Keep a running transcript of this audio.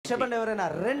చెప్పండి ఎవరైనా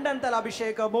రెండంతల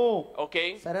అభిషేకము. Okay.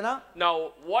 సరేనా? Now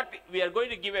what we are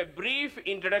going to give a brief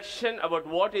introduction about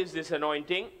what is this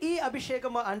anointing. ఈ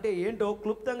అభిషేకము అంటే ఏంటో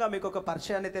క్లుప్తంగా మీకు ఒక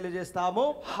పరిచయాన్ని తెలియజేస్తాము.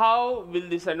 How will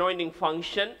this anointing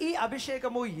function? ఈ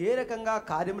అభిషేకము ఏ రకంగా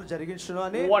కార్యములు జరిగించును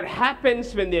అని. What happens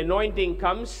when the anointing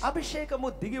comes? అభిషేకము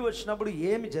దిగి వచ్చినప్పుడు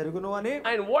ఏమి జరుగును అని.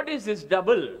 And what is this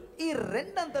double? ఈ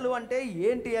రెండంతలు అంటే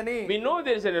ఏంటి అని. We know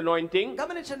there is an anointing.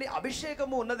 గమనించండి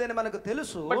అభిషేకము ఉన్నదని మనకు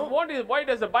తెలుసు. But why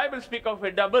does the Bible speak of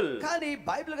a double? కానీ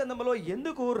బైబిల్ గ్రంథంలో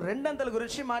ఎందుకు రెండంతల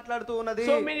గురించి మాట్లాడుతూ ఉన్నది?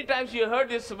 So many times you heard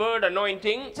this word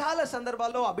anointing. చాలా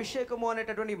సందర్భాల్లో అభిషేకము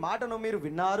అనేటటువంటి మాటను మీరు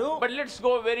విన్నారు. But let's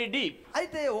go very deep.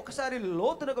 అయితే ఒకసారి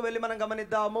లోతునకు వెళ్ళి మనం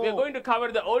గమనిద్దాము. We are going to cover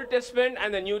the Old Testament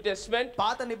and the New Testament.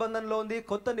 పాత నిబంధనలో ఉంది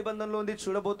కొత్త నిబంధనలో ఉంది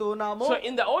చూడబోతూ ఉన్నాము. So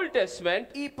in the Old Testament,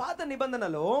 ఈ పాత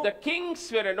నిబంధనలో the kings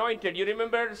were anointed. You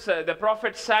remember the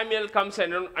prophet Samuel comes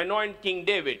and anoint King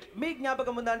David. మీ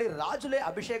జ్ఞాపకం ఉందా అండి? రాజులే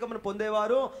అభిషేకమును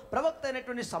పొందేవారు. ప్రవక్త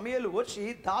అయినటువంటి సమూయేలు వచ్చి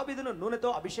దావీదును నూనెతో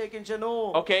అభిషేకించెను.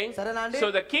 Okay. సరేనా అండి? So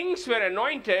the kings were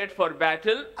anointed for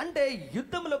battle. అంటే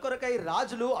యుద్ధముల కొరకై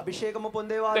రాజులు అభిషేకము The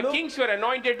పొందేవారు. kings were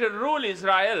anointed to rule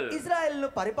Israel. ఇజ్రాయెల్ను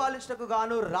పరిపాలించుటకు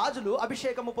గాను రాజులు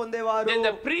అభిషేకము పొందేవారు. Then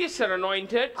the priests are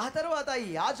anointed ఆ తర్వాత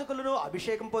యాజకులను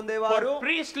అభిషేకం for పొందేవారు.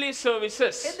 priestly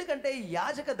services. ఎందుకంటే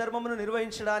యాజక ధర్మమును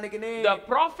నిర్వహించడానికి. The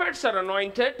prophets are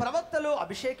anointed ప్రవక్తలు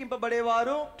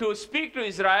అభిషేకింపబడేవారు to speak to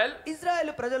Israel,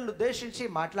 Israel ప్రజలను ఉద్దేశించి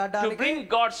to మాట్లాడడానికి, bring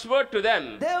God's word to them,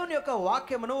 దేవుని యొక్క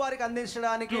వాక్యమును వారికి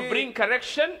అందించడానికి, to bring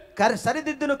correction,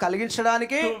 సరిదిద్దును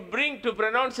కలిగించడానికి, to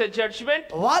pronounce a judgment.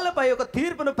 వాళ్ళపై ఒక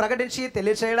తీర్పును ప్రకటించి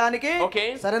తెలియచేయడానికి. Okay.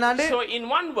 సరేనా అండి? So in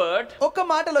one word, ఒక్క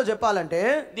మాటలో చెప్పాలంటే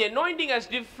the anointing has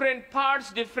different parts,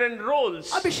 different roles.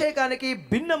 అభిషేకానికి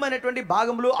భిన్నమైనటువంటి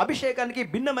భాగములు, అభిషేకానికి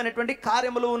భిన్నమైనటువంటి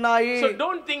కార్యములు ఉన్నాయి. So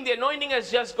don't think the anointing has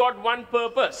just got one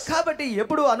purpose. కాబట్టి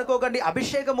ఎప్పుడు అనుకోకండి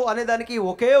అభిషేకము అనే దానికి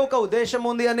ఒకే ఒక ఉద్దేశం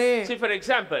ఉంది అని. See, for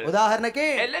example, ఉదాహరణకి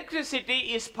electricity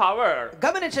is power,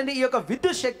 గమనించండి ఈ యొక్క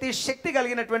విద్యుత్ శక్తి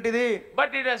కలిగినటువంటిది.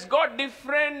 but it has got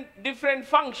different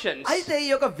functions. అయితే ఈ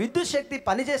యొక్క విద్యుత్ శక్తి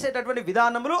పనిచేసేటటువంటి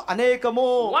విధానములు అనేకము.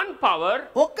 One power,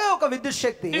 ఒక విద్యుత్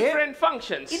శక్తి different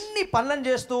functions. ఇన్ని పనులను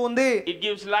చేస్తూ ఉంది. It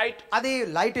gives light, అది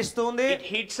లైట్ ఇస్తుంది, it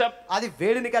heats up, అది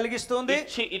వేడిని కలిగిస్తుంది,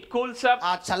 it cools up,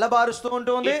 ఆ చల్లబారుస్తూ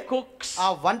ఉంటుంది, it cooks. ఆ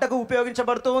వంటకు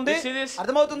ఉపయోగించబడుతూ ఉంది. You see this?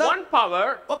 అర్థమవుతుందా? One power,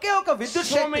 ఒక విద్యుత్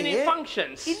so శక్తి many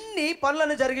functions. ఇన్ని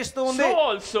పనులను జరిగిస్తూ ఉంది. So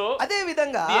also, అదే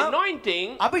విధంగా the anointing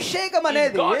అభిషేకం is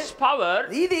అనేది God's power,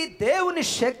 ఇది దేవుని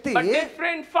శక్తి. but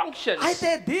different functions. అయితే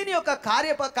దీని యొక్క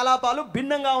కార్యకలాపాలు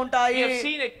భిన్నంగా We ఉంటాయి. have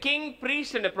seen a king,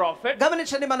 priest, and a prophet.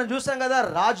 గమనించండి మనం చూసాం కదా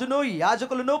రాజును,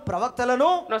 యాజకులను,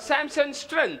 ప్రవక్తలను. Now Samson's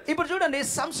strength, ఇప్పుడు చూడండి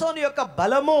సంసోను యొక్క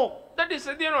బలము, that is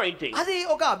the anointing. అది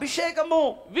ఒక అభిషేకము.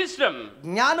 Wisdom,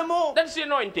 జ్ఞానము, that's the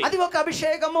anointing. అది ఒక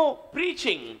అభిషేకము.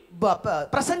 Preaching,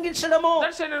 ప్రసంగించడము,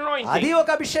 that's an anointing. అది ఒక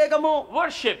అభిషేకము.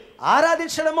 Worship,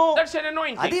 ఆరాధించడము, that's an అది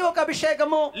anointing. ఒక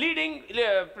అభిషేకము. Leading,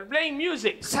 playing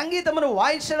music, సంగీతమును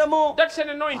వాయించడము, that's an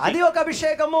అది anointing. ఒక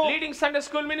అభిషేకము. Leading Sunday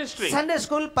school ministry, Sunday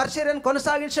school పరిచర్యను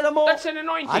కొనసాగించడము, that's an అది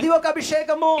anointing. ఒక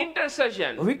అభిషేకము.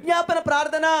 Intercession, విజ్ఞాపన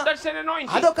ప్రార్థన, that's an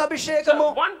anointing. అదొక అభిషేకము.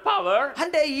 So one power,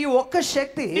 అంటే ఈ ఒక్క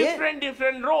శక్తి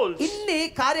different roles. ఇన్ని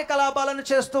కార్యకలాపాలను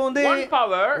చేస్తూ ఉంది. One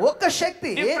power, ఒక్క శక్తి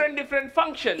different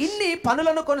functions. ఇన్ని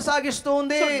పనులను కొనసాగిస్తూ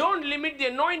ఉంది. So don't limit the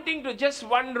anointing to just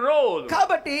one role.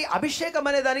 కాబట్టి అభిషేకం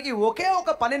అనే దానికి ఒకే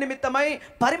ఒక పని నిమిత్తమై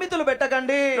పరిమితులు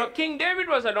పెట్టకండి. Now King David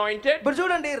was anointed. ఇప్పుడు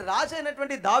చూడండి రాజు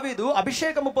అయినటువంటి దావీదు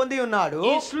అభిషేకము పొంది ఉన్నాడు.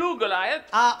 He slew Goliath.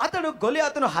 అతడు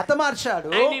గొలియాతును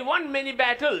హతమార్చాడు. And he won many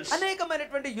battles.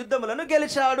 అనేకమైనటువంటి యుద్ధములను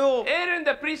గెలిచాడు. Aaron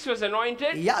the priest was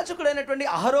anointed. యాజకుడైనటువంటి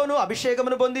అహరోను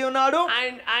అభిషేకమును పొంది ఉన్నాడు.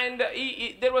 And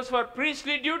there was for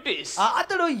priestly duties.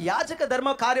 అతడు యాజక ధర్మ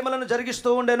కార్యములను జరిగిస్తూ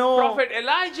ఉండెను. Prophet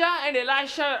Elijah and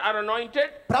Elisha are anointed.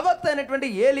 ప్రవక్త అయినటువంటి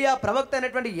ఏలియా, ప్రవక్త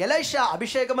అయినటువంటి ఎలీషా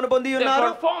అభిషేకమును పొంది They ఉన్నారు.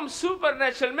 performed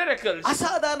supernatural miracles.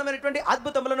 అసాధారణమైనటువంటి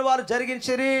అద్భుతములను వారు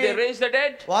జరిగించిరి. They raised the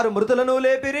dead. వారు మృతులను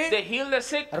లేపిరి. They healed the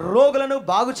sick. రోగులను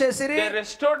బాగు చేసిరి. They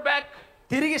restored back.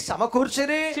 తిరిగి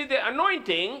సమకూర్చిరి. See, the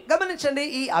anointing గమనించండి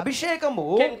ఈ అభిషేకము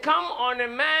can come on a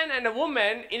man and a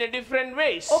woman in a different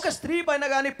ways. ఒక స్త్రీ పైన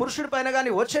గాని పురుషుడి పైన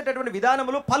గాని వచ్చేటటువంటి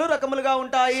విధానములు పలు రకములుగా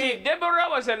ఉంటాయి. See, Deborah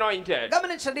was anointed.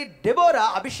 గమనించండి డెబోరా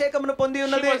అభిషేకమును పొంది She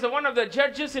ఉన్నది. was one of the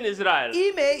judges in Israel.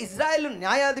 ఈమె ఇజ్రాయెల్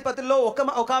న్యాయాధిపతుల్లో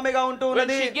ఒక ఆమెగా ఉంటూ When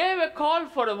ఉన్నది. she gave a call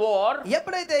for a war,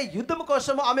 ఎప్పుడైతే యుద్ధం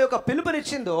కోసం ఆమె ఒక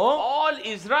పిలుపునిచ్చిందో all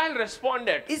Israel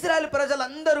responded. ఇజ్రాయెల్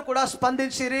ప్రజలందరూ కూడా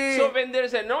స్పందించిరి. So when there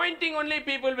is anointing, only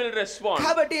people will respond.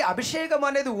 కాబట్టి అభిషేకం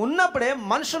అనేది ఉన్నప్పుడే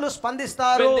మనుషులు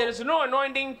స్పందిస్తారు. When there is no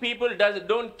anointing, people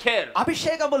don't care.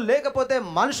 అభిషేకము లేకపోతే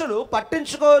మనుషులు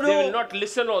పట్టించుకోరు. They will not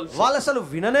listen also. వాళ్ళు అసలు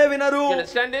విననే వినరు. You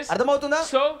understand this? అర్థమవుతుందా?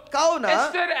 So, కావున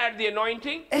Esther had the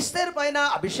anointing. Esther పైన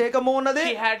అభిషేకము ఉన్నది.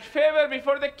 She had favor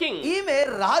before the king. ఈమె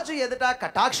రాజు ఎదుట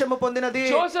కటాక్షము పొందినది.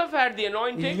 Joseph had the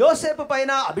anointing. యోసేపు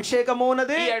పైన అభిషేకము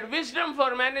ఉన్నది. He had wisdom for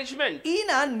management.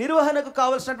 ఈయన నిర్వహణకు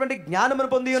కావలసినటువంటి జ్ఞానమును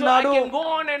పొంది So I ఉన్నాడు. can go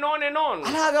on and on and on.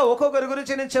 అలాగా ఒక్కొక్కరి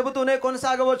గురించి నేను చెబుతూనే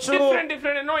కొనసాగవచ్చు.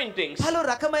 Different anointings. పలు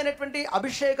రకమైనటువంటి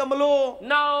అభిషేకములు.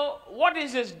 Now, what is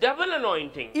this double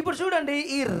anointing? ఇప్పుడు చూడండి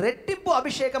ఈ రెట్టింపు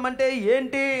అభిషేకం అంటే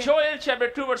ఏంటి? Joel chapter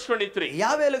 2 verse 23.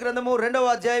 యావేలు గ్రంథము 2వ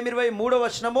అధ్యాయం 23వ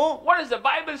వచనము. What does the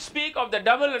Bible speak of the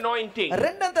double anointing?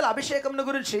 రెండంతల అభిషేకమును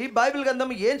గురించి బైబిల్ గ్రంథం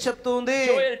ఏం చెప్తుంది?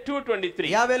 Joel 2:23.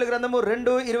 యావేలు గ్రంథము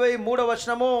 2:23వ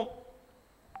వచనము.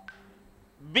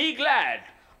 Be glad.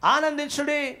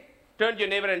 ఆనందించుడి. Turn to your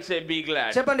neighbor and say, be glad.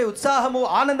 చెప్పండి ఉత్సాహము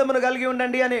ఆనందమును కలిగి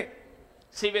ఉండండి అని.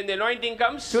 See, when the anointing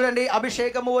comes, చూడండి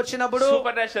అభిషేకము వచ్చినప్పుడు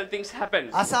supernatural things happen.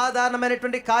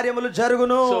 అసాధారణమైనటువంటి కార్యములు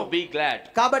జరుగును. So be glad.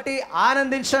 కాబట్టి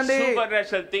ఆనందించండి.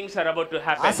 Supernatural things are about to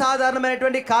happen.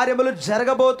 అసాధారణమైనటువంటి కార్యములు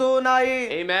జరగబోతున్నాయి.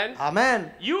 Amen. Amen.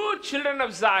 You children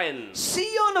of Zion.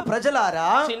 సియోను ప్రజలారా.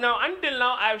 See, now until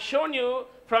now I have shown you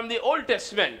from the Old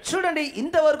Testament. చూడండి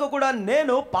ఇంతవరకు కూడా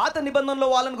నేను పాత నిబంధనలో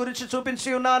వాళ్ళని గురించి చూపించి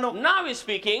ఉన్నాను. Now is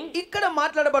speaking. ఇక్కడ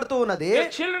మాట్లాడబడుతూ ఉన్నది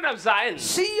The children of Zion.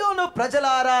 సియోను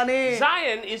ప్రజలారా అని.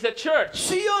 Zion is the church.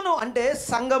 సియోను అంటే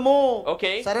సంఘము.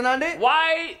 Okay. సరేనా అండి? Why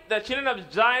the children of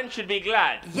Zion should be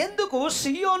glad? ఎందుకు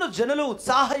సియోను జనులు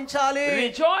ఉత్సాహించాలి?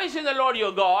 Rejoice in the Lord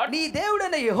your God. నీ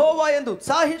దేవుడైన యెహోవా యందు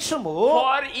ఉత్సాహించుము.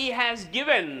 For he has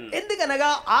given.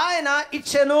 ఎందుకనగా ఆయన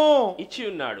ఇచ్చెను. ఇచ్చి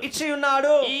ఉన్నాడు. ఇచ్చి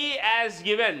ఉన్నాడు. He has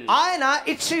given. ఆయన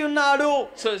ఇచ్చి ఉన్నాడు.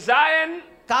 So Zion,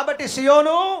 కాబట్టి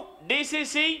సియోను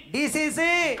DCC,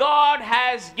 God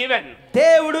has given.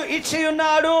 దేవుడు ఇచ్చి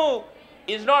ఉన్నాడు.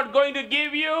 Is not going to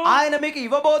give you. ఆయన మీకు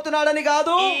ఇవ్వబోతున్నాడని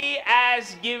కాదు. He has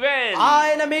given.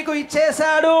 ఆయన మీకు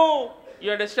ఇచ్చేశాడు.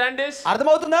 You understand this?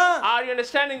 అర్థమవుతుందా? Are you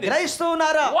understanding this?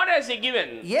 గ్రహిస్తున్నారా? What has he given?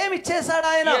 ఏమి ఇచ్చేశాడు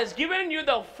ఆయన? He has given you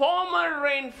the former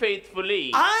rain faithfully.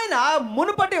 ఆయన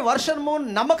మునుపటి వర్షము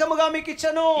నమ్మకముగా మీకు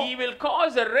ఇచ్చెను. He will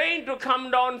cause the rain to come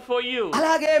down for you.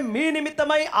 అలాగే మీ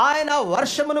నిమిత్తమై ఆయన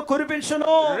వర్షమును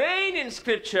కురిపించును. Rain in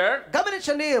scripture,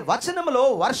 గమనించండి వచనములో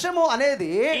వర్షము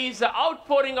అనేది is the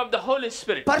outpouring of the Holy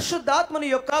Spirit. పరిశుద్ధాత్మని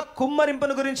యొక్క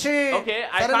కుమ్మరింపును గురించి. Okay,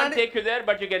 I can't take you there,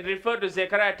 but you can refer to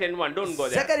Zechariah 10:1. Don't go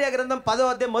there. జకర్యా గ్రంథం 10వ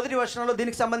అధ్యాయం మొదటి వచనంలో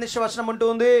దీనికి సంబంధించిన వచనం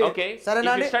ఉంటుంది. Okay,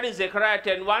 సరేనా? if you study Zechariah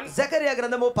 10:1, జకర్యా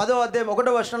గ్రంథము 10వ అధ్యాయం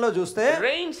 1వ వచనంలో చూస్తే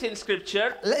rains in scripture,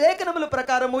 లేఖనముల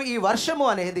ప్రకారము ఈ వర్షము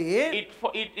అనేది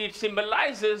it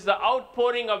symbolizes the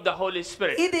outpouring of the Holy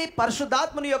Spirit. ఇది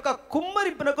పరిశుద్ధాత్మని యొక్క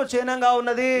కుమ్మరింపునకు చిహ్నంగా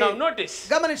ఉన్నది. Now notice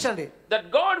గమనించండి that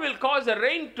God will cause the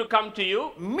rain to come to you.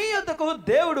 మీ యొద్దకు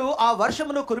దేవుడు ఆ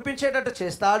వర్షమును కురిపించేటట్టు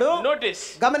చేస్తాడు. Notice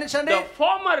గమనించండి the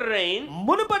former rain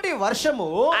మునుపటి వర్షము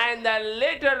and the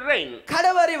later rain.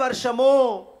 కడవరి వర్షము.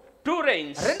 Two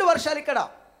rains. రెండు వర్షాలు ఇక్కడ.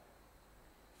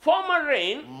 Former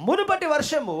rain, మునుపటి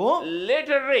వర్షము,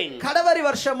 later rain. కడవరి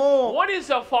వర్షము. What is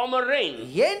the former rain?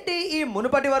 ఏంటి ఈ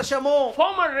మునుపటి వర్షము?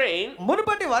 Former rain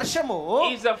మునుపటి వర్షము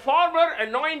is the former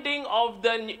anointing of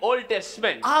the Old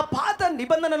Testament. ఆ పాత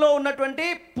నిబంధనలో ఉన్నటువంటి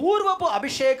పూర్వపు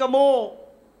అభిషేకము.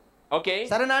 Okay.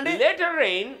 సరేనా అండి? Later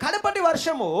rain కడపటి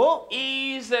వర్షము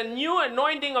is a new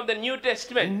anointing of the New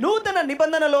Testament. నూతన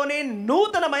నిబంధనలోని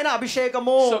నూతనమైన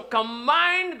అభిషేకము. So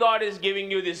combined, God is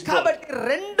giving you this both. కాబట్టి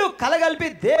రెండు కలగలిపి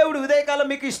దేవుడు ఉదయకాలం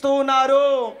మీకు ఇస్తూ ఉన్నారు.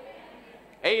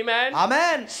 Amen.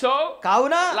 ఆమేన్. So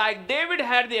కావున like David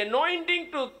had the anointing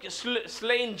to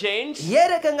slay giants, ఏ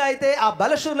రకంగా అయితే ఆ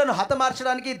బలశూరులను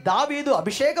హతమార్చడానికి దావీదు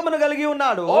అభిషేకమును కలిగి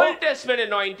ఉన్నాడు, Old Testament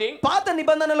anointing, పాత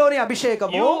నిబంధనలోని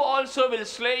అభిషేకము, you also will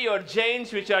slay your giants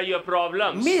which are your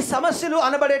problems. మీ సమస్యలు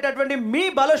అనబడేటటువంటి మీ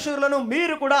బలశూరులను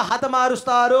మీరు కూడా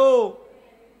హతమారుస్తారు.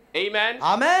 Amen.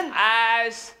 Amen.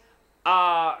 As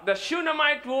the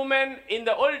Shunammite woman in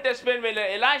the Old Testament, when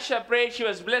Elisha prayed, she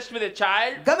was blessed with a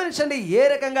child. గమనించండి ఏ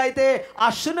రకంగా అయితే ఆ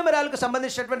షున్నెమరాలకు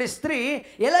సంబంధించినటువంటి స్త్రీ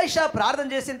ఎలీషా ప్రార్థన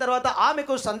చేసిన తర్వాత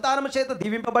ఆమెకు సంతానము చేత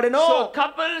దీవింపబడెను. So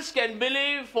couples can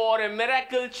believe for a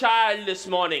miracle child this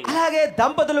morning. అలాగే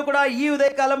దంపతులు కూడా ఈ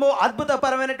ఉదయకాలము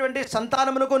అద్భుతపరమైనటువంటి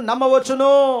సంతానమునకు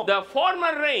నమ్మవచ్చును. The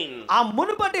former rain, ఆ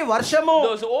మునుపటి వర్షము,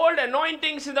 those old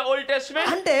anointings in the Old Testament,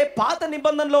 అంటే పాత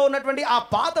నిబంధనలో ఉన్నటువంటి ఆ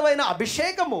పాతవైన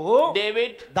అభిషేకము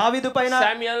David, దావీదు పైన,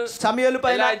 సమూయేలు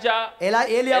పైన,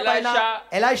 ఏలియా పైన,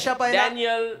 ఎలీషా పైన,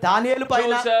 దానియేలు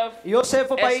పైన,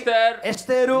 యోసేపు పై,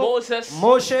 ఎస్తేరు,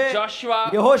 మోషే,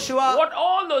 యెహోషువ, what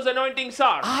all those anointings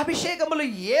are, ఆ అభిషేకములు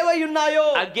ఏవై ఉన్నాయో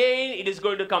again it is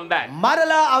going to come back.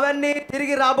 మరలా అవన్నీ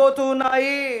తిరిగి రాబోతూ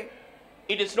ఉన్నాయి.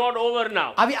 it is not over now.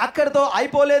 అవి అక్కడితో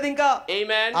అయిపోలేదు ఇంకా.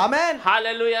 Amen. Amen.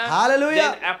 Hallelujah. Hallelujah.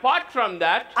 Then apart from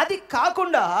that, అది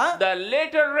కాకుండా the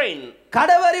later rain,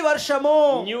 కడవరి వర్షము,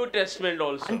 New Testament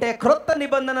also. అంటే క్రొత్త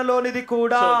నిబంధనలోనిది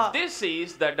కూడా. So this is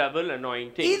the double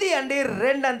anointing. ఇది అండి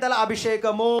రెండంతల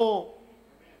అభిషేకము.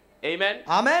 Amen.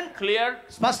 ఆమేన్. Clear?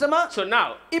 స్పష్టమా? So now,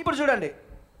 ఇప్పుడు చూడండి,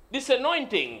 this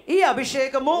anointing, ఈ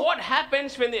అభిషేకము, what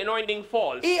happens when the anointing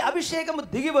falls? ఈ అభిషేకము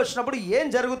దిగి వచ్చినప్పుడు ఏం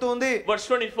జరుగుతుంది? Verse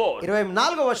 24.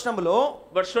 24వ వచనములో,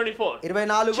 Verse 24.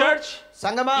 24, Church,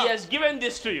 సంగమా, he has given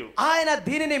this to you. ఆయన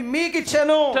దీనిని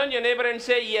మీకిచ్చెను. Turn your neighbor and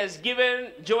say, he has given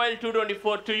Joel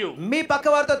 2:24 to you. మీ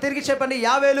పక్కవారితో తిరిగి చెప్పండి,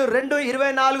 యావేలు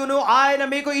 2:24ను ఆయన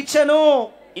మీకు ఇచ్చెను.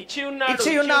 ఇచ్చి ఉన్నాడు.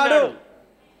 ఇచ్చి ఉన్నాడు.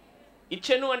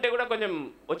 ఇచ్చెను అంటే కూడా కొంచెం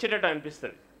వచ్చేటట్టు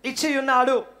అనిపిస్తుంది. ఇచ్చి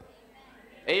ఉన్నాడు.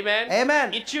 Amen. Amen.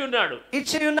 ఇచ్చి ఉన్నాడు.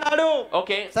 ఇచ్చి ఉన్నాడు.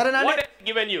 Okay. సరేనా? What has he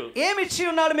given you? ఏమి ఇచ్చి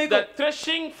ఉన్నాడు మీకు? The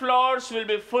threshing floors will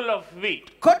be full of wheat.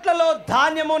 కొట్లలో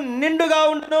ధాన్యము నిండుగా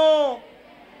ఉండును.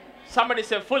 Somebody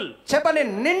say full. చెప్పండి,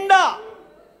 నిండా.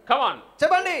 Come on.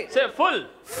 చెప్పండి, Say full.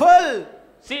 ఫుల్.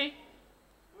 See?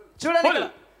 చూడండి, Full.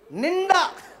 నిండా.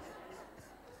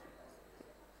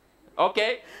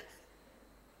 Okay.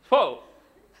 Full.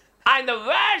 And the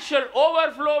well shall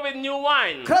overflow with new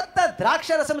wine. క్రొత్త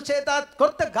ద్రాక్షరసము చేత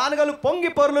కొత్త గానుగలు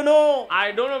పొంగి పొర్లును. I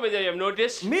don't know whether you have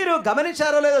noticed. మీరు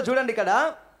గమనించారో లేదో చూడండి, ఇక్కడ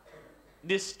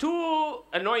These two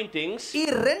anointings ఈ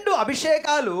రెండు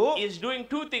అభిషేకాలు is doing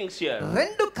two things here.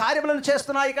 రెండు కార్యములను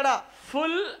చేస్తున్నాయి ఇక్కడ.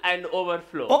 Full and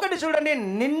overflow. ఒకటి చూడండి,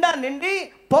 నిండా నిండి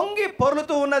పొంగి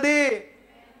పొర్లుతూ ఉన్నది.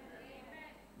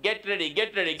 Get ready, get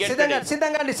ready, get సిద్ధంగా ready.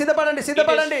 సిద్ధంగా అండి, సిద్ధపడండి, It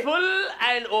సిద్ధపడండి. is full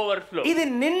and overflow. ఇది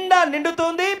నిండా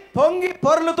నిండుతుంది, పొంగి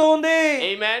పొర్లుతుంది.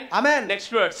 Amen. Amen. Next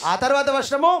verse. ఆ తర్వాత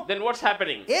వచనము, Then what's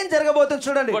happening? ఏం జరగబోతుంది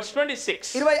చూడండి. Verse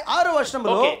 26. 26వ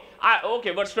వచనములో, Okay.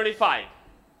 Okay, verse 25.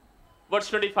 Verse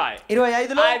 25.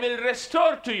 25లో, I will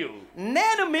restore to you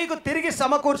నేను మీకు తిరిగి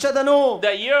సమకూర్చదను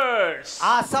the years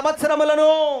ఆ సంవత్సరములను,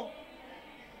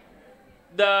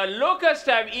 the locusts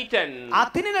have eaten. ఆ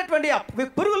తినినటువంటి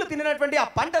పురుగులు తినినటువంటి ఆ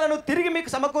పంటలను తిరిగి మీకు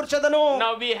సమకూర్చదను.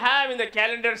 Now we have in the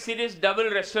calendar series double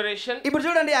restoration. ఇప్పుడు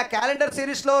చూడండి, ఆ క్యాలెండర్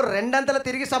సిరీస్ లో రెండంతల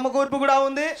తిరిగి సమకూర్పు కూడా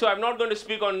ఉంది. So I'm not going to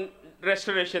speak on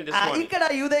restoration this morning. ఇక్కడ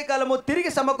ఈ ఉదయకాలము తిరిగి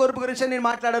సమకూర్పు గురించి నేను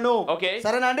మాట్లాడను. Okay.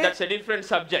 సరేనా అండి? That's a different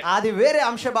subject. అది వేరే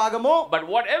అంశ భాగము. But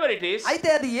whatever it is, అయితే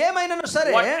అది ఏమైనాను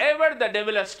సరే, whatever the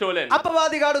devil has stolen,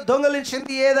 అపవాదిగాడు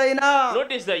దొంగలించింది ఏదైనా,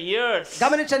 notice the years.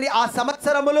 గమనించండి, ఆ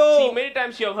సంవత్సరములు. See, many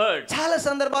times you have heard, చాలా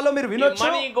సందర్భాల్లో మీరు if వినొచ్చు,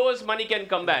 money goes, money can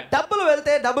come back. డబ్బులు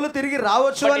వెళ్తే డబ్బులు తిరిగి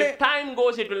రావచ్చు But అని. if time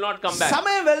goes, it will not come back.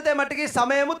 సమయం వెళ్తే మట్టికి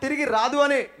సమయము తిరిగి రాదు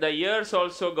అని. The years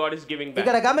also God is giving back.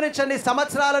 ఇక్కడ గమనించండి,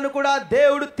 సంవత్సరాలను కూడా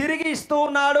దేవుడు తిరిగి ఇస్తూ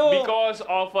ఉన్నాడు. Because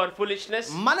of our foolishness,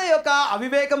 మన యొక్క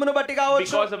అవివేకమును బట్టి కావచ్చు,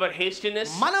 because of our hastiness,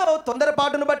 మన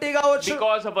తొందరపాటును బట్టి కావచ్చు,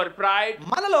 because of our pride,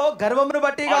 మనలో గర్వమును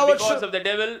బట్టి or కావచ్చు, because of the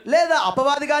devil, లేదా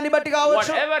అపవాదిగాన్ని బట్టి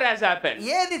కావచ్చు. whatever has happened,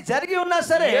 ఏది జరిగి ఉన్నా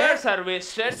సరే, years are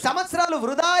wasted. సంవత్సరాలు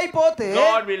వృధా అయిపోతే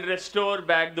God will restore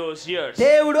back those years.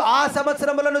 దేవుడు ఆ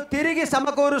సంవత్సరములను తిరిగి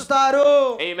సమకూరుస్తారు.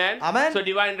 Amen. Amen. So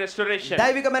divine restoration.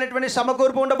 దైవికమైనటువంటి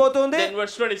సమకూర్పు ఉండబోతుంది. Then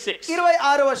verse 26.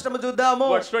 26వ వచనము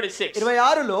చూద్దాము. Verse 26.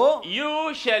 26లో, You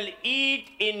shall eat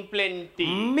in plenty.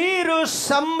 మీరు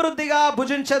సమృద్ధిగా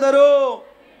భుజించెదరు.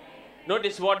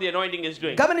 Notice what the anointing is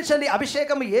doing. గమనించండి,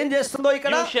 అభిషేకం ఏం చేస్తుందో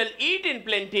ఇక్కడ. You shall eat in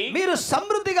plenty మీరు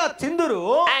సమృద్ధిగా తిందురు,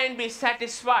 and be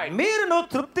satisfied. మీరును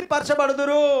తృప్తి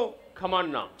పరచబడుదురు. Come on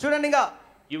now. చూడండి, ఇంకా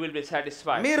You will be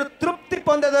satisfied. మీరు తృప్తి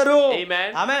పొందెదరు. Amen.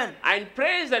 Amen. And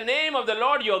praise the name of the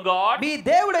Lord your God, మీ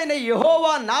దేవుడైన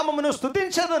యెహోవా నామమును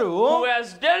స్తుతించెదరు, who has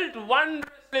dealt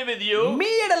wondrously with you. మీ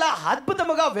ఎడల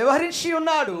అద్భుతముగా వ్యవహరించి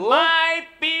ఉన్నాడు. My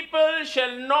people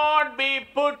shall not be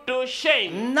put to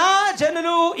shame. నా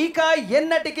జనులు ఇక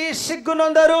ఎన్నటికీ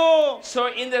సిగ్గునొందరు. So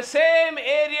in the same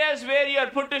areas where you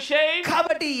are put to shame,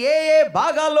 కాబట్టి ఏ ఏ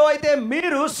భాగాల్లో అయితే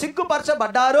మీరు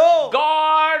సిగ్గుపరచబడ్డారో,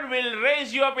 God will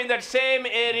raise you up in that same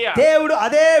area. దేవుడు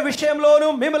అదే విషయంలోను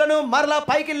మిమ్మలను మరలా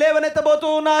పైకి లేవనెత్తబోతూ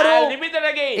ఉన్నారు. I'll repeat that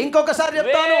again. ఇంకొకసారి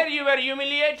చెప్తాను, Where you were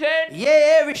humiliated, ఏ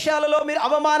ఏ విషయాలలో మీరు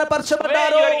where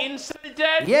అవమానపరచబడ్డారో, you are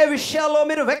insulted, ఏ విషయాల్లో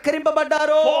మీరు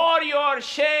వెక్కిరింపబడ్డారో, for your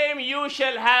shame you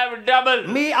shall have double.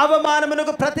 మీ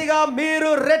అవమానమునకు ప్రతిగా మీరు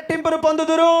రెట్టింపును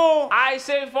పొందుదురు. I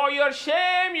say for your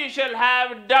shame you shall have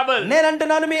double.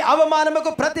 నేనంటున్నాను, మీ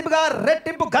అవమానముకు ప్రతిగా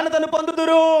రెట్టింపు ఘనతను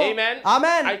పొందుదురు. Amen.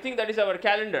 Amen. I think that is our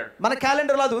calendar. మన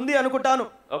క్యాలెండర్ లో అది ఉంది అనుకుంటాను.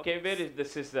 Okay, where is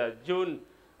this? Is the June?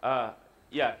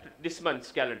 Yeah, this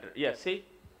month's calendar. Yeah, see,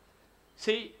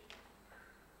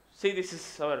 this is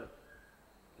our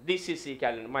DCC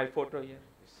calendar. My photo here.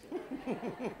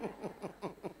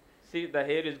 See, the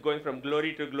hair is going from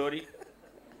glory to glory.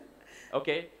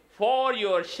 Okay, for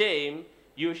your shame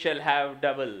you shall have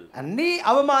double. నీ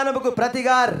అవమానముకు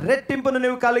ప్రతిగా రెట్టింపును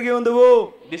నీవు కలిగి ఉందువు.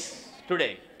 This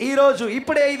today. ఈ రోజు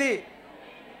ఇప్పుడే ఇది.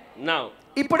 Now.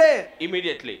 ఇప్పుడే.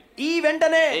 Immediately. ఈ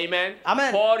వెంటనే. Amen. Amen.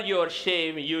 For your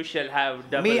shame you shall have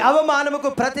double. మీ అవమానముకు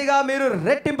ప్రతిగా మీరు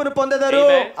రెట్టింపును పొందెదరు.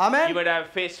 Amen. You might have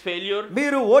faced failure.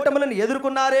 మీరు ఓటములను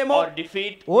ఎదుర్కొన్నారేమో. Or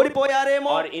defeat.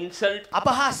 ఓడిపోయారేమో. Or insult.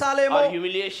 అపహాసాలేమో. Or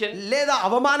humiliation. లేదా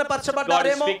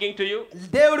అవమానపరచబడ్డారేమో. God is speaking to you.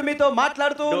 దేవుడు మీతో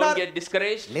మాట్లాడుతూ ఉన్నారు. Don't get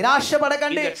discouraged.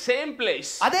 నిరాశపడకండి. In that same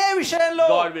place. అదే విషయంలో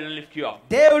God will lift you up.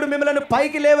 దేవుడు మిమ్మల్ని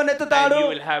పైకి లేవనెత్తుతాడు. And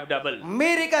you will have double.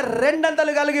 మీరిక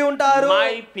రెండంతలు కలిగి ఉంటారు.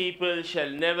 My people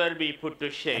shall never be put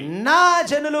to shame. నా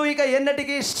జనులు ఇక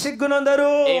ఎన్నటికీ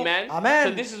సిగ్గునందరు. Amen. Amen.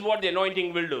 So this is what the anointing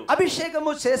will do.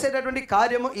 అభిషేకము చేసేటటువంటి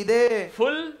కార్యము ఇదే.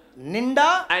 Full నిండా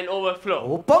and overflow.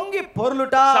 పొంగి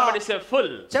పొర్లుట. Somebody say full.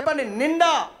 చెప్పండి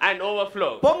నిండా and overflow.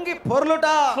 పొంగి పొర్లుట.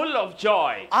 Full of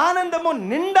joy. ఆనందము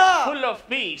నిండా. Full of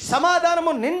peace.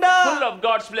 సమాధానము నిండా. Full of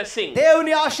God's blessing.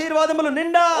 దేవుని ఆశీర్వాదములు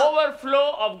నిండా. Overflow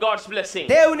of God's blessing.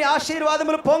 దేవుని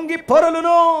ఆశీర్వాదములు పొంగి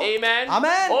పొరలును. Amen.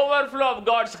 Amen. Overflow of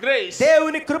God's grace.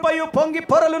 దేవుని కృపయు పొంగి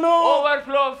పొరలును.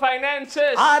 Overflow of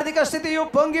finances. ఆర్థిక స్థితియు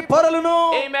పొంగి పొరలును.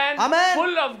 Amen. Amen.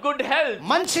 Full of good health.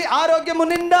 మంచి ఆరోగ్యము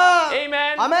నిండా.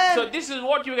 Amen. Amen. So this is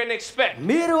what you can expect.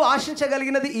 మీరు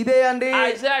ఆశించగలిగినది ఇదే అండి.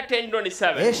 Isaiah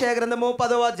 10:27. యెషయా గ్రంథము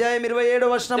 10వ అధ్యాయం 27వ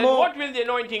వచనము. Then what will the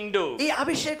anointing do? ఈ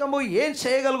అభిషేకము ఏం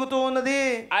చేయగలుగుతూ ఉన్నది?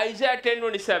 Isaiah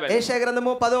 10:27. యెషయా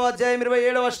గ్రంథము 10వ అధ్యాయం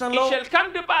 27వ వచనంలో It shall come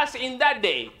to pass in that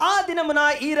day. ఆ దినమున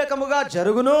ఈ రకముగా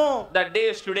జరుగును. That day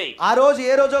is today. ఆ రోజు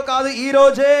ఏ రోజో కాదు, ఈ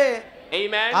రోజే.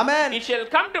 Amen. Amen. It shall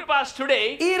come to pass today.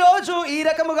 ఈ రోజు ఈ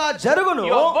రకముగా జరుగును.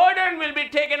 Your burden will be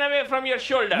taken away from your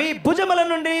shoulder. మీ భుజముల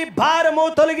నుండి భారము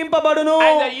తొలగింపబడును.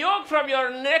 And the yoke from your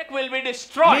neck will be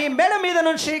destroyed. మీ మెడ మీద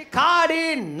నుంచి కాడి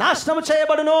నాశనము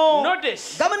చేయబడును. Notice.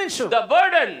 గమనించు. The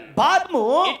burden. భారము.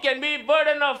 It can be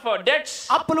burden of debts.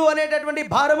 అప్పులు అనేటటువంటి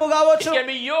భారము కావచ్చు. It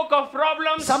can be yoke of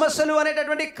problems. సమస్యలు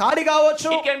అనేటటువంటి కాడి కావచ్చు.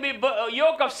 It can be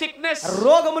yoke of sickness.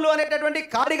 రోగములు అనేటటువంటి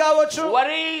కాడి కావచ్చు.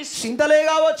 Worries. చింతలే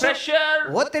కావచ్చు. Pressure.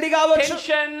 ఒత్తిడి కావచ్చు.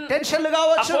 టెన్షన్లు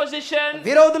కావచ్చు.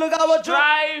 విరోధులు కావచ్చు.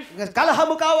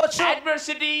 కలహము కావచ్చు.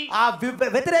 adversity. ఆ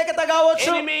వ్యతిరేకత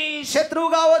కావచ్చు. enemies. శత్రువు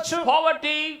కావచ్చు.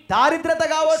 poverty. దారిద్రత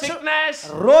కావచ్చు. sickness.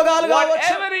 రోగాలు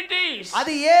కావచ్చు. whatever it is.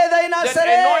 అది ఏదైనా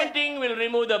సరే. the anointing will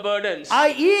remove the burdens.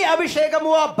 ఈ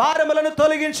అభిషేకము ఆ భారములను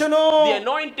తొలగించును. the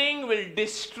anointing will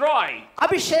destroy.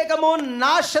 అభిషేకము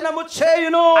నాశనము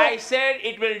చేయును. I said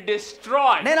it will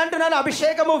destroy. నేను అంటున్నాను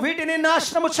అభిషేకము వీటిని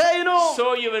నాశనము చేయును. So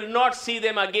you will not see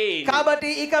them again. కాబట్టి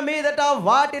ఇక మీదట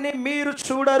వాటిని మీరు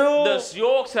చూడరు. The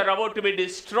yokes are about to be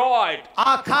destroyed.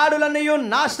 ఆ కాడులన్నీ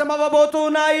నాశనం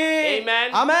అవ్వబోతున్నాయి. Amen.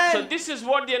 Amen. So this is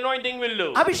what the anointing will do.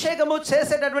 అభిషేకము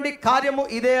చేసేటటువంటి కార్యము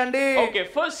ఇదే అండి. Okay,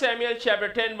 1 Samuel chapter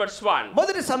 10 verse 1.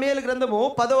 మొదటి సమూయేలు గ్రంథము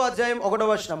 10వ అధ్యాయం 1వ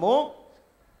వచనము.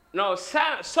 Now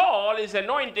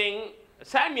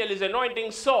Samuel is anointing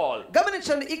Saul.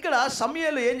 గమనించండి, ఇక్కడ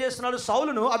సమూయేలు ఏం చేస్తున్నాడు?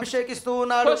 సౌలును అభిషేకిస్తూ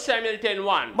ఉన్నాడు. 1 Samuel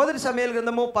 10:1. మొదటి సమూయేలు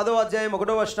గ్రంథము 10వ అధ్యాయం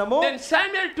 1వ వచనము. Then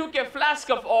Samuel took a flask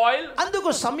of oil.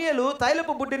 అందుకు సమూయేలు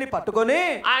తైలపు బుడ్డిని పట్టుకొని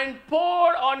and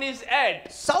poured on his head.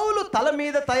 సౌలు తల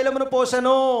మీద తైలమును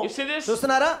పోసెను. You see this?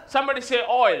 చూస్తున్నారా? Somebody say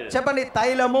oil. చెప్పండి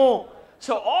తైలము.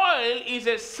 So oil is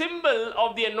a symbol of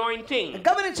the anointing.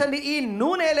 గమనించండి, ఈ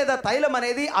నూనె లేదా తైలం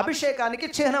అనేది అభిషేకానికి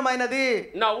చిహ్నమైనది.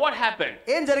 Now what happened?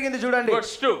 ఏం జరిగింది చూడండి.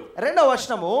 Verse 2. రెండవ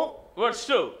వచనము. Verse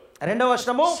 2. రెండవ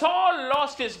వచనము. Saul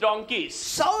lost his donkeys.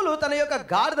 సౌలు తన యొక్క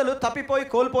గాడిదలు తప్పిపోయి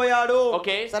కోల్పోయాడు.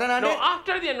 Okay. సరేనా? Now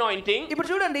after the anointing, ఇప్పుడు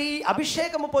చూడండి,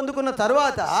 అభిషేకము పొందుకున్న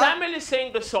తరువాత Samuel is saying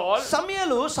to Saul,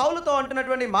 సమూయేలు సౌలుతో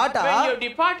అంటున్నటువంటి మాట, when you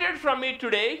departed from me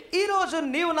today, ఈ రోజు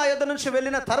నీవు నా యొద్ద నుంచి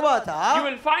వెళ్ళిన తరువాత you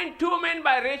will find two men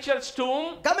by Rachel's tomb.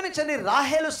 గమనించండి,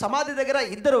 రాహేలు సమాధి దగ్గర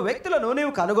ఇద్దరు వ్యక్తులను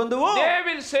నీవు కనుగొందువు. They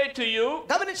will say to you,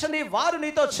 గమనించండి, వారు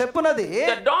నీతో చెప్పునది,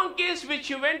 the donkeys which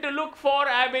you went to look for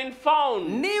have been found.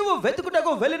 నీవు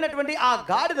వెతుకుటకు వెళ్ళినటువంటి ఆ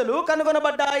గాడిదలు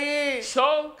కనుగొనబడ్డాయి. So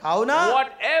కావున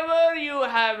whatever you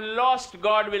have lost,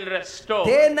 God will restore.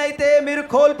 దేన్నైతే మీరు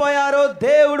కోల్పోయారో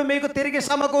దేవుడు మీకు తిరిగి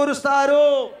సమకూరుస్తారు.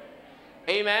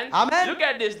 Amen. Amen. Look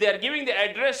at this. They are giving the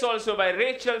address also by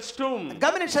Rachel's tomb.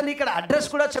 గమనించండి, ఇక్కడ అడ్రస్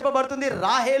కూడా చెప్పబడుతుంది,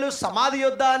 రాహేలు సమాధి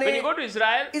యొద్ద అని. When you go to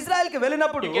Israel, Israel కి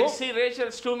వెళ్ళినప్పుడు you can see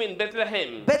Rachel's tomb in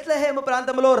Bethlehem. Bethlehem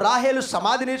ప్రాంతంలో రాహేలు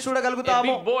సమాధిని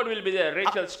చూడగలుగుతాము. A big board will be there,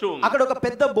 Rachel's tomb. అక్కడ ఒక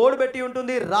పెద్ద బోర్డు పెట్టి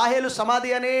ఉంటుంది, రాహేలు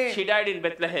సమాధి అని. She died in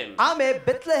Bethlehem. ఆమె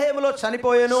బెత్లెహేములో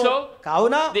చనిపోయెను. So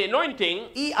కావున the anointing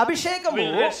ఈ అభిషేకము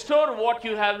will restore what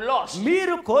you have lost.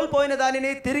 మీరు కోల్పోయిన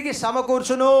దానిని తిరిగి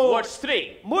సమకూర్చును. Verse 3.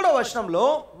 మూడవ వచనంలో.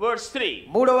 Verse 3.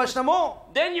 మూడవ వచనము.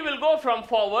 Then you will go from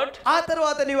forward. ఆ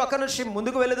తరువాత నీవు అక్కడ నుంచి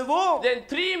ముందుకు వెళ్ళదువు. Then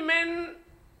three men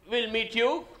will meet you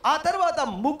ఆ తర్వాత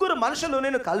ముగ్గురు మనుషులు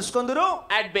నేను కలుసుకొందురు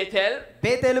at Bethel,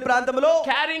 బేతేలు ప్రాంతంలో,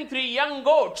 carrying 3 young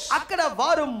goats, అక్కడ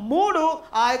వారు 3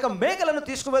 ఆ యొక్క మేకలను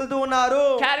తీసుకువెళ్తూ ఉన్నారు,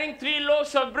 carrying 3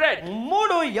 loaves of bread,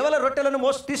 3 యవల రొట్టెలను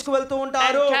మోసి తీసుకువెళ్తూ and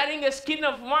ఉంటారు. carrying a skin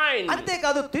of wine.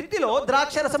 అంతేకాదు తిత్తిలో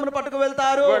ద్రాక్షరసమును పట్టుకు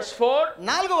వెళ్తారు. Verse 4,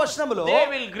 4వ వచనములో they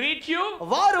will greet you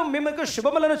వారు మీకు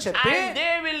శుభములను చెప్పి and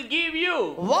they will give you.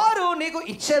 వారు నీకు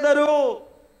ఇచ్చెదరు.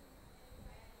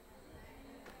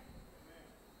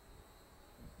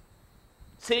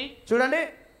 See, చూడండి,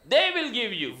 they will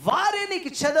give you. వారే నీకు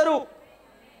ఇచ్చెదరు.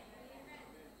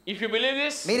 If you believe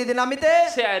this, మీరు ఇది నమ్మితే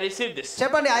say I receive this.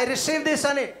 చెప్పండి, ఐ రిసీవ్ దిస్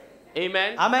అని.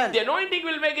 Amen. Amen. The anointing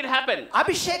will make it happen.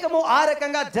 అభిషేకము ఆ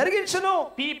రకంగా జరిగించును.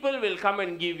 People will come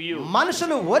and give you.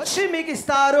 మనుషులు వచ్చి మీకు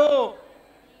ఇస్తారు.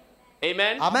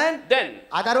 Amen. ఆమేన్. Then,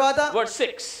 ఆ తర్వాత verse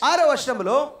 6. 6వ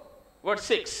వచనములో, Verse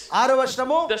 6. 6వ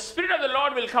వచనము, The Spirit of the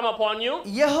Lord will come upon you,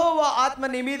 యెహోవా ఆత్మ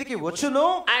నీ మీదికి వచ్చును,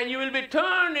 and you will be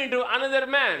turned into another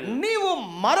man. నీవు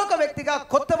మరొక వ్యక్తిగా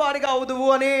కొత్తవాడిగా అవుదువు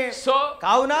అని. So,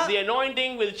 కావున the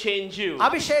anointing will change you.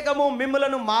 అభిషేకము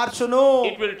మిమ్ములను మార్చును.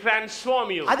 It will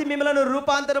transform you. అది మిమ్ములను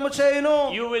రూపాంతరము చేయును.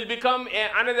 You will become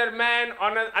another man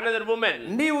or another woman.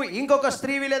 నీవు ఇంకొక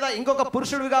స్త్రీవి లేదా ఇంకొక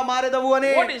పురుషుడిగా మారెదవు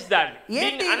అని. What is that?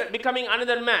 ఏంటి? Becoming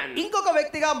another man. ఇంకొక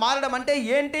వ్యక్తిగా మారడం అంటే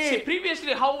ఏంటి? See,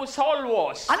 previously how Saul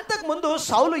was. అంతకు ముందు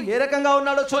సౌలు ఏ రకంగా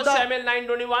ఉన్నాడో 1 చూద్దాం. Samuel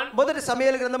 9:21. మొదటి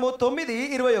సమూయేలు గ్రంథము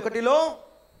 9:21లో,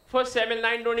 1 Samuel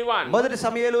 9:21. మొదటి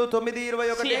సమూయేలు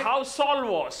 9:21. See how Saul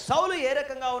was. సౌలు ఏ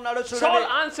రకంగా ఉన్నాడో Saul చూడండి.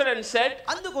 answered and said,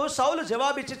 అందుకు సౌలు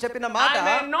జవాబిచ్చి చెప్పిన మాట,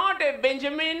 I am not a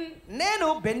Benjamin, నేను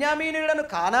బెన్యామీనుడను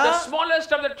కానా, the smallest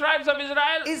of the tribes of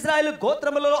Israel. ఇశ్రాయేలు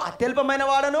గోత్రములలో అత్యల్పమైన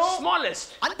వాడను. Smallest.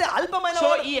 అంటే అల్పమైన So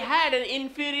వాడు. he had an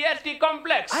inferiority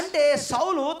complex. అంటే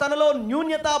సౌలు తనలో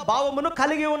న్యూన్యతా భావమును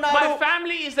కలిగి ఉన్నాడు. My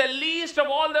family is the least of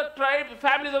all the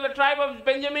families of the tribe of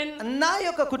Benjamin. నా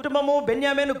యొక్క కుటుంబము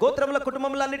బెన్యామీను గోత్రముల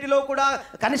కుటుంబములన్నిటిలో కూడా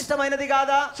కనిష్టమైనది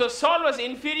కాదా. So Saul was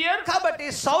inferior, కాబట్టి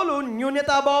సౌలు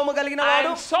న్యూన్యతా భావము కలిగిన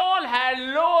వాడు. and Saul had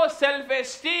low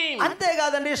self-esteem.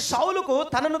 అంతేకాదండి, సౌలుకు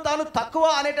తనను తాను తక్కువ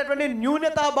అనేటటువంటి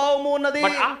న్యూన్యతా భావము ఉన్నది.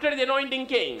 But after the anointing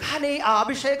came, కానీ ఆ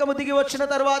అభిషేకము దిగి వచ్చిన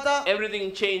తర్వాత everything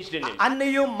changed in him.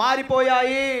 అన్నీయు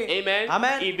మారిపోయాయి. Amen.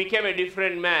 Amen. He became a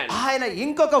different man. ఆయన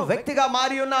ఇంకొక వ్యక్తిగా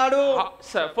మారి ఉన్నాడు.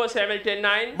 1 Samuel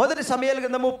 10:9. మొదటి సమూయేలు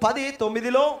గ్రంథము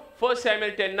 10:9లో, 1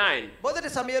 Samuel 10:9. మొదటి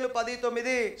సమూయేలు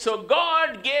 10:9. So God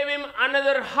gave him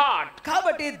another heart.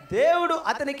 కాబట్టి దేవుడు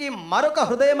అతనికి మరొక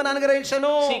హృదయమును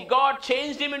అనుగ్రహించెను. See, God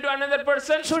changed him into another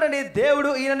person, చూడండి, దేవుడు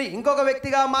ఈయనని ఇంకొక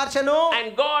వ్యక్తిగా మార్చెను. and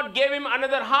God gave him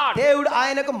another heart. దేవుడు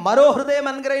ఆయనకు మరో హృదయం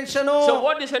అనుగ్రహించెను. So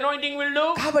what this anointing will do?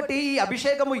 కాబట్టి ఈ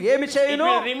అభిషేకము ఏమి It చేయును?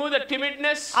 will remove the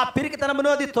timidness. ఆ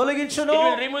పిరికితనమును అది తొలగించును. It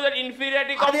will remove that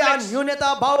inferiority అది ఆ complex.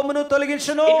 న్యూనతా భావమును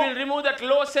తొలగించును. It will remove that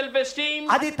low self-esteem.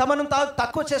 అది తమను తాను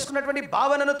తక్కువ చేసుకున్నటువంటి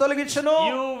భావనను తొలగించును.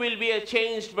 You will be a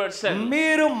changed person.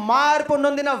 మీరు మార్పు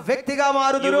నొందిన వ్యక్తిగా You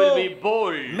మారుదురు. will be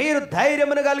bold. మీరు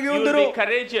ధైర్యమును కలిగి You will ఉందురు. be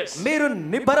courageous. మీరు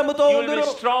నిబ్బరముతో You will ఉందురు.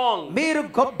 be strong. మీరు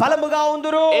బలముగా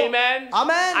ఉందురు. Amen.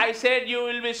 Amen. I said you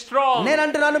will be strong. నేను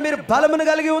అంటున్నాను, మీరు బలమును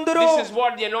కలిగి ఉందురు. This is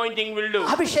what the anointing will do.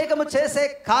 అభిషేకము చేసే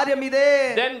కార్యం ఇదే.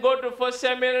 Then go to 1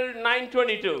 Samuel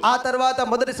 9:22. ఆ తర్వాత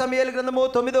మొదటి సమూయేలు గ్రంథము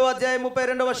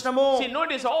 9:32 See,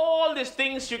 notice all these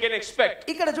things you can expect.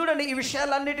 ఇక్కడ చూడండి, ఈ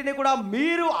విషయాలన్నిటిని కూడా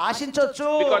మీరు ఆశించొచ్చు.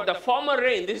 Because the former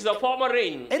rain, this is the former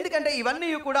rain. ఎందుకంటే ఇవన్నీ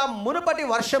కూడా మునుపటి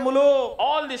వర్షములు.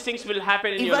 All these things will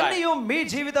happen in your ఇవన్నీ life. మీ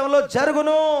జీవితంలో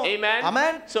జరుగును. Amen.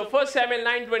 ఆమేన్. So 1 Samuel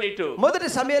 9:22. మొదటి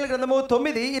సమూయేలు గ్రంథము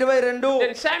 9:22.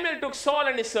 Then Samuel took Saul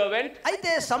and his servant,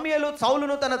 అయితే సమూయేలు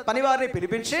సౌలును తన పనివారిని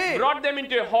పిలిపించి brought them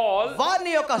into a hall,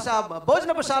 వారిని ఒక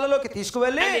భోజనపు శాలలోకి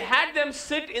తీసుకువెళ్ళి and he had them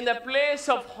sit in the place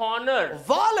of honor.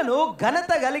 వాళ్ళను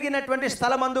ఘనత కలిగినటువంటి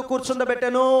స్థలమందు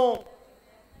కూర్చుండబెట్టెను.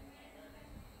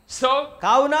 So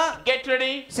కావున get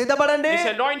ready. సిద్ధపడండి. This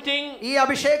anointing ఈ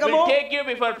అభిషేకము will take you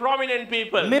before prominent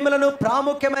people. మిమ్మలను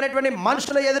ప్రాముఖ్యమైనటువంటి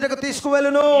మనుషుల ఎదుటకు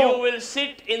తీసుకువెళ్ళును. You will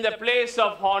sit in the place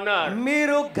of honor.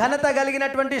 మీరు ఘనత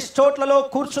కలిగినటువంటి చోట్లలో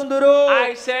కూర్చుందురు.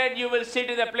 I said you will sit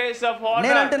in the place of నేను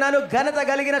honor. అంటున్నాను, ఘనత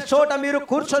కలిగిన చోట మీరు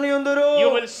కూర్చొని ఉందురు.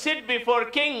 You will sit before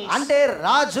kings. అంటే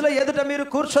రాజుల ఎదుట మీరు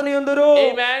కూర్చొని ఉందురు.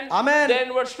 Amen. ఆమేన్. Then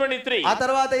verse 23. ఆ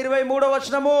తర్వాత 23వ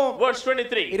వచనము. Verse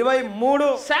 23. 23.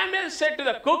 Samuel said to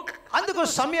the cook, అందుకు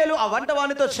సమూయేలు ఆ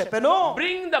వంటవానితో చెప్పెను,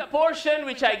 bring the portion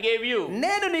which I gave you,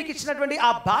 నేను నీకు ఇచ్చినటువంటి ఆ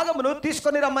భాగమును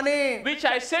తీసుకొని రమ్మని. which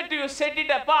I said to you, set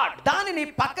it apart. దానిని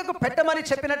పక్కకు పెట్టమని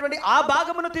చెప్పినటువంటి ఆ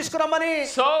భాగమును తీసుకురమ్మని.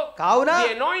 So కావున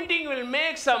the anointing will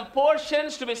make some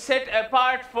portions to be set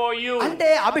apart for you. అంటే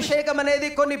అభిషేకం అనేది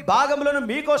కొన్ని భాగములను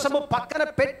మీకోసము పక్కన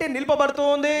పెట్టి నిల్పబడుతూ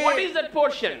ఉంది. What is that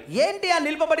portion? ఏంటి ఆ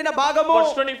నిల్పబడిన భాగము?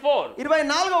 Verse 24.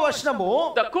 24వ వచనము.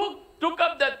 The cook took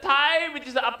up the thigh, which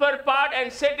is the upper part, and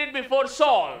set it before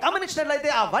Saul. గమనించినట్లయితే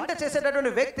ఆ వంట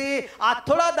చేసేటటువంటి వ్యక్తి ఆ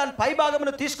తొడ దాని పై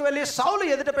భాగమును తీసుకువెళ్ళి సౌలు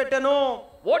ఎదుట పెట్టెను.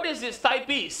 What is this thigh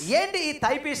piece? ఏంటి ఈ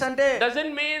థై పీస్ అంటే?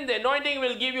 Doesn't mean the anointing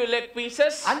will give you leg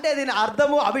pieces. అంటే దీని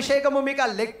అర్థము అభిషేకము మీకు ఆ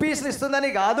లెగ్ పీస్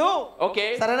ఇస్తుందని కాదు. Okay.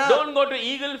 సరేనా? Don't go to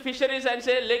eagle fisheries and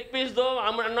say leg piece though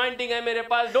I'm anointing I may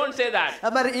repel. Don't say that.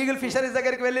 మరి ఈగిల్ ఫిషరీస్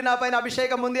దగ్గరికి వెళ్ళి నా పైన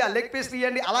అభిషేకం ఉంది ఆ లెగ్ పీస్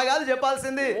తీయండి అలా కాదు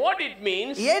చెప్పాల్సింది. What it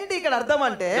means? ఏంటి ఇక్కడ అర్థం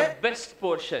అంటే the best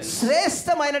portion.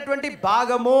 శ్రేష్టమైనటువంటి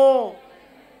భాగము.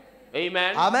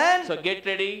 Amen. Amen. So get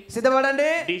ready. సిద్ధపడండి.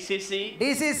 DCC.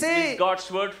 DCC. This God's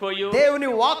word for you. దేవుని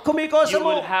వాక్కు మీ కోసము.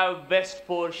 You will have best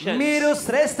portions. మీరు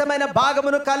శ్రేష్టమైన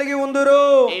భాగమును కలిగి ఉందురు.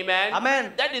 Amen. Amen.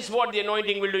 That is what the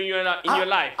anointing will do in your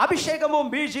life. అభిషేకము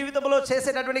మీ జీవితంలో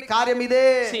చేసేటటువంటి కార్యం ఇదే.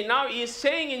 See, now he is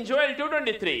saying in Joel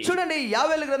 2:23. చూడండి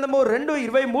యావేలు గ్రంథము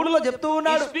 2:23 లో చెప్తూ He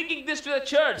ఉన్నాడు. is speaking this to the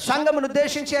church. సంఘమును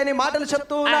ఉద్దేశించి ఆయన మాటలు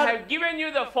చెప్తూ I ఉన్నాడు. have given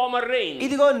you the former rain.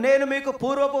 ఇదిగో నేను మీకు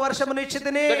పూర్వపు వర్షమును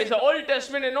ఇచ్చితిని. That is the Old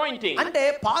Testament anointing. అంటే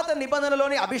పాత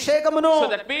నిబంధనలోని అభిషేకమును. So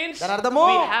that means దాని అర్థము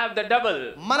we have the double.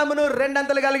 మనమును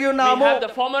రెండంతలు కలిగి We ఉన్నాము. have the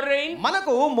former rain.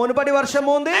 మనకు మునుపటి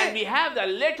వర్షము ఉంది. And we have the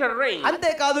later rain.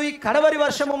 అంతే కాదు ఈ కడవరి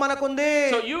వర్షము మనకుంది.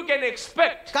 So you can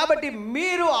expect. కాబట్టి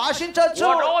మీరు ఆశించొచ్చు.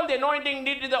 What all the anointing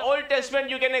did in the Old Testament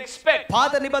you can expect.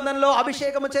 పాత నిబంధనలో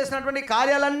అభిషేకము చేసినటువంటి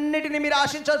కార్యాలన్నిటిని మీరు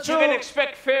ఆశించొచ్చు. You can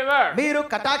expect favor. మీరు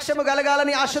కటాక్షము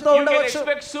కలగాలని ఆశతో You can ఉండవచ్చు.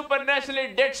 expect supernaturally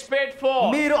debts paid for.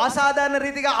 మీరు అసాధారణ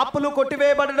రీతిగా అప్పులు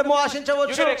కొట్టివేయబడడము You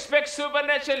ఆశించవచ్చు. can expect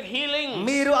supernatural healing.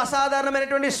 మీరు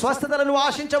అసాధారణమైనటువంటి స్వస్థతలను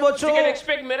ఆశించవచ్చు. You can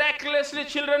expect miraculously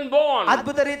children born.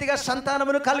 అద్భుత రీతిగా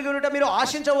సంతానమును కలిగి ఉండుట మీరు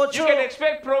ఆశించవచ్చు. You can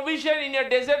expect provision in your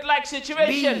desert like me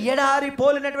situation. ఎడారి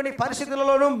పోలినటువంటి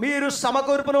పరిస్థితులలోనూ మీరు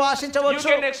సమకూర్పును You ఆశించవచ్చు.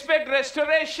 can expect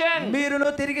restoration.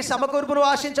 మీరును తిరిగి సమకూర్పును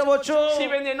ఆశించవచ్చు. See,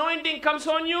 when the anointing comes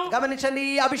on you, గమనించండి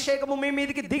ఈ అభిషేకము మీ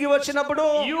మీదికి దిగి వచ్చినప్పుడు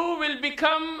you will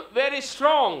become very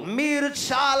strong. మీరు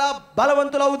చాలా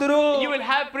బలవంతులవుదురు. You will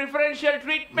have preferential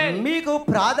treatment. మీకు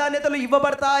ప్రాధాన్యతలు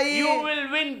ఇవ్వబడతాయి. You will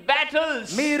win battles.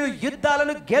 మీరు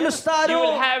యుద్ధాలను గెలుస్తారు. You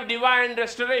will have divine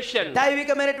restoration.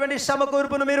 దైవికమైనటువంటి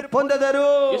సమకూర్పును మీరు పొందెదరు.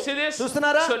 You see this?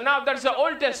 చూస్తున్నారా? So now that's the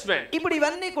Old Testament. ఇప్పుడు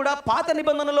ఇవన్నీ కూడా పాత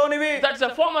నిబంధనలోనివి. That's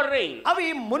the former rain. అవి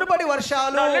మునుపటి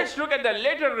వర్షాలు. Now let's look at the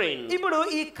later rain. ఇప్పుడు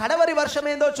ఈ కడవరి వర్షం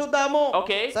ఏందో చూద్దాము.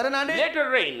 Okay. సరేనా అండి? Later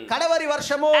rain. కడవరి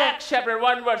వర్షము Acts chapter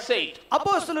 1 verse 8.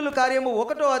 అపోస్తలుల కార్యము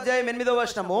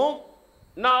 1:8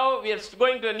 Now we are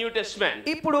going to the New Testament.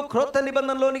 ఇప్పుడు క్రొత్త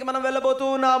నిబంధనలోనికి మనం వెళ్ళబోతూ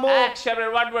ఉన్నాము. Acts chapter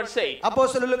 1 verse 8.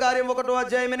 అపోస్తలుల కార్యం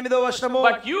 1:8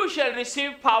 But you shall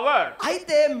receive power.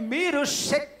 అయితే మీరు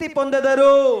శక్తి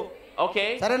పొందెదరు. Okay.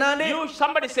 సరేనా అండి? You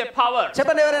somebody say power.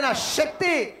 చెప్పండి ఎవరైనా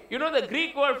శక్తి. You know the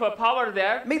Greek word for power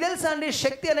there? మీకు తెలుసా అండి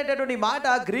శక్తి అనేటటువంటి మాట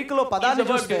గ్రీకులో పదాన్ని Is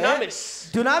the word చూస్తే dunamis.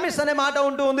 డునామిస్ అనే మాట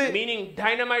ఉంటుంది. Meaning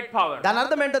dynamite power. దాని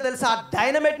అర్థం ఏంటో తెలుసా?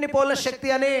 డైనమైట్ ని పోలిన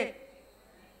శక్తి అని.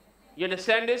 You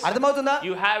understand this? అర్థమవుతుందా?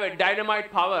 You have a dynamite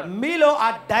power. మీలో ఆ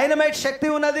డైనమైట్ శక్తి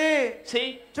ఉన్నది. See?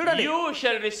 చూడండి. You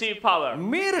shall receive power.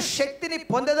 మీరు శక్తిని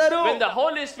పొందెదరు. When the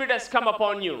Holy Spirit has come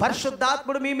upon you.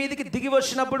 పరిశుద్ధాత్ముడు మీ మీదికి దిగి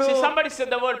వచ్చినప్పుడు. See, somebody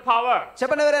said the word power.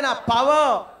 చెప్పండి ఎవరైనా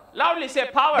పవర్. Loudly say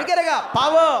power. బిగ్గరగా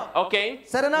పవర్. Okay.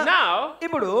 సరేనా? Now,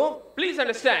 ఇప్పుడు please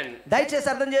understand. దయచేసి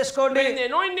అర్థం చేసుకోండి. When the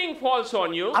anointing falls on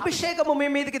you, అభిషేకము మీ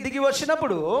మీదికి దిగి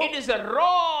వచ్చినప్పుడు it is a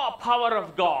raw power of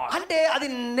God. అంటే అది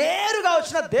నేరుగా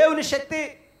వచ్చిన దేవుని శక్తి.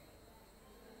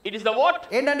 It is the what?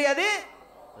 ఏంటండి అది?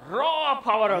 Raw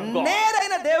power of God.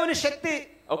 నేరైన దేవుని శక్తి.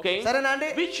 Okay. సరేనా అండి?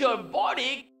 Which your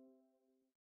body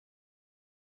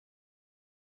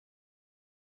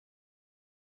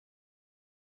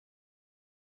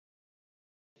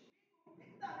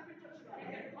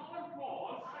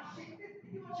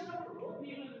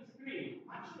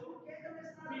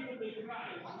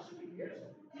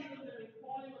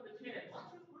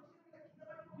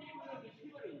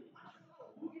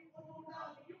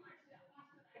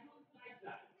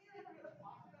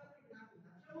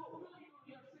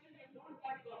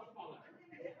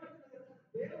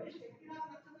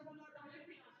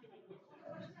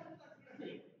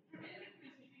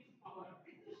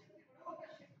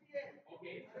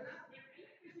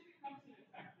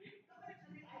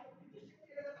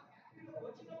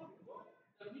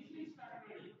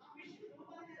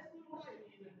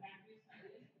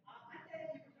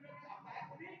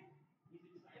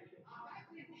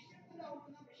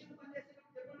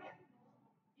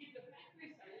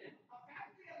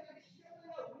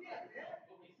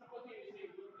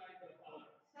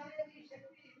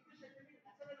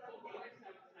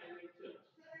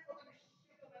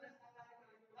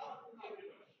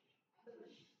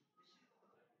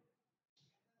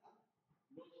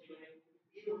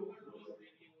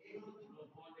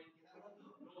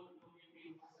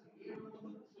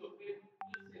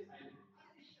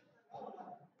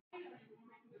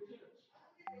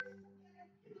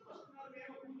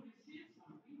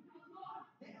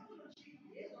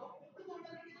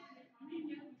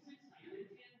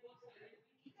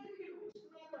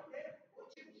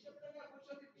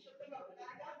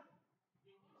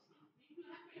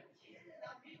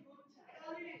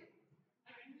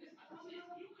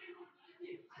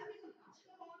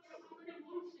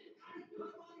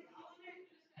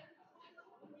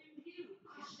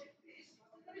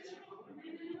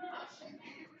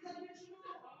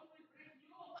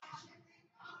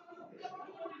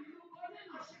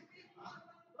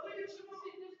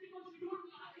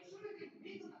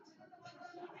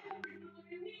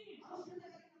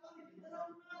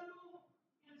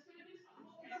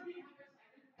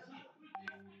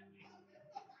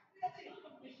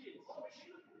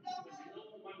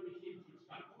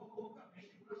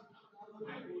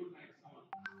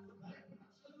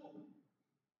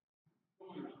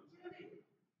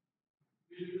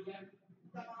Will you do that?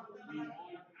 We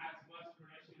want as much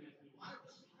production as we want.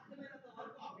 We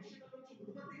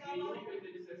know when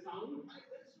there is a sound, then the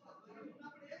machines are running.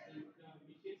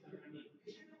 If the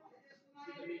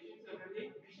machines are running,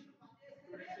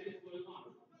 production is going on.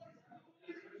 As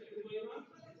production is going on,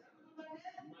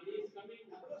 money is coming.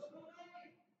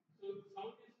 So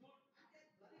sound is good.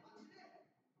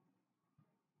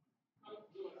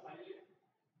 You are silent.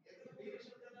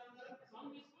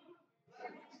 Sound is good.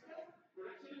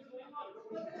 Production is going on.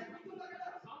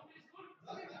 Sound is good.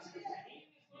 Healing is good.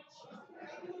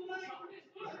 Sound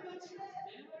is good.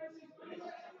 Deliverance is good.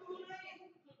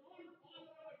 So don't fall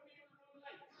for what people don't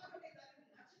like.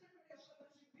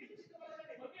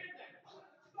 Forget that.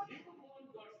 You want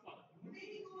God's power.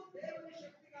 Be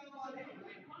conscious about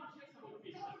people.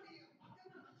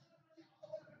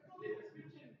 The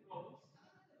description goes,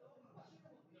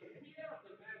 the fear of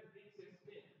the man brings a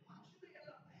snare.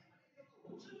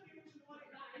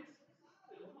 Sometimes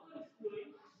the Lord is doing,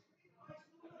 but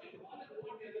when all at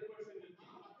what the other person will do.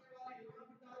 And you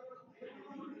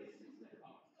resist that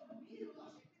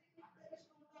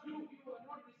power. You are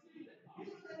not receiving that power.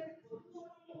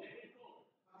 Let it go.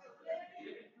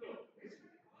 Let it flow.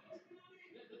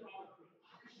 Let the power flow.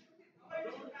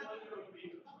 Don't bother about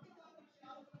people.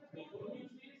 The good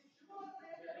news is,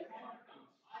 when the power comes,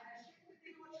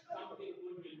 something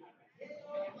good will happen.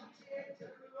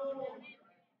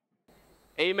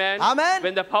 Amen. Amen.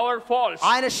 When the power falls,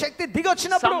 ఆయన శక్తి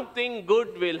దిగొచ్చినప్పుడు something good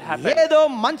will happen. ఏదో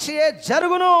మంచియే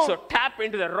జరుగును. So tap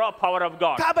into the raw power of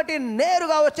God. కాబట్టి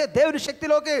నేరుగా వచ్చే దేవుని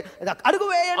శక్తిలోకి అడుగు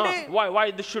వేయండి. Why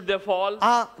should they fall?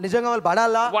 నిజంగా వాళ్ళు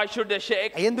పడాలా? Why should they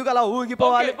shake? ఎందుకు అలా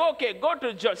ఊగిపోవాలి? Okay, go to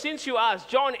John. Since you asked,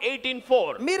 John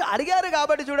 18:4. మీరు అడిగారు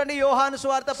కాబట్టి చూడండి యోహాను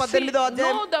సువార్త 18వ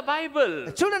అధ్యాయం. Know the Bible.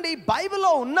 చూడండి ఈ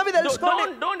బైబిల్లో ఉన్నవి తెలుసుకోండి.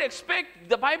 Don't expect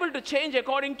the Bible to change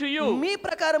according to you. మీ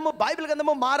ప్రకారము బైబిల్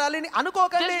గ్రంథము మారాలని అనుకోకండి.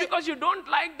 Just because you don't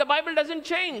like, the Bible doesn't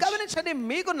change. గమనించండి,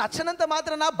 మీకు నచ్చనంత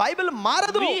మాత్రాన బైబిల్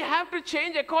మారదు. We have to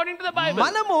change according to the Bible.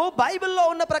 మనము బైబిల్లో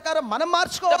ఉన్న ప్రకారం మనం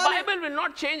మార్చుకోవాలి. The Bible will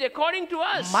not change according to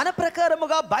us. మన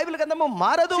ప్రకారముగా బైబిల్ గ్రంథము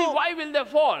మారదు. See, why will they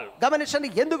fall? గమనించండి,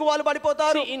 ఎందుకు వాళ్ళు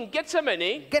పడిపోతారు? See, in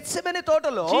Gethsemane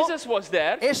తోటలో Jesus was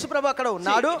there. యేసుప్రభు అక్కడ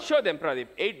ఉన్నాడు. See, show them, Pradeep.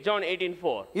 John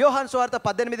 18:4. యోహాను సువార్త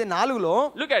 18:4లో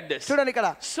Look at this. చూడండి ఇక్కడ.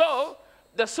 So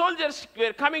the soldiers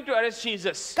were coming to arrest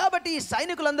Jesus. కాబట్టి ఈ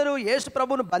సైనికులందరూ యేసు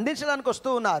ప్రభువును బంధించడానికి వస్తూ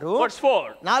ఉన్నారు. Verse 4.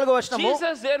 4వ వచనము.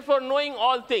 Jesus therefore knowing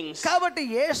all things. కాబట్టి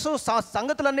యేసు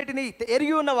సంగతులన్నిటిని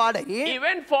ఎరిగి ఉన్నవాడై He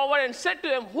went forward and said to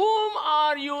them, whom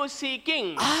are you seeking?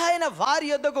 ఆయన వారి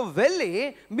యొద్దకు వెళ్ళి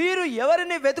మీరు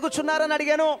ఎవరిని వెతుకుచున్నారని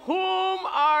అడిగాను. Whom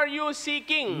are you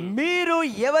seeking? మీరు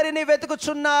ఎవరిని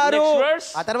వెతుకుచున్నారు? Next verse.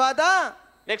 ఆ తర్వాత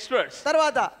Next verse.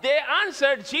 తర్వాత They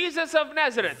answered, Jesus of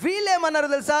Nazareth. వీళ్ళేమన్నారు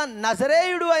తెలుసా?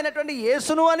 నజరేయుడు అయినటువంటి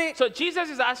యేసును అని. So Jesus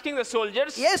is asking the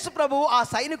soldiers, యేసు ప్రభువు ఆ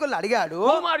సైనికులను అడిగాడు,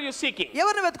 whom are you seeking?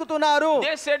 ఎవరిని వెతుకుతున్నారు?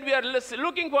 They said, we are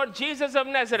looking for Jesus of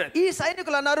Nazareth. ఈ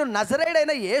సైనికులు అన్నారు,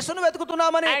 నజరేయుడైన యేసును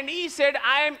వెతుకుతున్నామని. And he said,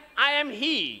 I am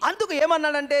he. అందుకు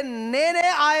ఏమన్నాడంటే, నేనే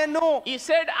ఆయన్ను. He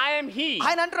said, I am he.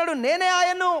 ఆయన అంటున్నాడు, నేనే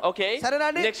ఆయన్ను. Okay.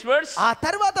 సరేనండి. Next verse. ఆ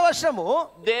తర్వాత వర్షము,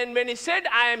 Then when he said,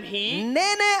 I am he,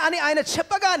 నేనే అని ఆయన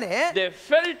చెప్పగానే they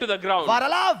fell to the ground.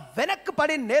 వారలా వెనక్కి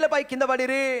పడి నేలపై కింద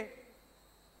పడిరి.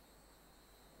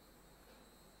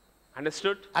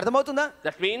 Understood? అర్థమవుతుందా?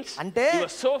 That means అంటే he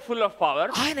was so full of power.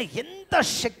 ఆయన ఎంత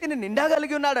శక్తిని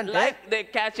నిండగలిగి ఉన్నాడంటే, Like they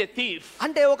catch a thief.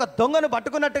 అంటే ఒక దొంగను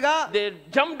పట్టుకున్నట్టుగా They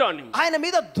jumped on him. ఆయన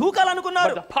మీద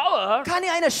దూకాలనుకున్నారు. But the power, కానీ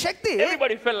ఆయన శక్తి,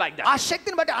 everybody fell like ఆ that.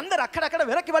 శక్తిని బట్టి అందరు అక్కడక్కడ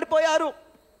వెనక్కి పడిపోయారు.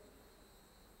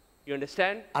 You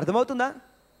understand? అర్థమవుతుందా?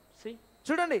 See?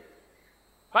 చూడండి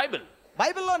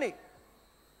బైబిల్లోని.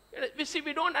 We see,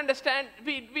 we don't understand.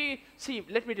 We see,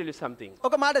 let me tell you something.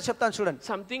 ఒక మాట చెప్తాను చూడండి.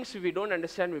 Some things we don't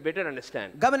understand, we better understand.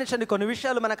 గమనించండి, కొన్ని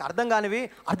విషయాలు మనకు అర్థం కానివి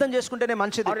అర్థం చేసుకుంటేనే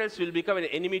మంచిది. Or else we'll become an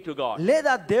enemy to God.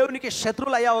 లేదా దేవునికి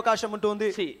శత్రువులు అయ్యే అవకాశం ఉంటుంది.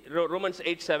 See, Romans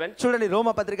 8:7. చూడండి,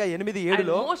 రోమా పత్రిక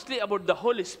 8:7లో mostly about the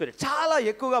Holy Spirit. చాలా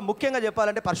ఎక్కువగా ముఖ్యంగా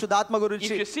చెప్పాలంటే పరిశుద్ధాత్మ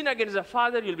గురించి. If you sin against the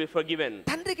Father, you'll be forgiven.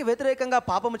 తండ్రికి వ్యతిరేకంగా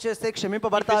పాపము చేస్తే If you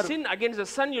క్షమింపబడతారు. sin against the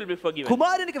Son, you'll be forgiven.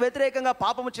 కుమారునికి వ్యతిరేకంగా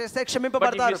పాపము చేస్తే But if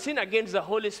క్షమింపబడతారు. you sin against the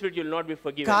Holy Spirit, you'll not be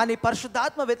forgiven. కానీ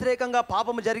పరిశుద్ధాత్మ వ్యతిరేకంగా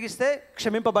పాపము జరిగిస్తే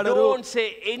క్షమింపబడరు. Don't say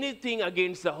anything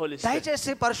against the Holy Spirit.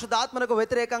 దయచేసి పరిశుద్ధాత్మకు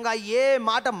వ్యతిరేకంగా ఏ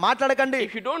మాట మాట్లాడకండి.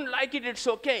 If you don't like it, it's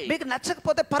okay. మీకు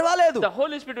నచ్చకపోతే పర్వాలేదు. The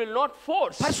Holy Spirit will not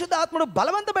force. పరిశుద్ధాత్ముడు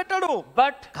బలవంత పెట్టడు.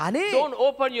 But కానీ don't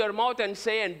open your mouth and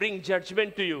say and bring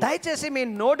judgment to you. దయచేసి మీ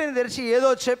నోటిని తెరిచి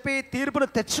ఏదో చెప్పి తీర్పును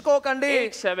తెచ్చుకోకండి.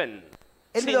 8:7.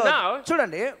 now,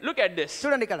 చూడండి, look at this.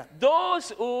 చూడండి ఇక్కడ, Those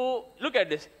who, look at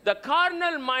this, the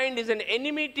carnal mind is an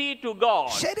enmity to God.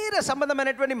 శరీర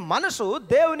సంబంధమైనటువంటి మనసు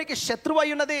దేవునికి శత్రువు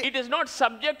అయి ఉన్నది. It is not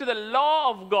subject to the law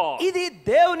of God. ఇది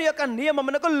దేవుని యొక్క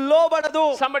నియమమునకు లోబడదు.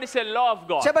 Somebody say law of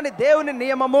God. చెప్పండి, దేవుని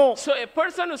నియమము. So a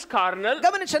person who's carnal,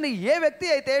 గమనించండి, ఏ వ్యక్తి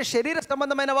అయితే శరీర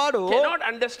సంబంధమైన వాడు cannot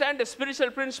understand the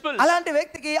spiritual principles. అలాంటి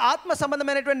వ్యక్తికి ఆత్మ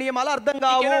సంబంధమైనటువంటి నియమాలు అర్థం He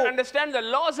కావు. cannot understand the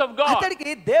laws of God. అతడికి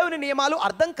దేవుని నియమాలు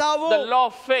అర్థం కావు. The law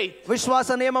of faith,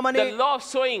 విశ్వాస నియమమని, the law of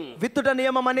sowing, విత్తుట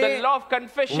నియమమని, the law of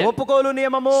confession. ఒప్పుకోలు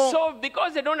నియమము. So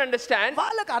because they don't understand,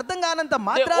 వాళ్ళకి అర్థం కానంత they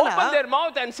మాత్రాన open their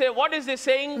mouth and say, what is this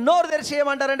saying? నోరు తెరిచి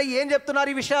ఏమంటారంటే, ఏం చెప్తున్నారు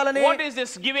ఈ విషయాలని, What is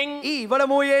this giving? ఈ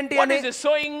ఇవ్వడము ఏంటి What అని, is this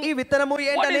sowing? ఈ విత్తనము What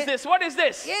ఏంటని, is this? What is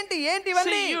this? ఏంటి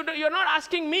ఇవన్నీ. See, you're not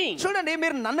asking me. చూడండి,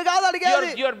 మీరు నన్ను కాదు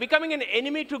అడిగేది. You're becoming an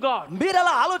enemy to God. మీరు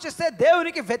అలా ఆలోచిస్తే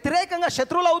దేవునికి వ్యతిరేకంగా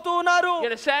శత్రువులు అవుతూ ఉన్నారు. You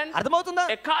understand? అర్థమవుతుందా?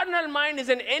 A carnal mind is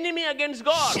an enemy against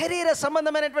God. శరీర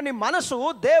సంబంధమైనటువంటి మనసు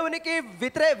దేవునికి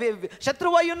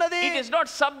శత్రువు అయి ఉన్నది. It is not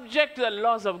subject to the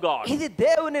laws of God. ఇది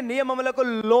దేవుని నియమములకు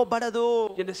లోబడదు.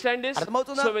 You understand this?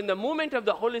 అర్థమవుతుందా? So when the movement of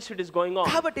the Holy Spirit is going on,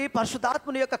 కాబట్టి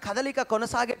పరిశుద్ధాత్మని యొక్క కదలిక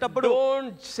కొనసాగేటప్పుడు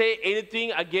don't say anything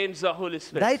against the Holy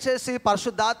Spirit. దయచేసి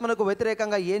పరిశుద్ధాత్మకు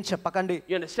వ్యతిరేకంగా ఏం చెప్పకండి.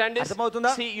 You understand this?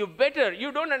 అర్థమవుతుందా? See, you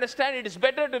don't understand, it is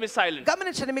better to be silent.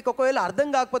 గమనించండి, మీకు ఒకవేళ అర్థం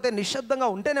కాకపోతే నిశ్శబ్దంగా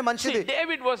ఉంటేనే మంచిది. See,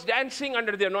 David was dancing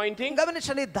under the anointing.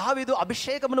 గమనించండి, దావీదు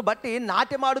అభిషేకమును బట్టి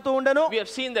నాట్యమాడుతూ ఉండెను. We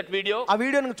have seen that video. ఆ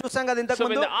వీడియోను చూసాం కదా ఇంతకు So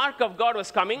when ముందు. the ark of God was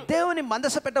coming, దేవుని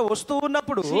మందస పెట్ట వస్తూ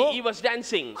ఉన్నప్పుడు see, he was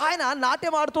dancing. ఆయన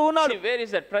నాట్యమాడుతూ ఉన్నాడు. See, where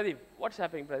is that Pradeep? What's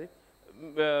happening, Pradeep?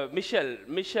 Michelle,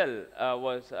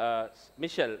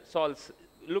 Saul's,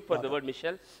 look for the word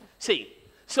Michelle. See,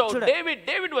 so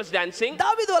David was dancing,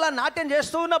 దావీదు అలా నాట్యం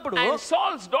చేస్తూ ఉన్నప్పుడు and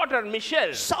Saul's daughter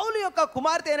Michelle, సౌలు యొక్క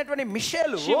కుమార్తె అయినటువంటి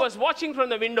మిషేలు, she was watching from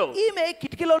the window. ఈమె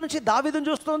కిటికీలో నుంచి దావీదును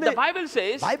చూస్తుంది. The Bible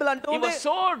says Bible he అంటుంది, was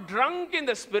so drunk in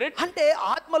the spirit, అంటే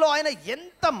ఆత్మలో ఆయన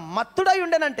ఎంత మత్తుడై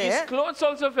ఉండెనంటే his clothes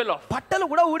also fell off. బట్టలు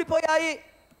కూడా ఊడిపోయాయి.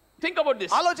 Think about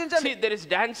this. ఆలోచించండి. See, there is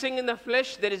dancing in the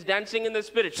flesh, there is dancing in the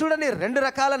spirit. చూడండి, రెండు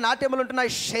రకాల నాట్యములు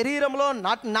ఉంటున్నాయి. శరీరంలో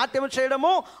నాట్యము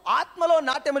చేయడము, ఆత్మలో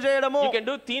నాట్యము చేయడము. You can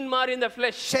do Teenmar in the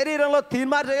flesh, శరీరంలో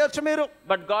తీన్మార్ చేయొచ్చు మీరు,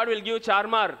 but God will give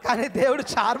charmar. కానీ దేవుడు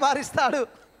చార్మార్ ఇస్తాడు.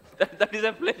 That is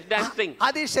a flesh dancing.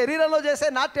 అది శరీరంలో చేసే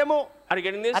నాట్యము. Are you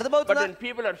getting this? అర్థమవుతుందా? But when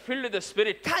people are filled with the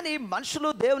spirit, కానీ మనుషులు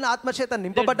దేవుని ఆత్మ చేత they don't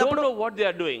నింపబడ్డప్పుడు know what they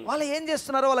are doing. వాళ్ళు ఏం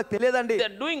చేస్తున్నారో వాళ్ళకి తెలియదండి.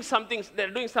 They're doing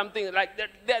something like that.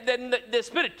 They're in the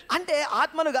spirit. అంటే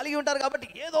ఆత్మను కలిగి ఉంటారు కాబట్టి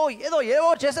ఏదో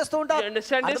చేసేస్తూ You ఉంటారు.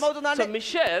 understand this? అర్థమవుతుందా So అండి?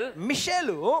 Michelle,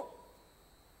 మిషేలు,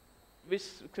 which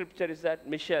scripture is that?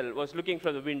 Michelle was looking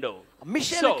from the window.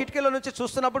 మిషేలు So, కిటికీలో నుంచి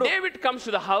చూస్తున్నప్పుడు David comes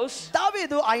to the house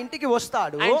దావీదు ఆ ఇంటికి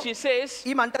వస్తాడు. and she says,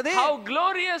 ఈమంటది, how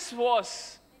glorious was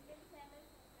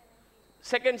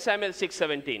 2 Samuel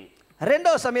 6:17.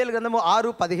 రెండవ సమూయేలు గ్రంథము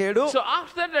 6:17. So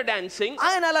after the dancing,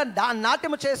 ఆయన అలా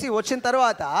నాట్యము చేసి వచ్చిన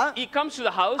తర్వాత he comes to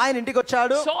the house. ఆయన ఇంటికి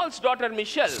వచ్చాడు. Saul's daughter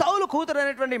Michelle, సౌలు కూతురు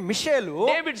అయినటువంటి మిషేలు,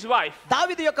 David's wife,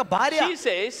 దావీదు యొక్క భార్య, she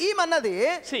says, ఈమన్నది,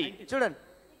 see, చూడండి,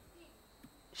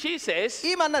 she says,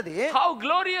 ఈమన్నది, how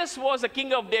glorious was the king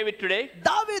of David today.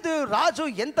 దావీదు రాజు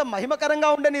ఎంత మహిమకరంగా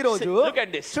ఉండని ఈ రోజు. Look at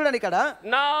this. చూడండి ఇక్కడ,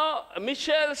 Now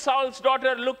Michelle, Saul's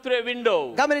daughter, looked through a window.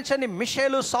 గమనించండి,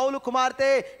 మిషేలు సౌలు కుమార్తె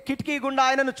కిటికీ గుండా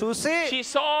ఆయనను చూసి, She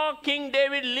saw King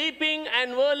David leaping and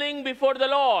whirling before the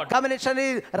Lord. గమనించండి,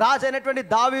 రాజు అయినటువంటి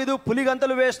దావీదు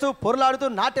పులిగంతులు వేస్తూ పొరలాడుతూ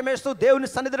నాట్యం వేస్తూ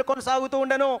దేవుని సన్నిధిలో కొనసాగుతూ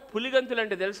ఉండెను. పులిగంతులు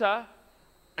అంటే తెలుసా?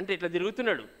 అంటే ఇట్లా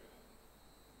తిరుగుతున్నాడు.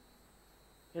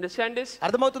 You understand this?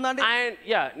 అర్థమవుతుందా అండి?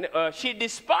 And she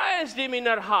despised him in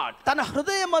her heart. తన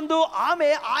హృదయమందు ఆమె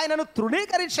ఆయనను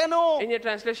తృణీకరించెను. In your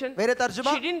translation, వేరే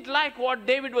తర్జుమా, she didn't like what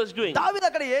David was doing. దావీదు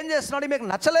అక్కడ ఏం చేస్తున్నాడు మీకు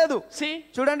నచ్చలేదు. See,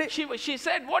 చూడండి, she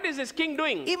said, what is this king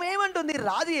doing? ఈమె ఏమంటుంది,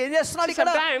 రాజు ఏం చేస్తున్నాడు ఇక్కడ.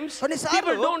 Sometimes కొన్నిసార్లు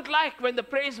people don't like when the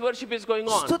praise worship is going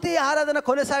on. స్తుతి ఆరాధన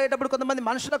కొనసాగేటప్పుడు కొంతమంది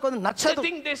మనుషులకు They నచ్చదు.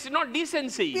 think this is not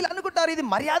decency. వీళ్ళు అనుకుంటారు ఇది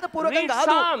మర్యాద పూర్వకం Read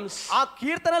కాదు. Psalms. ఆ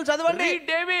కీర్తనలు చదవండి, Read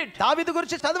David. దావీదు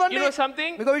గురించి చదవండి. You know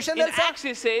something? మీకు విషయం In తెలుసా? Acts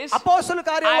he says, అపోస్తలుల I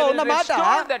కార్యంలో will ఉన్న మాట,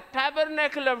 restore the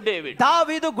tabernacle of David.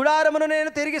 దావీదు గుడారమును నేను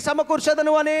తిరిగి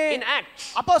సమకూర్చదను అని In Acts,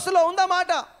 అపోస్తలులో ఉందా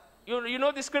మాట. you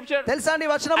know the scripture? తెలుసా అండి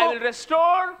I వచనము? will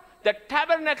restore the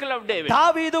tabernacle of David.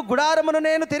 దావీదు గుడారమును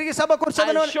నేను తిరిగి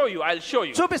సమకూర్చదను అని. I'll show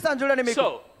you. చూపిస్తాను చూడండి మీకు. So,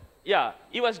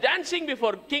 he was dancing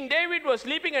before King David was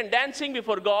leaping and dancing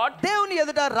before God. దేవుని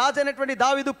ఎదుట రాజు అయినటువంటి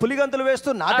దావీదు పులిగంతులు వేస్తూ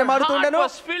Her నాట్యమాడుతుండెను.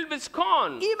 heart was filled with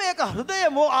scorn. ఈమె యొక్క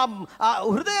హృదయము ఆ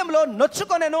హృదయంలో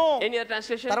నొచ్చుకొనెను. In your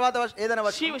translation, తర్వాత ఏదైనా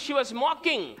వచనం. she was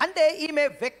mocking. అంటే ఈమె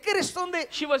వెక్కిరిస్తుంది,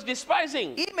 She was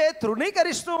despising. ఈమె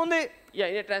తృణీకరిస్తూ ఉంది.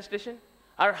 In your translation,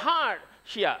 her heart.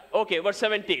 Okay, verse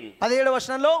 17. 17వ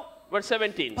వచనంలో, Verse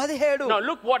 17. 17. Now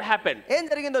look what happened. ఏం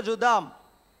జరిగిందో చూద్దాం.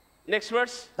 Next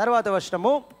verse. తర్వాత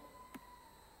వచనము.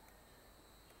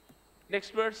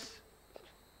 Next verse.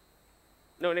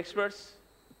 No, next verse.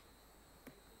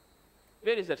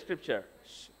 Where is that scripture?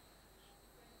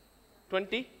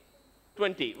 20,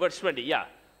 verse 20. Yeah,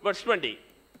 verse 20.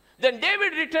 Then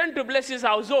David returned to bless his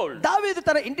household. దావీదు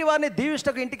తన ఇంటి వారిని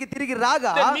దీవించుటకు ఇంటికి తిరిగి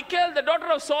రాగా, Then Michal, the daughter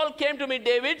of Saul, came to meet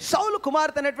David. సౌలు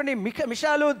కుమార్తె అయినటువంటి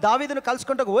మిషాలు దావీదును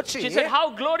కలుసుకుంటకు వచ్చి, She said, how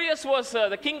glorious was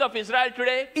the king of Israel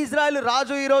today. Israel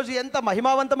రాజు ఈ రోజు ఎంత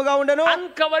మహిమావంతముగా ఉండెను,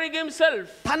 Uncovering himself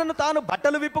తనను తాను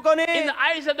బట్టలు విప్పుకొని in the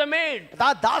eyes of the maid.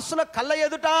 దాసుల కళ్ళ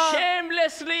ఎదుట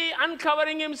Shamelessly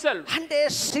uncovering himself. అంటే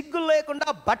సిగ్గు లేకుండా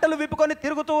బట్టలు విప్పుకొని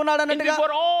తిరుగుతూ ఉన్నాడు And అన్నట్టుగా.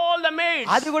 before all the maids.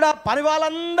 అది కూడా పని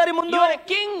వాళ్ళందరి ముందు. You are a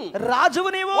king. రాజువు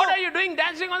నీవు. What are you doing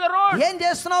dancing on the road? ఏం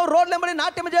చేస్తున్నావు రోడ్ల మీద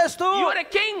నాట్యం చేస్తూ? You are a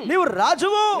king. నీవు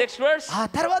రాజువు. Next verse. ఆ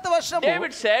తర్వాత వచనము.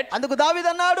 David said, అందుకు దావీదు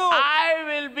అన్నాడు, I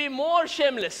will be more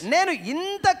shameless. నేను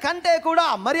ఇంత కంటే కూడా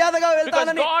అమర్యాదగా Because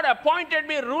వెళ్తానని. God appointed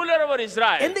me ruler over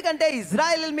Israel. ఎందుకంటే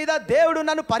ఇజ్రాయెల్ మీద దేవుడు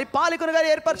నన్ను పరిపాలకునిగా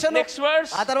ఏర్పరచను. Next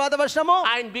verse. ఆ తర్వాత వచనము.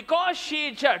 And because she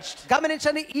judged,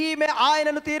 గమనించండి, ఈమె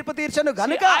ఆయనను తీర్పు తీర్చను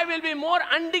గనుక I will be more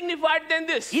undignified than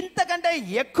this. ఇంతకంటే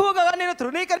ఎక్కువగా నేను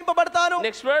తృణీకరింపబడతాను.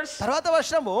 Next verse. తర్వాత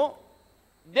వచనము.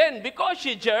 Then because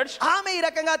she judged, ఆమె ఈ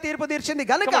రకంగా తీర్పు తీర్చింది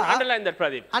గనుక. come on, underline that,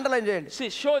 Pradeep. Underline చేయండి. See,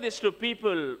 show this to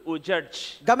people who judge.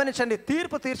 గమనించండి,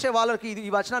 తీర్పు తీర్చే వాళ్ళకి ఈ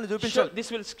వచనాన్ని Show, చూపించండి. this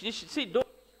will see, don't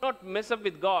not mess up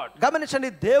with God. గమనించండి,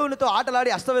 దేవునితో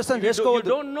ఆటలాడి అస్తవ్యస్తం You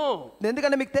చేసుకోవద్దు. don't know.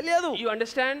 ఎందుకంటే మీకు తెలియదు. You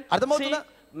understand? అర్థమవుతుందా?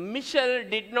 See, Michal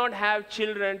did not have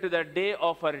children to the day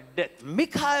of her death.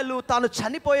 మిఖాయలు తాను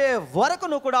చనిపోయే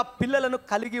వరకును కూడా పిల్లలను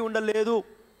కలిగి ఉండలేదు.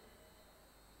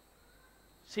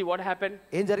 See what happened?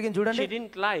 ఏం జరిగింది చూడండి. She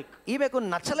didn't like. ఈమెకు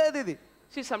నచ్చలేదు ఇది.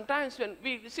 See, sometimes when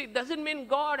we see, doesn't mean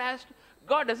God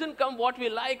doesn't come what we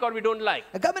like or we don't like.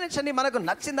 గమనించండి, మనకు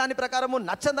నచ్చిన దాని ప్రకారము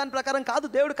నచ్చని దాని ప్రకారం కాదు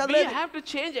దేవుడు We కదలేదు. have to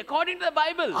change according to the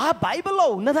Bible. ఆ బైబిల్లో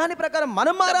ఉన్న దాని ప్రకారం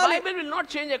మనం The మారాలి. Bible will not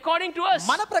change according to us.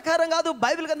 మన ప్రకారం కాదు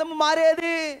బైబిల్ గ్రంథము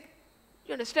మారేది.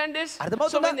 You understand this?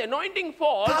 అర్థమవుతుందా? So when the anointing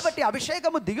falls, కాబట్టి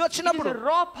అభిషేకము దిగి it is వచ్చినప్పుడు the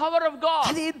raw power of God.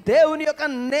 అది దేవుని యొక్క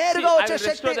See, నేరుగా I వచ్చే will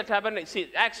restore Shakti. the tabernacle. See,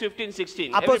 Acts 15:16.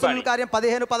 అపోస్తలుల Everybody. కార్యం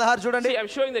 15:16 చూడండి. See,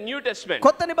 I'm showing the New Testament.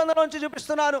 కొత్త నిబంధన నుంచి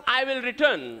చూపిస్తున్నాను. I will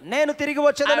return. నేను తిరిగి I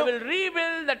వచ్చేదను. will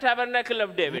rebuild the tabernacle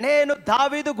of David, నేను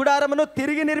దావీదు గుడారమును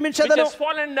తిరిగి which నిర్మించెదను. has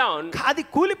fallen down. అది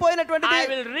కూలిపోయినటువంటిది.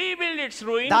 I will rebuild its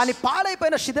ruins. దాని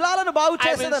పాడైపోయిన శిథిలాలను బాగు I will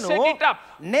చేసేదను. set it up.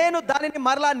 నేను దానిని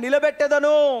మరలా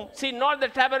నిలబెట్టెదను. See, not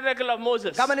the tabernacle of Moses.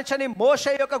 గమనించండి,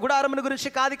 మోషే యొక్క గుడారమును గురించి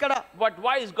కాదు ఇక్కడ. But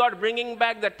why is God bringing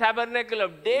back the tabernacle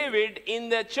of David in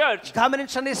the church?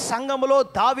 గమనించండి, సంఘములో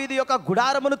దావీదు యొక్క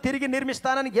గుడారమును తిరిగి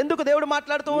నిర్మిస్తానని ఎందుకు దేవుడు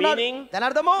మాట్లాడుతూ ఉన్నాడు? Meaning, దాని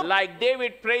అర్థము, like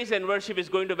David, praise and worship is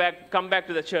going to come back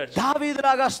to the church.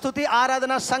 దావీదులాగా స్తుతి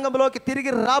ఆరాధన సంఘములోకి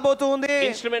తిరిగి రాబోతూ ఉంది.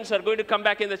 Instruments are going to come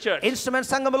back in the church. Instrument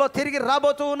సంఘములో తిరిగి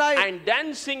రాబోతూ ఉన్నాయి. And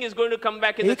dancing is going to come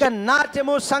back in the ఇక church.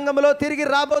 నాట్యము సంఘములో తిరిగి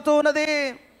రాబోతూ ఉన్నది.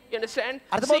 You understand? See,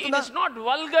 it అర్థమవుతుందా? is not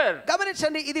vulgar.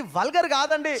 గమనించండి, ఇది వల్గర్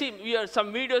కాదండి. See, some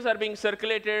videos are being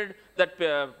circulated that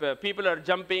people are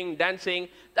jumping, dancing.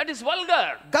 That is vulgar.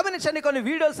 గమనించండి, కొన్ని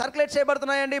వీడియోలు సర్క్యులేట్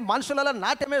చేయబడుతున్నాయండి, మనుషులలో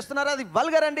నాట్యం వేస్తున్నారు, అది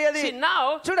వల్గర్ అండి. అది See, now,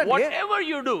 చూడండి, whatever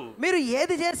you do, మీరు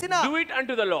ఏది చేసినా do it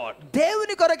unto the Lord.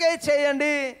 దేవుని కొరకే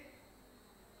చేయండి.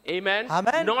 Amen?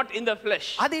 Amen. Not in the flesh.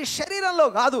 అది శరీరంలో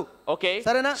కాదు. Okay?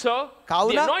 సరేనా? So,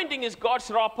 కావున the anointing is God's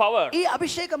raw power. ఈ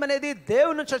అభిషేకం అనేది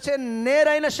దేవుని నుంచి వచ్చే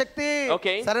నేరైన శక్తి.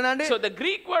 Okay? సరేనా అండి? So, the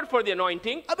Greek word for the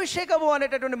anointing అభిషేకము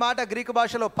అనేటటువంటి మాట గ్రీకు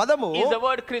భాషలో పదము is the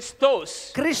word Christos.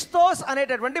 క్రిస్తోస్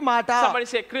అనేటటువంటి మాట. Somebody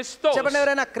say Christos. చెప్పండి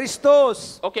ఎవరైనా, క్రిస్తోస్.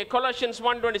 Okay, Colossians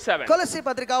 1:27. కొలస్సీ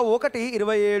పత్రిక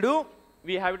 1:27.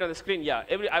 We have it on the screen. Yeah,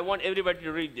 I want everybody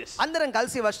to read this. అందరం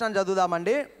కలిసి వచనం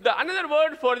చదువుదామండి. The another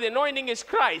word for the anointing is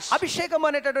Christ. అభిషేకం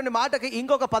అనేటటువంటి మాటకి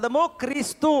ఇంకొక పదము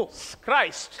క్రీస్తు.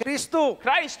 Christ. క్రీస్తు.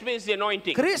 Christ means the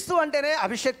anointing. క్రీస్తు అంటేనే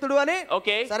అభిషేక్తుడు అని.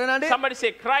 Okay. సరేనా అండి? Somebody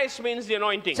say Christ means the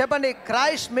anointing. చెప్పండి,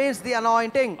 Christ means the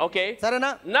anointing. Okay.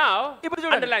 సరేనా? Now, ఇప్పుడు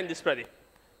చూడండి. underline this, brother.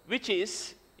 Which is,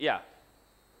 yeah,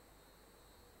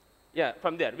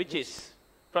 from there. Which is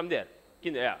from there.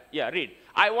 Yeah, read.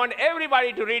 I want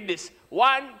everybody to read this.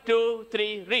 1, 2,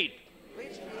 3, read.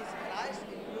 Which is Christ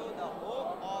in you, the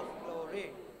hope of glory.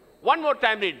 One more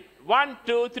time, read. 1,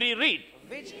 2, 3, read.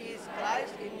 Which is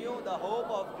Christ in you, the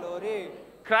hope of glory.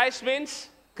 Christ means,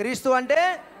 క్రీస్తు అంటే,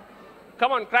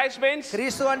 come on, Christ means.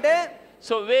 క్రీస్తు అంటే,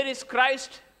 So where is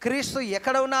Christ? క్రీస్తు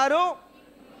ఎక్కడ ఉన్నారు?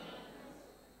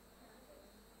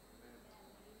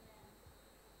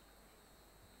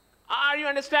 Are you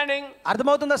understanding?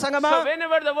 అర్థమవుతుందా సంగమా? So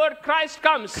whenever the word Christ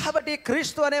comes, కాబట్టి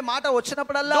క్రీస్తు అనే మాట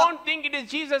వచ్చినప్పుడల్లా don't think it is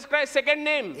Jesus Christ's second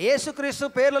name. యేసుక్రీస్తు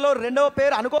పేర్లలో రెండవ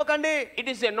పేరు అనుకోకండి. It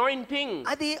is anointing.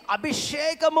 అది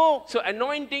అభిషేకము. So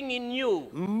anointing in you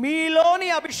మీలోని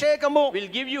అభిషేకము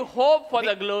will give you hope for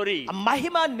the glory.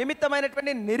 మహిమ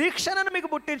నిమిత్తమైనటువంటి నిరీక్షణను మీకు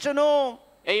పుట్టించును.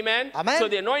 Amen. Amen. So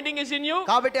the anointing is in you.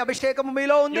 కాబట్టి అభిషేకము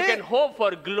మీలో ఉంది. You can hope for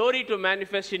glory to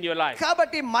manifest in your life.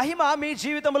 కాబట్టి మహిమ మీ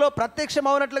జీవితంలో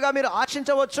ప్రత్యక్షమవునట్లుగా మీరు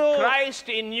ఆశించవచ్చు. Christ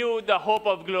in you, the hope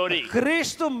of glory.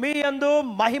 క్రీస్తు మీ యందు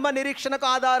మహిమ నిరీక్షణకు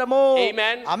ఆధారము.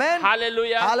 Amen. Amen.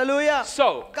 Hallelujah. Hallelujah. So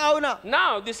కావున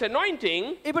now this anointing,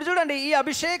 ఇప్పుడు చూడండి ఈ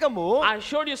అభిషేకము I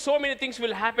showed you so many things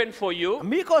will happen for you.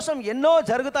 మీకోసం ఎన్నో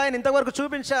జరుగుతాయని ఇంతవరకు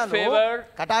చూపించాను. Favor,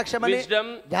 కటాక్షమని, wisdom,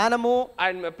 జ్ఞానము,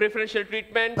 and preferential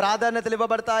treatment. ప్రాధాన్యతలు ఇవ్వబడతాయి.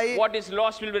 What is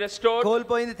lost will be restored.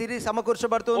 కోల్పోయింది తిరిగి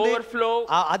సమకూర్చబడుతుంది. Overflow.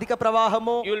 ఆ అధిక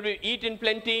ప్రవాహము. You will be eat in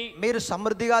plenty. మీరు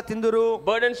సమృద్ధిగా తిందురు.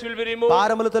 Burdens will be removed.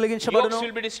 భారములు తొలగించబడును. Yokes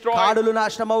will be destroyed. కాడులు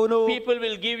నాశనమవును. People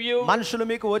will give you. మనుషులు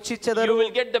మీకు వచ్చి ఇచ్చెదరు. You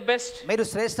will get the best. మీరు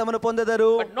శ్రేష్టమును పొందెదరు.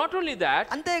 But not only that,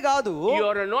 అంతేకాదు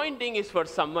your anointing is for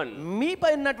someone.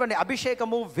 మీపై ఉన్నటువంటి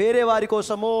అభిషేకము వేరే వారి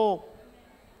కోసము.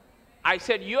 I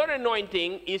said your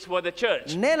anointing is for the church.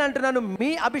 నేను అంటున్నాను మీ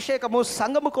అభిషేకము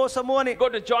సంఘము కోసము అని. Go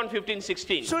to John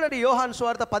 15:16. చూడండి యోహాను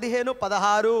సువార్త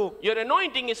 15:16. Your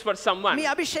anointing is for someone. మీ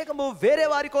అభిషేకము వేరే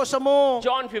వారి కోసము.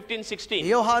 John 15:16.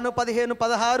 యోహాను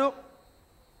 15:16.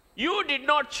 You did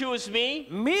not choose me.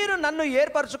 మీరు నన్ను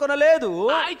ఏర్పరచుకొనలేదు.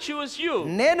 I choose you.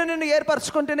 నేను నిన్ను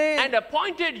ఏర్పరచుకుంటేనే And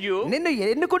appointed you నిన్ను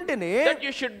ఎన్నుకుంటేనే that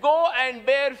you should go and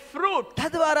bear fruit.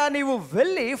 తద్వారా నీవు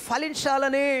వెళ్ళి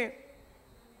ఫలించాలని.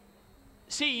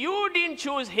 See, you didn't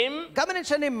choose him.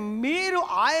 గమనించండి మీరు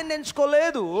ఆయన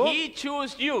ఎంచుకోలేదు. He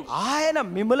chose you. ఆయన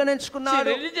మిమ్మల్ని See,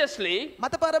 ఎంచుకున్నాడు. religiously,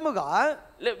 మతపరముగా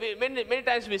many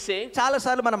times we say, చాలా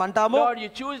సార్లు మనం అంటాము, Lord, you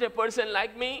choose a person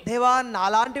like me. దేవా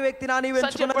నాలాంటి వ్యక్తిని నీవు Such a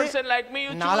ఎంచుకున్నది. person like me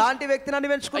you choose. నాలాంటి వ్యక్తిని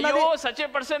నీవు ఎంచుకున్నది. Ayyo, such a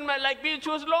person like me you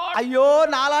choose, Lord. అయ్యో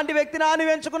నాలాంటి వ్యక్తిని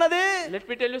నీవు ఎంచుకున్నది. Let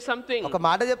me tell you something. ఒక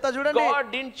మాట చెప్తా చూడండి. God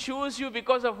didn't choose you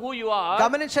because of who you are.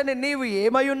 గమనించండి నీవు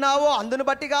ఏమై ఉన్నావో అందును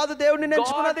బట్టి కాదు దేవుడు నిన్ను God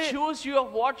ఎంచుకున్నది. choose you of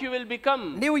what you will become.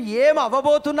 నీవు ఏం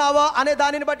అవ్వబోతున్నావా అనే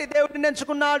దానిని బట్టి దేవుడు నిన్ను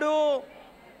ఎంచుకున్నాడు.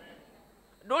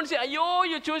 Don't say, Ayyo,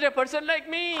 you choose a person like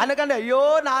me. అనకండి అయ్యో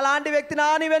నాలాంటి వ్యక్తిని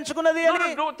నీవు ఎంచుకున్నది అని.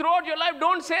 No, throughout your life,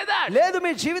 don't say that. లేదు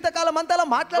మీ జీవిత కాలం అంతా అలా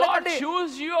God మాట్లాడకండి.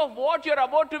 choose you of what you're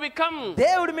about to become.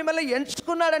 దేవుడు మిమ్మల్ని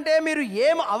ఎంచుకున్నాడంటే మీరు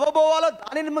ఏం అవ్వబోవాలో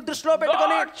దానిని దృష్టిలో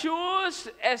పెట్టుకొని. God chose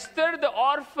Esther the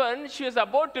orphan. She was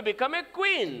about to become a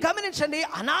queen. గమనించండి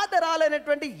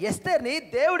అనాథరాలైనటువంటి ఎస్తేర్ని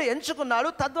దేవుడు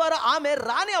ఎంచుకున్నాడు. తద్వారా ఆమె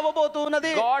రాణి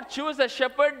అవ్వబోతున్నది. God chose the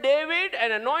shepherd David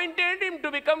and anointed him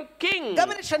to become king.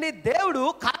 గమనించండి దేవుడు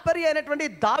కాపరి అయినటువంటి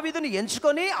దావీదుని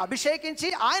ఎంచుకొని అభిషేకించి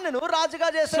ఆయనను రాజుగా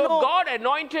So చేశాడు. God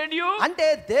anointed you. అంటే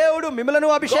దేవుడు మిమ్మలను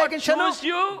అభిషేకించను. God chose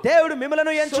you. దేవుడు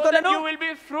మిమ్మలను So that ఎంచుకొనెను. you will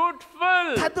be fruitful.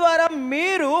 తద్వారా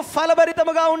మీరు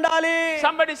ఫలభరితముగా ఉండాలి.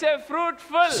 Somebody say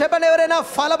fruitful. చెప్పండి ఎవరైనా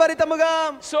ఫలభరితముగా.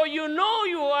 So you know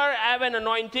you have an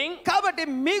anointing. కాబట్టి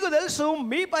మీకు తెలుసు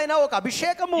మీ పైన ఒక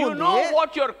అభిషేకము You ఉంది. know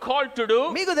what you're called to do.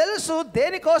 మీకు తెలుసు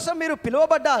దేనికోసం మీరు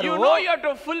పిలువబడ్డారు. You know you have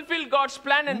to fulfill God's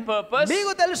plan and purpose.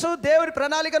 మీకు తెలుసు దేవుడి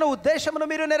ప్రణాళికను ఉద్దేశమును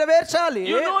మీరు నెరవేర్చాలి.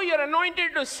 You know you're anointed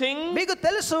to sing. మీకు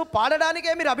తెలుసు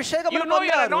పాడడానికే మీరు అభిషేకమును You know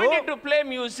you're పొందారు. anointed to play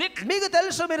music. మీకు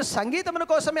తెలుసు మీరు సంగీతమును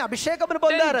కోసమే అభిషేకమును Then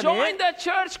పొందారని. join the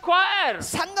church choir.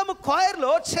 సంఘము choir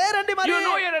లో చేరండి మరి. You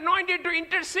know you're anointed to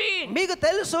intercede. మీకు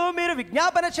తెలుసు మీరు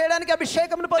విజ్ఞాపన చేయడానికి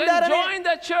అభిషేకమును Then పొందారని. join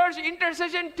the church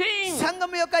intercession team.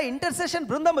 సంఘం యొక్క ఇంటర్సెషన్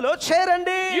బృందములో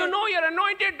చేరండి. You know you're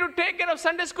anointed to take care of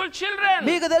Sunday school children.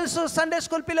 మీకు తెలుసు సండే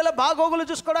స్కూల్ పిల్లల బాగోగులు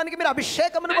చూసుకోవడానికి మీరు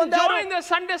అభిషేకమును Then పొందారు. join the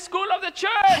Sunday school of the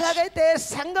church. అలాగైతే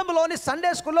సంఘములోని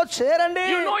సండే స్కూల్లో చేరండి.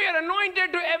 You know you're anointed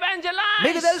to evangelize.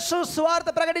 మీకు తెలుసు సువార్త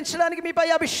ప్రకటించడానికి మీపై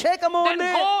అభిషేకము Then ఉంది.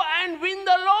 go and win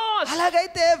the lost.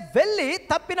 అలాగైతే వెళ్ళి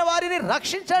తప్పిన వారిని Go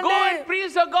రక్షించండి. and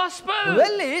preach the gospel.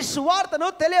 వెళ్ళి సువార్తను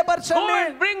Go తెలియపరచండి.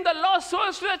 and bring the lost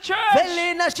souls to the church. వెళ్ళి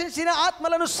నశించిన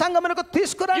ఆత్మలను సంఘమునకు You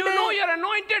తీసుకురండి. know you're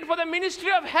anointed for the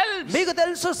ministry of help. మీకు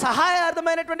తెలుసు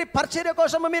సహాయార్థమైనటువంటి పరిచర్య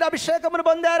కోసం మీరు అభిషేకమును Then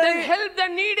పొందారని. help the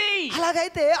needy.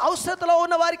 అలాగైతే అవసరతలో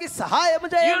ఉన్న వారికి సహాయం You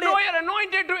చేయండి. know you're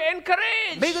anointed to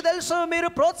encourage. మీకు తెలుసు మీరు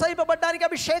ప్రోత్సహింపబడడానికి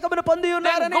అభిషేకమును పొంది Then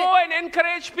ఉన్నారని. go and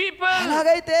encourage people.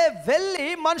 అలాగైతే వెళ్ళి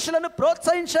మనుషులను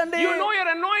ప్రోత్సహించండి. You know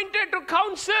you're anointed to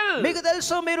counsel. మీకు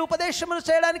తెలుసు మీరు ఉపదేశములు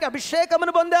చేయడానికి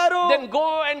అభిషేకమును పొందారు. Then go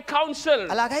and counsel.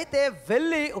 అలాగైతే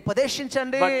వెళ్ళి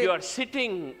ఉపదేశించండి. But you are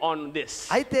sitting on this.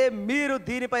 అయితే మీరు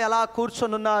దీనిపై అలా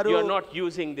కూర్చొని ఉన్నారు. You are not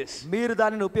using this. మీరు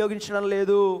దానిని ఉపయోగించడం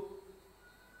లేదు.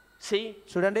 See,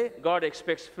 చూడండి God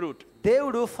expects fruit.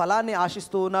 దేవుడు ఫలాన్ని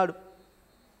ఆశిస్తూ ఉన్నాడు.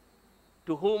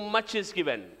 To whom much is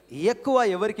given, ఎక్కువ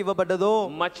ఎవరికి ఇవ్వబడ్డదో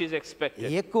much is expected.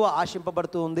 ఎక్కువ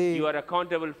ఆశింపబడుతూ ఉంది. You are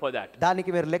accountable for that. దానికి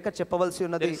మీరు లెక్క చెప్పవలసి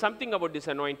ఉన్నది. There is something about this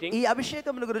anointing. ఈ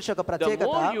అభిషేకమును గురించి ఒక The ప్రత్యేకత,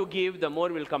 more you give, the more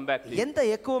will come back to you. ఎంత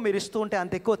ఎక్కువ మీరు ఇస్తూ ఉంటే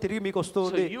అంత ఎక్కువ తిరిగి మీకు వస్తూ So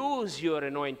ఉంది. use your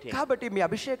anointing. కాబట్టి మీ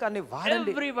అభిషేకాన్ని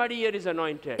వాడండి. Everybody here is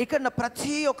anointed. ఇక్కడ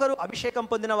ప్రతి ఒక్కరు అభిషేకం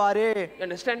పొందిన వారే. You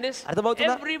understand this?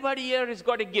 అర్థమవుతుందా? Everybody here has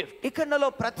got a gift. ఇక్కడలో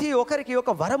ప్రతి ఒక్కరికి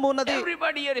ఒక వరం ఉన్నది.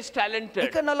 Everybody here is talented.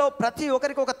 ఇక్కడలో ప్రతి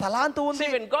ఒక్కరికి ఒక తలాంతు ఉంది.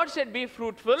 See, when God said be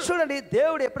fruitful, చూడండి,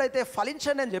 దేవుడు ఎప్పుడైతే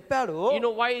ఫలించండి అని చెప్పాడు, you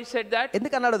know why he said that?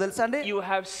 ఎందుకన్నాడో తెలుసా అండి? You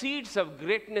have seeds of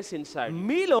greatness inside.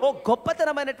 మీలో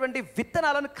గొప్పతనమైనటువంటి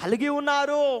విత్తనాలను కలిగి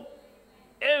ఉన్నారు.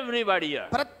 Everybody here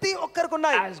ప్రతి ఒక్కరికి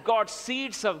ఉన్నాయి. has got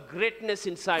seeds of greatness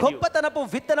inside you. గొప్పతనపు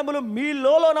విత్తనములు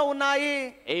మీలోన ఉన్నాయి.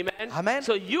 Amen. Amen.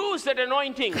 So use that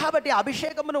anointing. కాబట్టి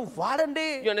అభిషేకమును వాడండి.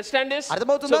 You understand this?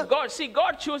 అర్థమవుతుందా? So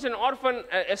God chose an orphan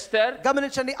Esther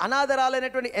గమనించండి,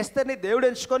 అనాథరాలైనటువంటి ఎస్తర్ని దేవుడు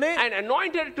ఎంచుకొని and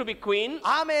anointed her to be queen.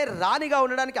 ఆమె రాణిగా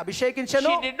ఉండడానికి అభిషేకించెను.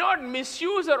 She did not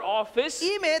misuse her office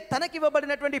ఈమె తనకి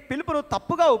ఇవ్వబడినటువంటి పిలుపును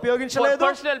తప్పుగా for ఉపయోగించలేదు.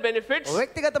 personal benefits.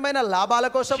 వ్యక్తిగతమైన లాభాల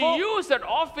She కోసము used that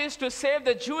office to save the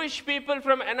Jewish people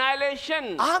from annihilation.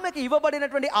 ఆమెకి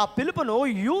ఇవ్వబడినటువంటి ఆ పిలుపును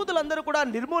యూదులందరూ కూడా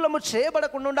నిర్మూలము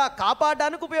చేయబడకుండా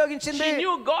కాపాడడానికి ఉపయోగించింది. She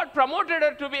knew God promoted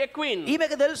her to be a queen.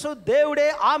 ఈమెకు తెలుసు దేవుడే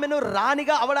ఆమెను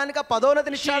రాణిగా అవడానికి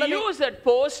పదోన్నతినిచ్చాడని. She used that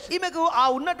post, ఈమెకు ఆ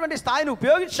ఉన్నటువంటి స్థాయిని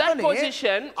ఉపయోగించుకొని that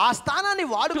position, ఆ స్థానాన్ని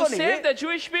to వాడుకొని save the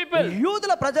Jewish people.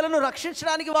 యూదుల ప్రజలను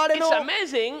రక్షించడానికి వాడెను. It's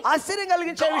amazing. ఆశ్చర్యం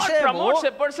కలిగించే God విషయం, promotes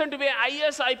a person to be an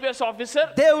IAS, IPS officer.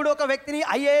 దేవుడు ఒక వ్యక్తిని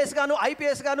ఐఏఎస్ గాను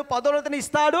ఐపీఎస్ గాను పదోన్నతిని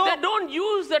ఇస్తాడు. They don't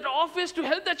use that office to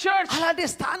help the church. అలాంటి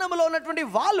స్థానంలో ఉన్నటువంటి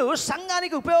వాళ్ళు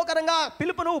సంఘానికి ఉపయోగకరంగా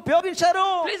పిలుపును ఉపయోగించారు.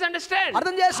 Please understand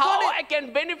అర్థం how చేసుకోండి. I can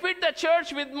benefit the church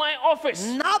with my office.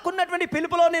 నాకున్నటువంటి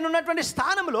పిలుపులో నేనున్నటువంటి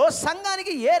స్థానంలో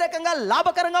సంఘానికి ఏ రకంగా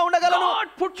లాభకరంగా ఉండగలను?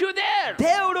 God put you there.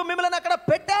 దేవుడు మిమ్మల్ని అక్కడ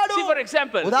పెట్టాడు. See, for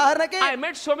example, ఉదాహరణకి I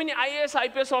met so many IAS,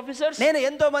 IPS officers. నేను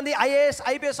ఎంతో మంది IAS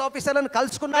IPS ఆఫీసర్లను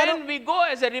కలుసుకున్నాను. When we go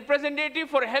as a representative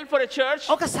for help for a church,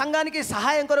 ఒక సంఘానికి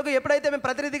సహాయం కొరకు ఎప్పుడైతే మేము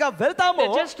ప్రతినిధిగా వెళ్తామో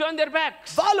they just turn their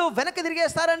backs. వాళ్ళు వెనక్కి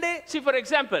తిరిగేస్తారండి. See, for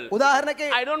example, ఉదాహరణకి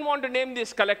I don't want to name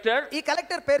this collector ఈ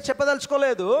కలెక్టర్ పేరు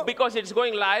చెప్పదలుచుకోలేదు, because it's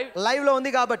going live, live లో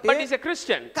ఉంది కాబట్టి. but he's a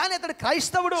Christian. కానీ అతడు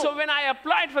క్రైస్తవుడు. So when I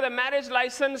applied for the marriage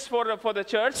license for the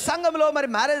church, సంఘంలో మరి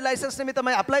మ్యారేజ్ లైసెన్స్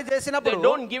నిమిత్తమై అప్లై they చేసినప్పుడు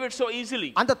don't give it so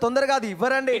easily. అంత తొందరగా అది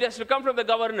ఇవ్వరండి. It has to come from the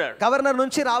governor. Governor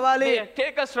నుంచి రావాలి. They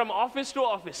take us from office to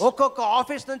office. ఒక్కొక్క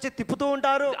ఆఫీస్ నుంచి తిప్పుతూ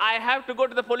ఉంటారు. I have to go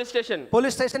to the police station.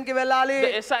 Police station కి వెళ్ళాలి.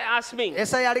 The SI asked me,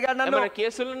 SI అడిగాడు నన్ను. ఏమైనా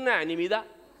కేసులు ఉన్నాయా నీ మీద?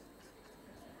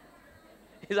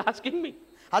 He's asking me.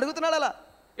 అడుగుతున్నాడు అలా.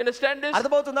 You understand this?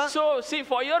 అర్థమవుతుందా? So see,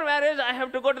 for your marriage I have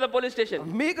to go to the police station.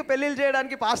 మీకు పెళ్లిళ్ళు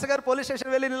చేయడానికి పాస్టర్ గారు పోలీస్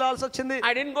స్టేషన్ వెళ్ళి నిలవాల్సి వచ్చింది.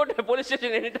 I didn't go to the police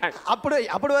station anytime.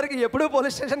 అప్పుడు వరకు ఎప్పుడూ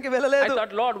పోలీస్ స్టేషన్ కి I వెళ్ళలేదు.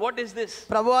 thought, Lord, what is this?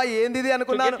 ప్రభువా ఏంది ఇది To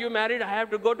అనుకున్నాను. get you married I have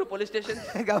to go to police station.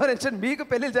 గమనించండి, మీకు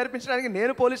పెళ్లిళ్ళు జరిపించడానికి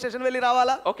నేను పోలీస్ స్టేషన్ వెళ్ళి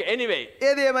రావాలా? Okay, anyway.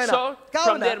 ఏది ఏమైనా So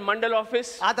from there Mandal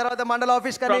office, ఆ తర్వాత మండల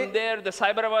ఆఫీస్ కని, from there the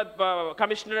Cyberabad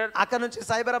commissioner, అక్కడ నుంచి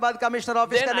సైబరాబాద్ కమిషనర్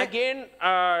ఆఫీస్ then కని, again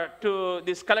to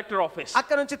this collector office.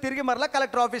 అక్కడ నుంచి తిరిగి మరలా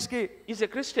కలెక్టర్ ఆఫీస్ కి. He's a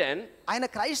Christian. ఆయన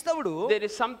క్రైస్తవుడు. There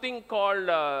is something called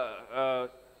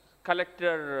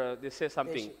collector, they say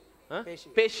something. Peshi.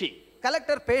 Peshi.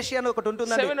 Collector పేషి అని ఒకటి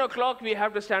ఉంటుందండి. 7 o'clock we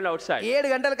have to stand outside.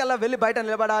 7 గంటలకల్లా వెళ్ళి బయట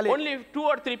నిలబడాలి. Only 2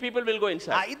 or 3 people will go ఆ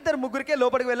inside. ఇద్దరు ముగ్గురికే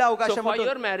లోపలికి వెళ్ళే So అవకాశం for ఉంటుంది.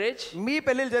 your marriage, మీ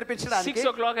పెళ్లిళ్ళు జరిపించడానికి 6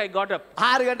 o'clock I got up.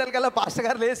 6 గంటలకల్లా పాస్టర్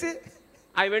గారు లేచి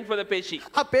I went for the Peshi.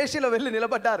 ఆ పేషిలో వెళ్ళి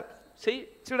నిలబడ్డారు. See,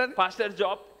 చూడండి, pastor's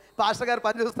job. పాస్టర్ గారు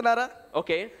పని చూస్తున్నారా?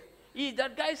 Okay.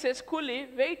 That guy says coolly,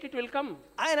 wait, it will come.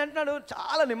 ఆయన అంటున్నాడు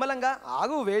చాలా నిమ్మలంగా,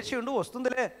 ఆగు వేచి ఉండు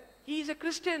వస్తుందిలే. He is a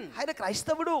Christian. ఆయన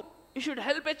క్రైస్తవుడు. You should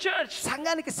help a church.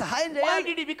 సంఘానికి సహాయం Why చేయాలి.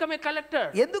 did he become a collector?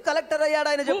 ఎందుకు కలెక్టర్ అయ్యాడు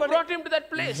ఆయన Who చెప్పండి? brought him to that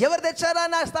place? ఎవరు తెచ్చారా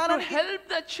నా To స్థానానికి? help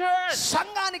the church.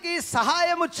 సంఘానికి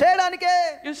సహాయము చేయడానికే.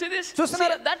 You see this?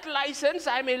 చూస్తున్నారా? See, that license,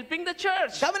 I am helping the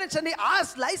church. గమనించండి, ఆ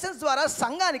లైసెన్స్ ద్వారా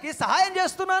సంఘానికి సహాయం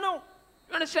చేస్తున్నాను.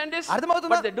 You understand this?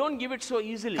 అర్థమవుతుందా? But they don't give it so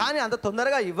easily. కానీ అంత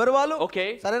తొందరగా ఇవ్వరు వాళ్ళు. Okay.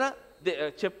 సరేనా?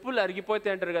 చెప్పులు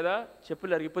అరిగిపోతాయి అంటారు కదా,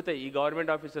 చెప్పులు అరిగిపోతాయి ఈ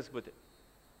గవర్నమెంట్ ఆఫీసర్స్ పోతే.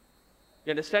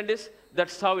 You understand this?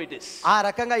 That's how it is. ఆ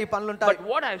రకంగా ఈ పనులు ఉంటాయి. But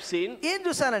what I've seen, ఏం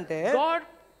చూసానంటే God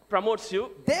promotes you.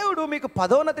 దేవుడు మీకు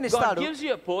పదోన్నతిని God ఇస్తాడు. gives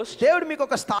you a post. దేవుడు మీకు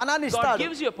ఒక స్థానాన్ని God ఇస్తాడు.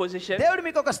 gives you a position. దేవుడు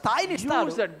మీకు ఒక స్థాయిని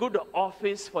ఇస్తాడు. Use that good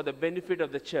office for the benefit of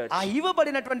the church. ఆ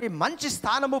ఇవ్వబడినటువంటి మంచి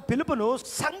స్థానము పిలుపును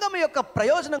సంఘం యొక్క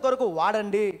ప్రయోజనం కొరకు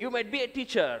వాడండి. You might be a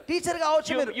teacher. Teacher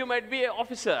కావచ్చు మీరు. You might be an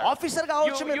officer. Officer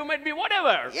కావచ్చు మీరు. You might be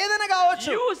whatever. ఏదైనా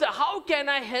కావచ్చు. Use how can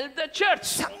I help the church?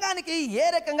 సంఘానికి ఏ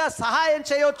రకంగా సహాయం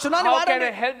చేయొచ్చునని How can వాడండి.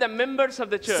 I help the members of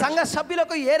the church? సంఘ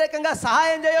సభ్యులకు ఏ రకంగా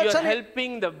సహాయం You are చేయొచ్చని.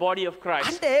 helping the body of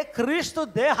Christ. అంటే క్రీస్తు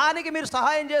దేహానికి మీరు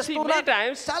సహాయం See, many చేస్తున్నారు.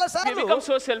 times చాలా we సార్లు become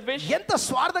so selfish. ఎంత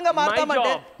స్వార్థంగా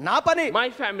మారతామంటే job, నా పని, My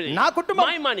family, నా కుటుంబం,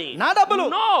 my money. నా డబ్బులు.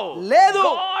 No. లేదు.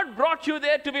 God brought you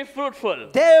there to be fruitful.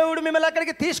 దేవుడు మిమ్మల్ని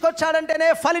అక్కడికి తీసుకొచ్చాడంటేనే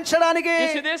ఫలించడానికి.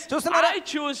 You see this? చూస్తున్నారా? I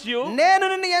choose you. నేను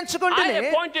నిన్ను ఎంచుకుంటుని, I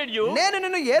appointed you. నేను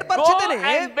నిన్ను Go ఏర్పరచుకొని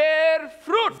and bear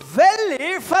fruit.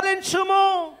 వెళ్ళి ఫలించుము.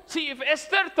 See, if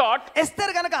Esther thought,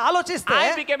 Esther గనక ఆలోచిస్తే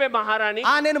I became a Maharani,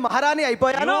 నేను మహారాణి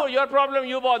అయిపోయాను, your problem,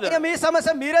 you bother. ఇక మీ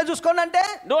సమస్య మీరే చూసుకోండి అంటే,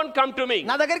 Don't come to me.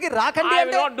 నా దగ్గరికి రాకండి I will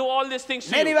అంటే, not do all these things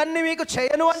to నేను you. ఇవన్నీ మీకు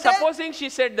చేయను అంటే, Supposing she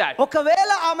said that,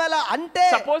 ఒకవేళ ఆమె అలా అంటే,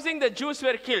 supposing the Jews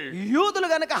were killed, యూదులు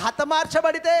గనక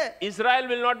హతమార్చబడితే Israel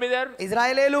will not be there,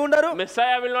 ఇజ్రాయేలీలు ఉండరు,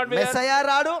 Messiah will not be there. మెస్సయా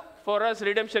రాడు, For us,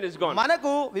 redemption is gone.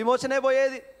 మనకు విమోచనే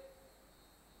పోయేది.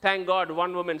 Thank God,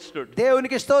 one woman stood.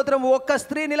 దేవునికి స్తోత్రం, ఒక్క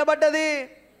స్త్రీ నిలబడ్డది.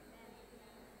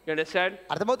 You understand?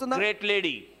 అర్థమవుతుందా? Great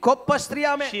lady. గొప్ప స్త్రీ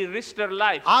ఆమె. She risked her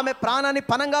life. ఆమె ప్రాణాన్ని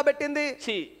పణంగా పెట్టింది.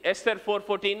 See, Esther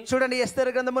 4:14. చూడండి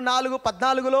ఎస్తేరు గ్రంథము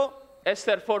 4:14లో,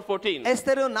 Esther 4:14.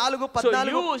 Esther So 4:14.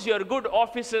 use your good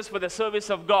offices for the service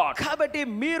of God. కాబట్టి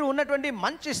మీరు ఉన్నటువంటి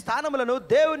మంచి స్థానములను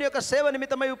దేవుని యొక్క సేవ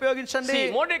నిమిత్తమై ఉపయోగించండి. See,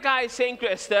 Mordecai is saying to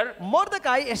Esther,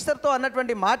 మొర్దెకాయి ఎస్తేర్తో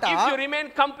అన్నటువంటి మాట, if you remain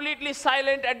completely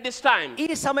silent at this time, ఈ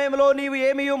సమయంలో నీవు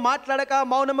ఏమీ మాట్లాడక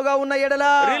మౌనముగా ఉన్న ఎడల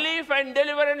relief and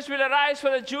deliverance will arise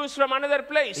for the Jews from another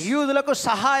place. యూదులకు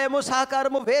సహాయము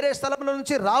సహకారము వేరే స్థలముల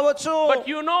నుంచి రావచ్చు. But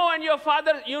you know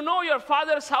your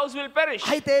father's house will perish.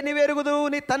 అయితే నీవు ఎరుగుదు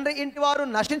నీ తండ్రి ఇంటి వారు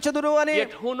నశించుదురు అని.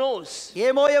 Yet who knows?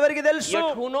 ఏమో ఎవరికి తెలుసు,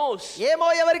 Yet who knows? ఏమో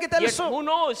ఎవరికి Yet తెలుసు, who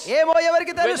knows? ఏమో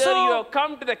ఎవరికి తెలుసు, Whether you have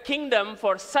come to the kingdom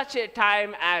for such a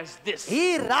time as this. ఈ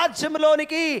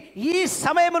రాజ్యంలోనికి ఈ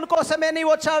సమయమున కోసమే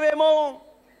నీవు వచ్చావేమో.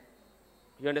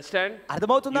 You understand?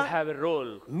 అర్థమవుతుందా? You have a role.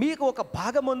 మీకు ఒక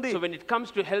భాగం ఉంది. So when it comes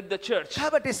to help the church,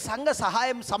 కాబట్టి సంఘ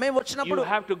సహాయం సమయం వచ్చినప్పుడు you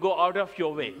have to go out of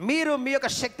your way. మీరు మీ యొక్క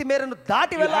శక్తి మేరను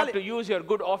దాటి You have వెళ్ళాలి. to use your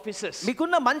good offices.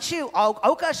 మీకున్న మంచి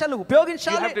అవకాశాలు You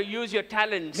ఉపయోగించాలి. have to use your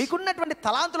talents. మీకున్నటువంటి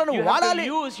తలాంతులను You have to వాడాలి.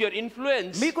 use your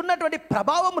influence. మీకున్నటువంటి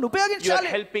ప్రభావమును You are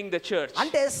ఉపయోగించాలి. helping the church.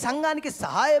 అంటే సంఘానికి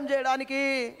సహాయం చేయడానికి.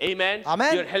 Amen.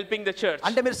 Amen. You are helping the church.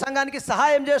 అంటే మీరు సంఘానికి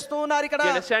సహాయం చేస్తూ ఉన్నారు ఇక్కడ.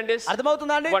 You understand this?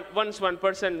 అర్థమవుతుందా అండి? Once one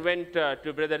person went to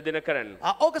Brother Dinakaran.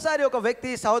 ఒకసారి ఒక వ్యక్తి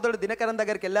సహోదరుడు దినకరన్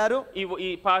దగ్గరికి వెళ్ళారు.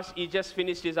 He just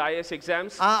finished his IAS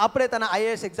exams. అప్పుడే తన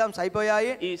ఐఏఎస్ ఎగ్జామ్స్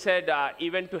అయిపోయాయి. He said he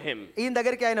went to him. ఈయన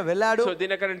దగ్గరికి ఆయన వెళ్ళాడు. So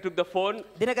Dinakaran took the phone.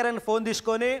 Dinakaran phone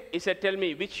తీసుకొని, He said, tell me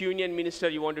which union minister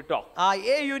you want to talk.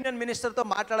 A union minister తో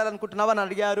మాట్లాడాలనుకుంటున్నావు అని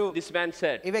అడిగారు. This man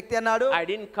said, ఈ వ్యక్తి అన్నాడు, I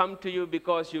didn't come to you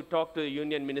because you talked to the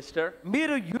union minister.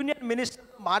 మీరు union minister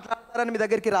తో మాట్లాడతారని మీ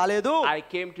దగ్గరికి రాలేదు. I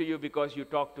came to you because you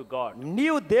talked to God.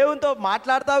 నీవు దేవునితో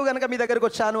మాట్లాడతావు గనుక మీ దగ్గరికి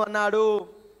వచ్చాను అన్నాడు.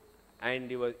 And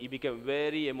he became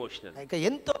very emotional. ఇంకా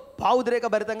ఎంతో భావోద్రేక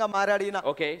భరితంగా మారాడు ఈయన.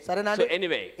 Okay. సరేనా? So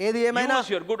anyway, ఏది ఏమైనా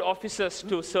use your good offices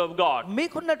to serve God.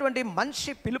 మీకున్నటువంటి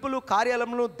మంచి పిలుపులు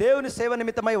కార్యాలములు దేవుని సేవ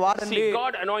నిమిత్తమై వాడండి. See,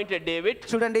 God anointed David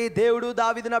చూడండి, దేవుడు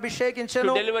దావీదును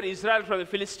అభిషేకించెను. to deliver Israel from the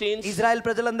Philistines, Israel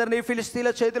ప్రజలందరినీ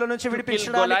ఫిలిస్తీన్ల చేతుల నుంచి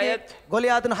విడిపించడానికి,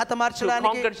 గొలియాతును to హతమార్చడానికి,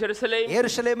 conquer Jerusalem,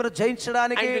 యెరూషలేమును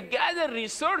జయించడానికి, and to gather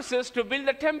resources to build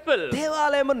the temple.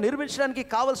 దేవాలయము నిర్మించడానికి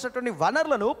కావలసినటువంటి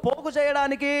వనరులను పోగు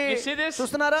చేయడానికి. You see this?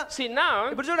 చూస్తున్నారా? See now,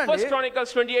 ఇప్పుడు చూడండి. 1 Chronicles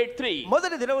 28:3.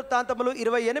 మొదటి దినవృత్తాంతములు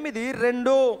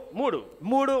 28:2.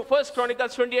 1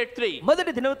 Chronicles 28:3.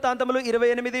 మొదటి దినవృత్తాంతములు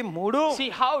 28:3. See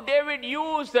how David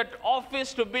used that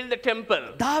office to build the temple.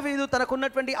 దావీదు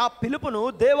తనకున్నటువంటి ఆ పిలుపును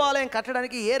దేవాలయం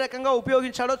కట్టడానికి ఏ రకంగా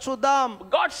ఉపయోగించాడో చూద్దాం.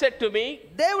 God said to me,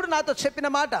 దేవుడు నాతో చెప్పిన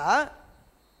మాట,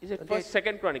 is it first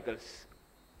 2 Chronicles?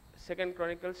 2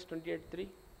 Chronicles 28:3.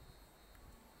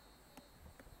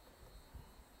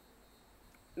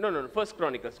 No, 1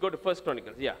 Chronicles. Go to 1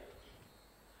 Chronicles. Yeah.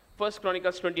 1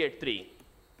 Chronicles 28:3.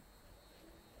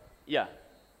 Yeah.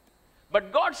 But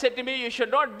God said to me, you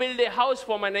should not build a house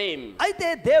for my name. అయితే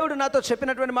దేవుడు నాతో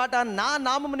చెప్పినటువంటి మాట, నా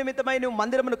నామము నిమిత్తమై నువ్వు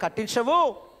మందిరమును కట్టించవు.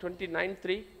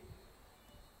 29:3.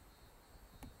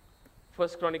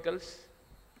 1 Chronicles.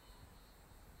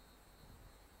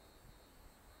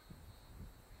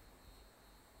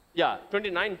 Yeah,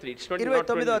 29:3. It's 20, not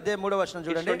 20. 29వ అధ్యాయం 3వ వచనం It's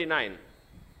చూడండి. 29.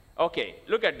 Okay,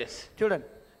 look at this. చూడండి.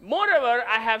 Moreover,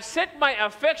 I have set my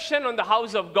affection on the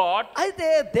house of God. అయితే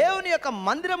దేవుని యొక్క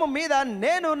మందిరము మీద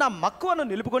నేను నా మక్కువను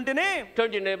నిలుపుకుంటేనే. Turn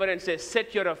to your neighbor and say, set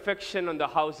your affection on the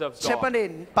house of God. చెప్పండి,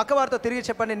 పక్కవారితో తిరిగి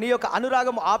చెప్పండి, నీ యొక్క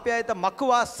అనురాగం, ఆప్యాయత,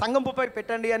 మక్కువ సంఘంపై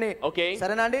పెట్టండి అని. Okay.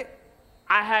 సరేనా అండి?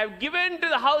 I have given to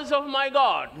the house of my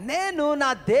God నేను నా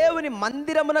దేవుని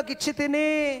మందిరమునకు ఇచ్చి తిని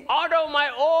out of my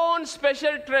own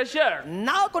special treasure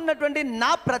నాకున్నటువంటి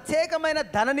నా ప్రత్యేకమైన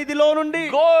ధననిధిలో నుండి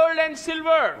gold and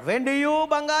silver. వెండియు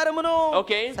బంగారమును.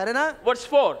 Okay. సరేనా? Verse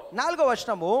 4. 4వ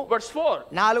వచనము. Verse 4.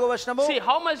 4వ వచనము. See,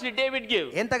 how much did David give?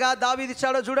 ఎంతగా దావీదు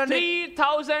ఇచ్చాడో చూడండి.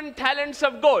 3,000 talents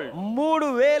of gold.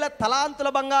 3000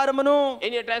 తలాంతుల బంగారమును.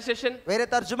 In your translation, వేరే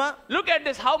తర్జుమా. look at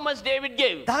this, how much David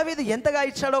gave దావీదు ఎంతగా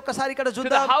ఇచ్చాడో ఒకసారి ఇక్కడ to the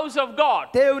చూద్దాం. house of God.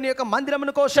 దేవుని యొక్క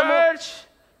మందిరమును కోసము. Church,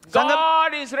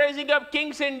 God is raising up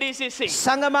kings in DCC.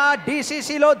 సంగమా DCC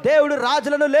లో దేవుడు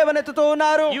రాజులను లేవనెత్తుతూ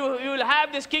ఉన్నారు. You will have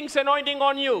this king's anointing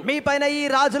on you. మీ పైన ఈ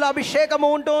రాజుల అభిషేకము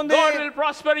ఉంటుంది. God will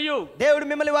prosper you. దేవుడు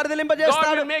మిమ్మల్ని God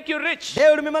వర్ధిల్లింపజేస్తాడు. will make you rich.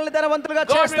 దేవుడు మిమ్మల్ని ధనవంతులుగా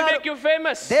God will చేస్తాడు. make you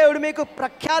famous. దేవుడు మీకు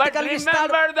ప్రఖ్యాతి But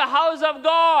కలిగిస్తాడు. remember the house of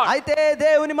God. అయితే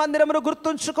దేవుని మందిరమును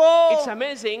గుర్తుంచుకో. It's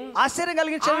amazing. ఆశ్చర్యం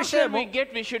కలిగించే After విషయం,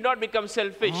 we should not become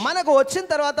selfish. మనకు వచ్చిన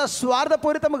తర్వాత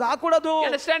స్వార్థపూరితము కాకూడదు. You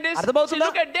understand this? See, అర్థమవుతుందా?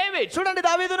 look at David. చూడండి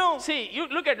దావీదును. See, you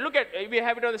look at. We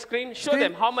have it on the screen. Show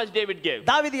them how much David gave.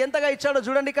 దావీదు ఎంతగా ఇచ్చాడో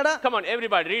చూడండి ఇక్కడ. Come on,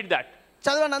 everybody, read that.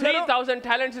 చదవండి అందరూ. 3,000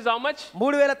 talents is how much?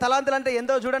 3000 తలాంతులు అంటే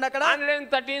ఎంతో చూడండి అక్కడ.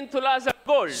 113 tulas of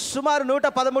gold. సుమారు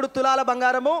 113 తులాల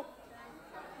బంగారము.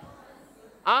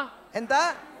 ఎంత?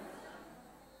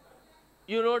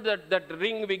 You know that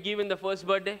ring we give in the first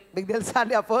birthday? మీకు తెలుసా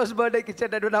అండి ఆ ఫస్ట్ బర్త్డేకి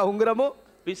ఇచ్చేటటువంటి ఆ ఉంగరము?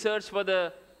 We search for the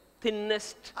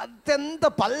thinnest, అత్యంత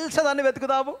పల్చదాన్ని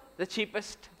వెతుకుదాము. the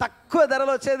cheapest. తక్కువ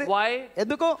ధరలో వచ్చేది. Why?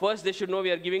 ఎందుకు? First they should know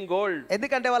we are giving gold.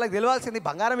 ఎందుకంటే వాళ్ళకి తెలియాల్సింది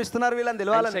బంగారం ఇస్తున్నారు వీళ్ళని And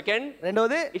తెలియాలని. second,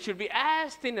 రెండోది it should be as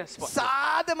thin as possible.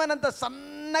 సాధ్యమైనంత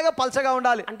సన్నగా పల్చగా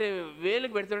ఉండాలి. అంటే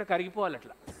వేలుకు పెడితే కరిగిపోవాలి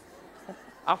అట్లా.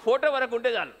 ఆ ఫోటో వరకు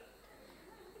ఉంటే చాలు.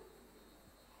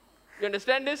 You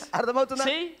understand this? అర్థమవుతుందా?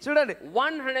 See? చూడండి.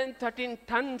 113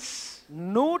 tons.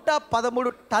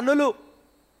 113 టన్నులు.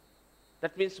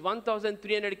 That means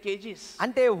 1,300 kgs.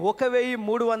 అంటే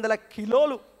 1300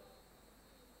 కిలోలు.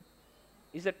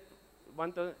 Is that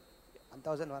 1,000?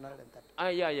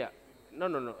 1130. Yeah. No.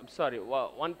 I'm sorry.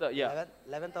 11,300.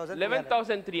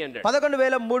 11,300.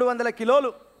 11,300 కిలోలు.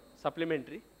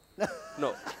 Supplementary? No.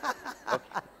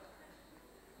 Okay.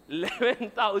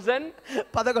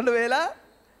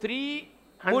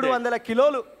 11,300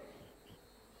 కిలోలు.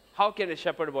 How can a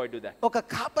shepherd boy do that? ఒక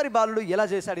కాపరి బాలుడు ఎలా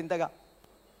చేశాడు ఇంతగా?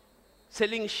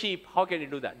 Selling sheep, how can he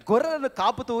do that? గొర్రెలను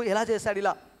కాపుతూ ఎలా చేశాడు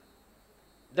ఇలా?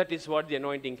 That is what the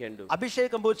anointing can do.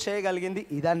 అభిషేకము చేయగలిగింది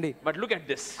ఇదండి. But look at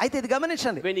this. అయితే ఇది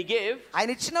గమనించండి. When he gave, ఆయన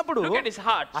ఇచ్చినప్పుడు look at his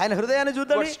heart. ఆయన హృదయాన్ని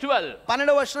చూద్దాం. Verse 12.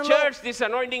 12వ వచనంలో, Church, this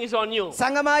anointing is on you.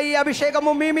 సంగమా ఈ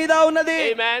అభిషేకము మీ మీద ఉన్నది.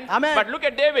 Amen. Amen. But look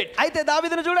at David. అయితే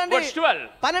దావీదును చూడండి. Verse 12.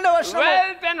 12వ వచనంలో,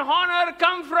 Wealth and honor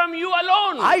come from you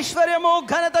alone. ఐశ్వర్యము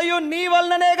ఘనతయు నీ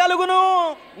వలననే కలుగును.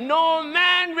 No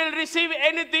man will receive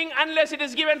anything unless it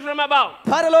is given from above.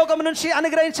 పరలోకము నుంచి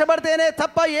అనుగ్రహించబడితేనే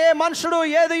తప్ప ఏ మనుషుడు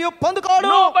ఏదియు పొందుకోడు.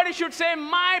 Nobody should say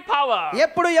my power,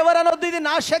 ఎప్పుడు ఎవరనొద్దు ఇది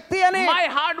నా శక్తి అని, my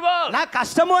hard work. నా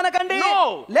కష్టము అనకండి. No,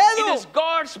 లేదు, it is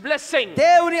God's blessing.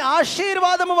 దేవుని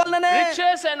ఆశీర్వాదము వలననే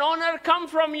Riches and honor come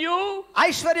from you.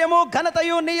 ఐశ్వర్యము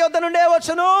ఘనతయు నీ యొద్ద నుండే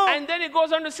వచ్చును. And then it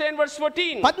goes on to say in verse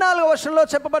 14. 14వ వచనంలో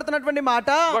చెప్పబడుతున్నటువంటి మాట,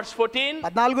 Verse 14.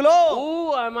 14లో, Who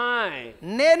am I?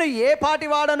 నేను ఏ పాటి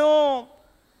వాడను.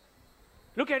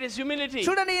 Look at his humility.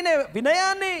 చూడండి ఈయన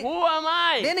వినయాన్ని. Who am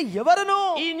I? నేను ఎవరును?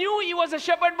 He knew he was a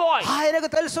shepherd boy. ఆయనకు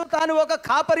తెలుసు తాను ఒక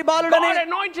కాపరి బాలుడని. God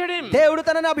anointed him. దేవుడు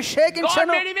తనని God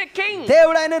అభిషేకించెను. made him a king.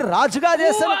 దేవుడు ఆయన రాజుగా Who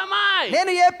చేశాడు. am I?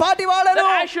 నేను ఏ పాటి వాడను?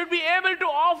 That I should be able to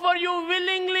offer you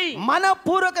willingly.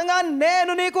 మనపూర్వకంగా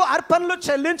నేను నీకు అర్పణలు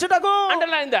చెల్లించుటకు.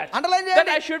 Underline that. Underline That I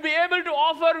చేయండి. should be able to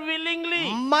offer willingly.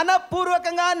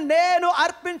 మనపూర్వకంగా నేను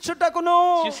అర్పించుటకును.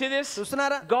 You see this?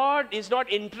 చూస్తున్నారా? God is not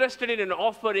interested in an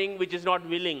offering which is not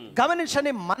willing.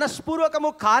 గమనించండి, మనస్పూర్వకము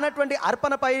కానటువంటి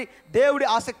అర్పణపై దేవుడి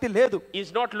ఆసక్తి లేదు. He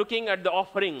is not looking at the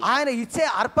offering. ఆయన ఇచ్చే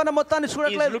అర్పణ మొత్తాన్ని He is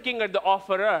చూడట్లేదు. looking at the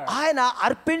offerer. ఆయన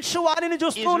అర్పించు వారిని He is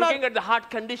చూస్తూ looking ఉన్నాడు. at the heart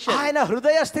condition. ఆయన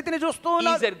హృదయ స్థితిని చూస్తూ Is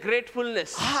ఉన్నాడు. there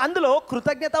gratefulness? అందులో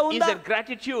కృతజ్ఞత Is ఉందా? there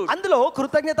gratitude? అందులో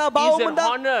కృతజ్ఞత భావం Is there ఉందా?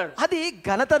 honor? అది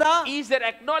ఘనతదా? Is there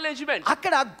acknowledgement?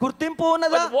 అక్కడ గుర్తింపు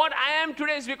ఉన్నదా? But what I am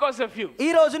today is because of you.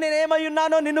 ఈ రోజు నేను ఏమై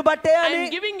ఉన్నానో నిన్ను బట్టే I అని.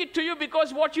 am giving it to you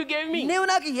because what you gave me. నీవు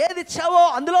నాకు ఏది ఇచ్చావో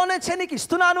అందులోనే నీకు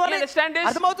ఇస్తున్నాను You అని. understand this?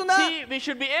 అర్థమవుతుందా? See, we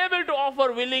should be able to offer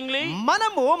willingly.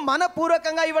 మనము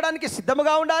మనపూర్వకంగా ఇవ్వడానికి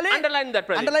సిద్ధముగా ఉండాలి. Underline that,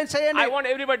 brother. అండర్లైన్ చేయండి. I want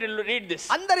everybody to read this.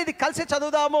 అందరూ ఇది కలిసి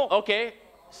చదువుదాము. Okay.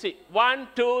 See, 1,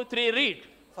 2, 3, read.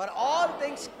 For all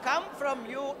things come from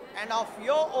you and of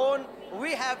your own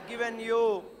we have given you.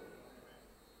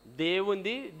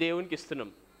 దేవుంది దేవునికి ఇస్తున్నాం.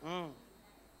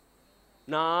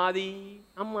 నాది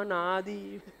అమ్మ నాది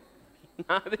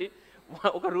నాది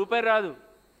ఒక రూపాయి రాదు.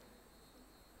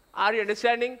 Are you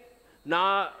understanding?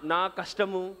 నా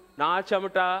కష్టము, నా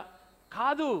చెమట,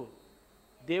 కాదు,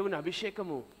 దేవుని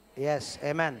అభిషేకము, yes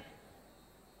amen,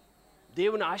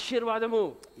 దేవుని ఆశీర్వాదము.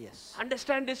 yes.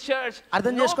 Understand this church.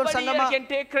 అర్థం చేసుకోండి సంగమా, కెన్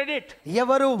టేక్ క్రెడిట్.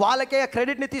 ఎవరు వాళ్ళకే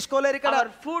క్రెడిట్ ని తీసుకోలేరు ఇక్కడ. Our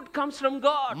food comes from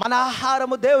God. మన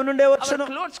ఆహారము దేవుని నుండే వచ్చును.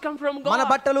 Hour clothes come from God. మన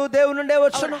బట్టలు దేవుని నుండే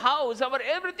వచ్చును. Our house, hour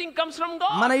everything comes from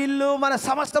God. మన ఇల్లు, మన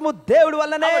సమస్తము దేవుడి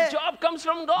వల్లనే. Our job comes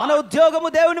from God. మన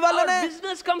ఉద్యోగము దేవుని వల్లనే. అవర్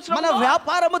బిజినెస్ కమ్స్ ఫ్రమ్ మన గాడ్.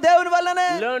 వ్యాపారము దేవుని వల్లనే.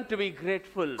 Learn to be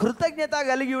grateful. కృతజ్ఞత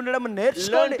కలిగి ఉండడం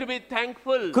నేర్చుకోండి. Learn to be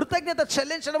thankful. కృతజ్ఞత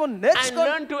చెల్లించడం అండ్ నేర్చుకోండి.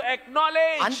 Learn to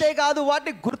acknowledge. అంతేకాదు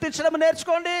వాటిని గుర్తించడం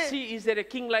నేర్చుకోండి. Is there a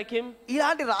king like him?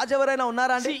 ఇలాంటి రాజు ఎవరైనా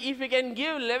ఉన్నారా అండి? See, if we can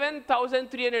give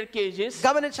 11,300 kgs,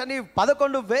 గమనించండి,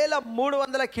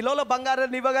 11,300 కిలోల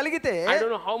బంగారాన్ని ఇవ్వగలిగితే, I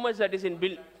don't know how much that is in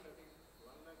bill.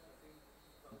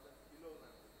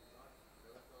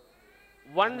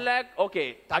 1 lakh, okay,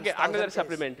 again another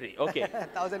supplementary, okay.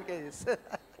 1000 kgs.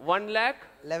 1 lakh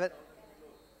 11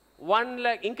 1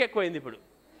 lakh ఇంకెక్కువైంది ఇప్పుడు.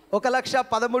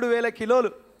 1,13,000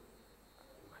 కిలోలు.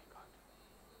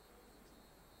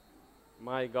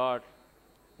 My God.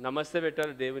 నమస్తే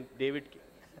పెట్టారు డేవిడ్కి.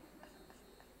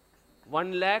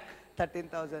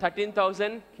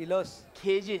 1,13,000 kilos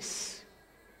kgs.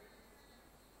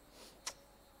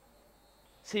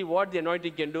 See what the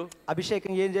anointing can do.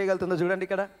 అభిషేకం ఏం చేయగలుగుతుందో చూడండి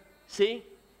ఇక్కడ. See,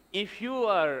 if you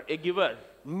are a giver,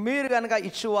 మీరు గనక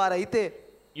ఇచ్చువారైతే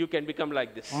you can become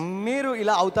like this. మీరు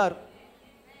ఇలా అవుతారు.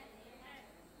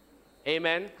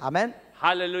 Amen. Amen.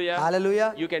 Hallelujah. Hallelujah.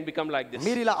 You can become like this.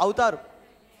 మీరు ఇలా అవుతారు.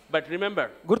 But remember,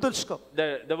 గుర్తుంచుకో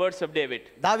the words of David.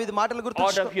 దావీదు మాటలు Out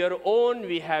గుర్తుంచుకో. of your own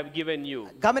we have given you.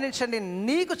 గమనించండి,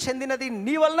 నీకు చెందినది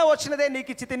నీ వలన వచ్చినదే నీకు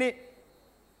ఇచ్చి తిని.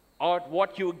 Or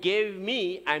what you gave me,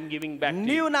 I'm giving back to you.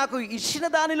 నీవు నాకు ఇచ్చిన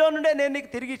దానిలో నుండే నేను నీకు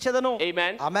తిరిగి ఇచ్చేదను.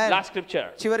 Amen. ఆమేన్. Last scripture.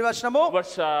 చివరి వచనము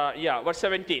Verse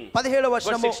 17. 17వ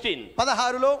వచనము. Verse 16.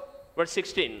 16లో Verse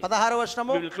 16. 16వ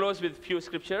వచనము. We will close with few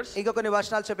scriptures. ఇంకా కొన్ని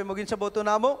వచనాలు చెప్పి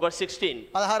ముగించబోతున్నాము. Verse 16.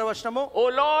 16వ వచనము. O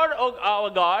Lord, O our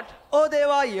God, ఓ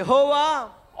దేవా యెహోవా,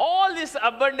 all this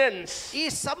abundance ఈ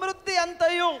సమృద్ధి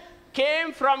అంతయు came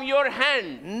from your hand.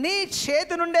 నీ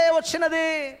చేతి నుండే వచ్చినది.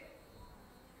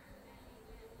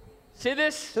 See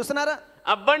this? చూస్తున్నారా?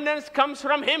 Abundance comes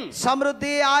from him.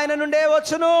 సమృద్ధి ఆయన నుండే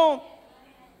వచ్చును.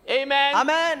 Amen.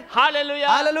 Amen. Hallelujah.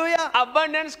 Hallelujah.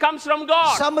 Abundance comes from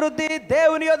God. సమృద్ధి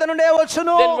దేవుని యొద్ద నుండే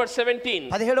వచ్చును. Then verse 17.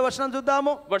 17వ వచనం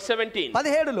చూద్దాము. Verse 17.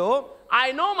 17లో I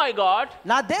know, my God,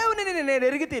 నా దేవునిని నేను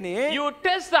ఎరిగి తిని, you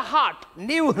test the heart.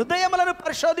 నీవు హృదయములను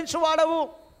పరిశోధించు వాడవు.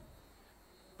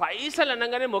 పైసలు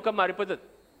అనగానే ముఖం మారిపోతుంది.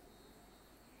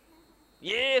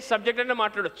 ఏ సబ్జెక్ట్ అయినా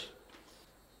మాట్లాడొచ్చు,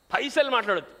 పైసలు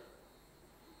మాట్లాడొద్దు.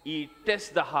 ఈ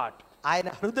టెస్ట్ ద హార్ట్. ఆయన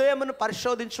హృదయమును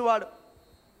పరిశోధించువాడు.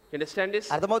 Understand this?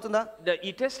 అర్థమవుతుందా?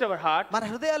 ఈ టెస్ట్ అవర్ హార్ట్. మన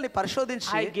హృదయాల్ని పరిశోధించి,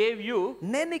 I gave you,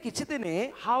 నేను నీకు ఇచ్చి తిని,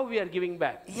 how we are giving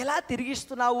back. ఎలా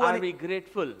తిరిగిస్తున్నావు Are అని. we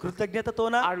grateful?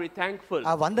 కృతజ్ఞతతోనా? Are we thankful?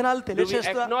 ఆ వందనాలు Do we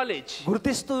తెలియజేస్తూ acknowledge?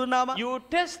 గుర్తిస్తున్నామా? You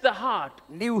test the heart.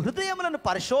 నీవు హృదయములను In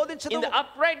పరిశోధించదు. the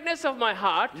uprightness of my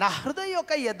heart, నా హృదయం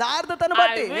యొక్క యథార్థతను I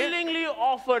బట్టి willingly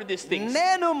offer these things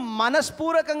నేను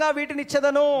మనస్పూర్వకంగా వీటిని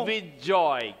ఇచ్చేదను. with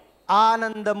joy.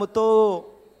 ఆనందముతో.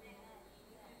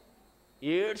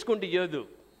 ఏడ్చుకుంటూ ఇవ్వదు,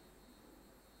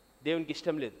 దేవునికి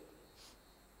ఇష్టం లేదు.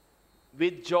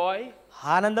 With joy,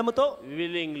 ఆనందముతో,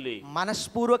 willingly.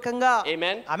 మనస్పూర్వకంగా.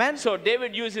 Amen. Amen. So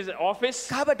David uses office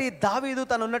కాబట్టి దావీదు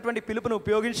తను ఉన్నటువంటి పిలుపును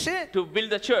ఉపయోగించి to build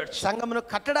the church. సంఘమును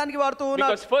కట్టడానికి వాడుతూ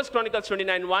ఉన్నాడు. Because 1 Chronicles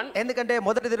 29:1. ఎందుకంటే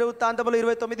మొదటి దినవృత్తాంతములు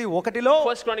 29:1లో,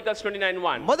 1 Chronicles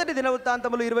 29:1. మొదటి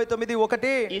దినవృత్తాంతములు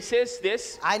 29:1 He says this.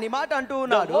 ఆయన ఈ మాట అంటూ The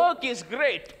ఉన్నాడు. work is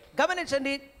great.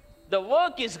 గమనించండి, The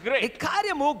work is ఈ great.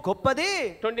 కార్యము గొప్పది.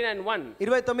 29:1.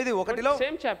 29:1లో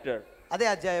Same chapter. అదే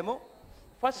అధ్యాయము.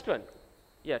 First one.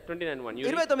 Yeah, 29:1. You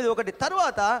read. 29:1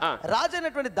 తరువాత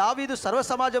రాజైనటువంటి దావీదు సర్వ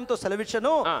సమాజంతో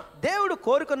సెలవిచ్చెను, దేవుడు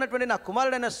కోరుకున్నటువంటి నా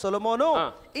కుమారుడైన సొలొమోను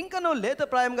ఇంకను లేత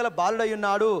ప్రాయం గల బాలుడై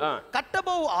ఉన్నాడు.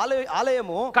 కట్టబోవు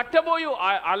ఆలయము కట్టబోయు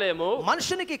ఆలయము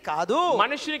మనుషునికి కాదు,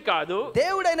 మనుషునికి కాదు,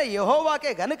 దేవుడైన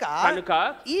యెహోవాకే గనుక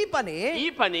ఈ పని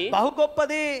బహు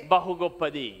గొప్పది. బహు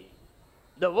గొప్పది.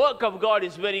 The work of God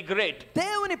is very great.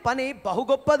 దేవుని పని బహు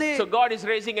గొప్పది. So God is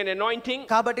raising an anointing.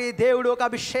 కాబట్టి దేవుడు ఒక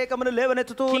అభిషేకమును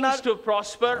లేవనెత్తుతూ ఉన్నాడు. Kings to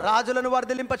prosper. రాజులను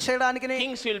వర్ధిలింప చేయడానికి.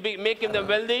 Kings will be making them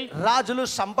wealthy. రాజులు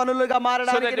సంపన్నులుగా So that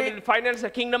మారడానికి. they will finance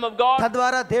the kingdom of God.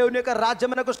 తద్వారా దేవుని యొక్క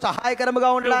రాజ్యమునకు సహాయకరముగా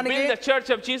To ఉండడానికి. build the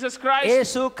church of Jesus Christ.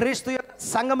 యేసు క్రీస్తు యొక్క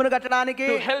సంఘమును కట్టడానికి.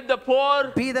 To help the poor.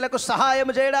 బీదలకు సహాయం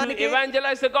చేయడానికి. To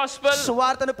evangelize the gospel.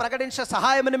 సువార్తను ప్రకటించే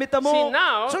సహాయం నిమిత్తము. See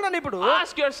now, చూడండి ఇప్పుడు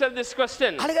ask yourself this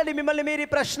question. అడగండి మిమ్మల్ని మీరు ఈ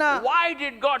ప్రశ్న. Why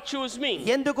did God choose me?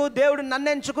 ఎందుకు దేవుడు నన్ను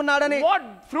ఎంచుకున్నాడని. What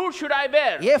fruit should I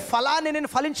bear? ఏ ఫలాన్ని నేను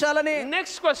ఫలించాలని.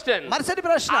 Next question. మరుసటి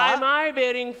ప్రశ్న. Am I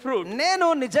bearing fruit? నేను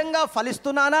నిజంగా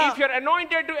ఫలిస్తున్నానా? If you're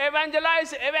anointed to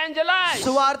evangelize, evangelize.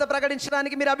 సువార్త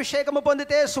ప్రకటించడానికి మీరు అభిషేకము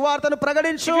పొందితే సువార్తను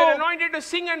ప్రకటించు. If you're anointed to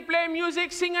sing and play music,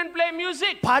 sing and play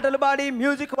music. పాటలు పాడి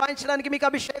మ్యూజిక్ వాయించడానికి మీకు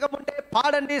అభిషేకం ఉంటే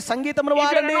పాడండి, సంగీతమును If you're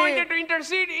వాడండి. anointed to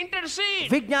intercede, intercede.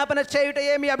 విజ్ఞాపన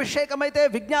చేయుటయే మీ అభిషేకం అయితే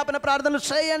విజ్ఞాపన ప్రార్థనలు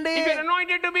చేయండి. If you're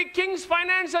anointed to be kings,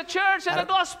 finance a church and the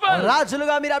gospel.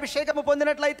 రాజులుగా మీరు అభిషేకము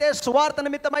పొందినట్లయితే సువార్త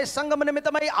నిమిత్తమై సంఘము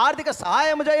నిమిత్తమై ఆర్థిక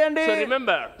సహాయం చేయండి. So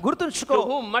remember, గుర్తుంచుకో, to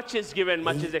whom much is given,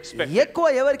 much is expected. ఎక్కువ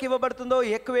ఎవరికి ఇవ్వబడుతుందో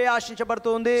ఎక్కువే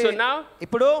ఆశించబడుతుంది. So now,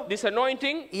 ఇప్పుడు this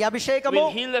anointing ఈ అభిషేకము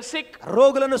will heal the sick,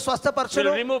 రోగులను will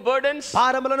స్వస్థపరచును, remove burdens,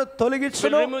 భారములను will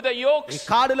తొలగించును, remove the yokes,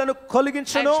 కాడులను and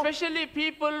కొలిగించును. especially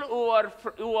people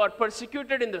who are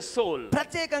persecuted in the soul.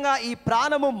 ప్రత్యేకంగా ఈ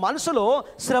ప్రాణము మనసులో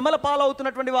శ్రమల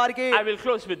పాలవుతున్నటువంటి వారికి. I will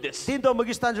close with this. దీంతో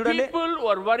ముగిస్తాను చూడండి. People who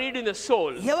are worried in the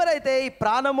soul, ఎవరైతే ఈ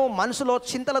ప్రాణము మనసులో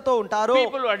చింతలతో ఉంటారో,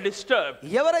 people who are disturbed,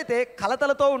 ఎవరైతే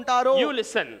కలతలతో ఉంటారో, you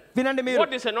listen. వినండి మీరు.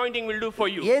 What this anointing will do for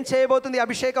you. ఏం చేయబోతుంది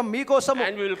అభిషేకం మీకోసం.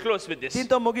 And we will close with this.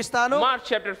 దీంతో ముగిస్తాను. Mark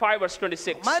chapter 5 verse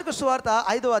 26. మార్కు సువార్త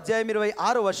 5వ అధ్యాయం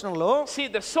 26వ వచనంలో See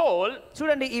the soul,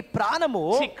 చూడండి, ఈ ప్రాణము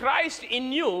see Christ in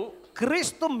you,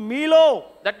 క్రీస్తు మీలో.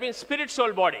 that means spirit,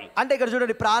 soul, body. అంటే ఇక్కడ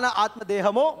చూడండి, ప్రాణ ఆత్మ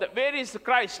దేహము. Where is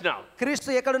Christ now? క్రీస్తు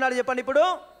ఎక్కడున్నాడు చెప్పండి ఇప్పుడు.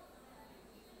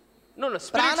 No,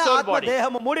 spirit, ప్రాణ soul, ఆత్మ body.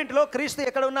 దేహము మూడింటిలో క్రీస్తు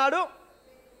ఎక్కడ ఉన్నాడు?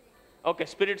 Okay,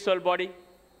 spirit, soul, body.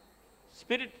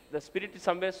 Spirit, the spirit is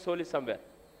somewhere, soul is somewhere.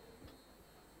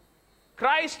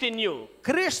 Christ in you.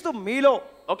 క్రీస్తు మీలో.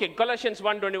 Okay, Colossians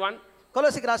 1:21.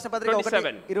 కొలొస్సీకి రాసిన పత్రిక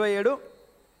 1:27.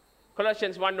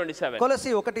 Colossians 1:27.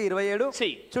 కొలొస్సీ 1:27.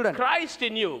 See, చూడండి, Christ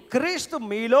in you. క్రీస్తు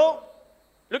మీలో.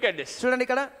 Look at this. చూడండి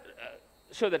ఇక్కడ.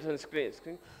 Show that on screen.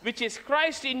 Which is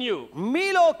Christ in you.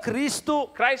 మీలో క్రీస్తు.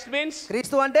 Christ means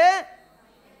క్రీస్తు అంటే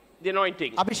the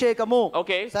anointing. అభిషేకము.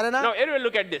 Okay. సరేనా? Now everyone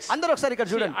look at this. అందరూ ఒకసారి ఇక్కడ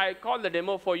See, చూడండి. I call the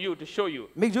demo for you to show you.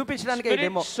 మీకు చూపించడానికి ఈ Spirit,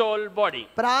 డెమో. soul, body.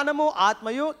 ప్రాణము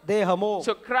ఆత్మయు దేహము.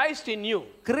 So Christ in you.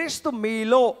 క్రీస్తు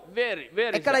మీలో. Where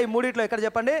is ఎక్కడ that? ఈ మూడిట్లో ఎక్కడ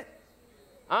చెప్పండి.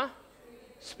 Huh?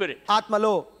 Spirit.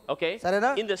 ఆత్మలో. Okay. సరేనా?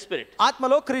 In the spirit.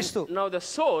 ఆత్మలో క్రీస్తు. Now the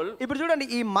soul ఇప్పుడు చూడండి,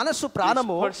 ఈ మనసు is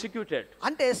ప్రాణము persecuted.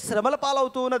 అంటే శ్రమల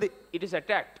పాలవుతూ ఉన్నది. It is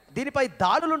attacked. దీనిపై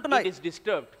దాడులు It ఉంటున్నాయి. is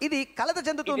disturbed. ఇది కలత It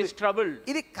చెందుతుంది. is troubled.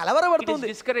 ఇది It is కలవరపడుతుంది.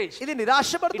 discouraged. ఇది It is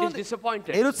నిరాశపడుతుంది,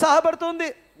 disappointed. నిరుత్సాహపడుతుంది.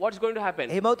 What's going to happen?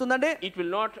 ఏమవుతుందండి? It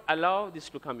will not allow this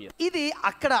to come here. ఇది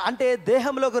అక్కడ అంటే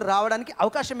దేహంలోకి రావడానికి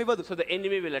అవకాశం ఇవ్వదు. So the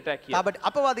enemy will attack here. కాబట్టి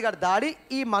అపవాది గారి దాడి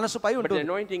ఈ మనసుపై But the ఉంటుంది.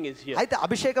 anointing is here. అయితే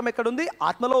అభిషేకం ఎక్కడుంది?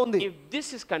 ఆత్మలో ఉంది. If this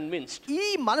is convinced, ఈ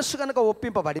మనసు కనుక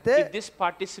ఒప్పింపబడితే, if this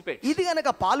participates, ఇది కనుక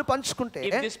పాలు పంచుకుంటే,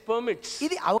 if this permits,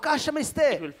 ఇది అవకాశం ఇస్తే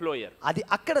it will flow here. అది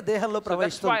అక్కడ దేహంలో So that's why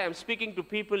ప్రవహిస్తుంది. I'm speaking to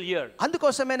people here.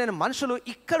 అందుకోసమే నేను మనుషులు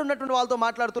ఇక్కడ ఉన్నటువంటి వాళ్ళతో People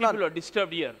మాట్లాడుతున్నాను. are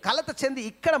disturbed here, కలత చెంది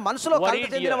ఇక్కడ మనసులో కలత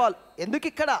Worried చెందిన here. వాళ్ళు ఎందుకు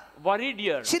ఇక్కడ worried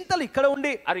here, చింతలు ఇక్కడ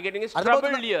ఉండి are getting troubled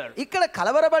అర్థమవుతుందా? here. ఇక్కడ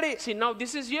కలవరబడి. See, now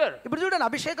this is here. ఇప్పుడు చూడండి,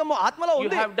 అభిషేకము ఆత్మలో You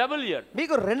ఉంది, have double here.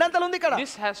 మీకు రెండంతలు ఉంది ఇక్కడ.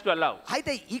 This has to allow.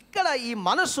 అయితే ఇక్కడ ఈ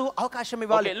మనసు అవకాశం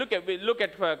ఇవ్వాలి. Okay, look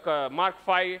at Mark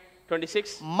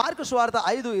 5:26, mark సువార్త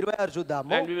 5:26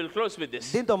 చూద్దాము. and we will close with this.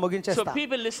 దీంతో So ముగించేస్తాం.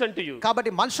 people listen to you.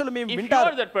 కాబట్టి మనుషులు మేము If you వింటారు.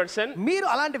 are that person, మీరు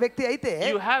అలాంటి వ్యక్తి అయితే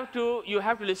you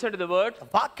have to listen to the word,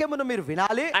 వాక్యమును మీరు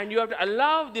వినాలి. and you have to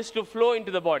allow this to flow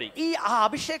into the body. ఈ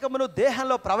అభిషేకమును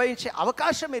దేహంలో ప్రవహించే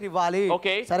అవకాశం మీరు ఇవ్వాలి.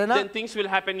 Okay, సరేనా? then things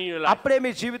will happen in your life. అప్పుడే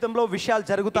మీ జీవితంలో విషయాలు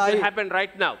It జరుగుతాయి. will happen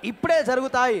right now. ఇప్పుడే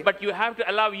జరుగుతాయి. But you have to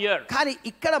allow here. కానీ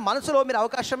ఇక్కడ మనసులో మీరు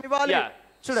అవకాశం ఇవ్వాలి. Yeah.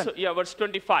 చూడండి, So, yeah, verse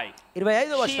 25.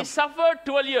 25వ She వచనం. suffered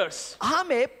 12 years.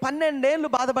 ఆమె 12 ఏళ్లు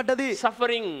బాధపడ్డది.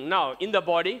 Suffering now in the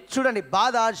body. చూడండి,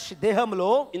 బాధ దేహంలో,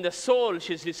 In the soul,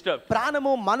 she is disturbed.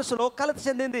 ప్రాణము మనసులో కలత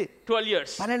చెందింది. 12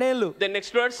 years. 12 ఏళ్లు. Then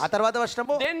next verse. ఆ తర్వాత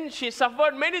వచనము, Then she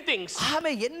suffered many things.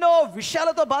 ఆమె ఎన్నో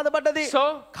విషయాలతో బాధపడ్డది. So,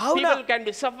 కావున people can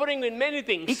be suffering with many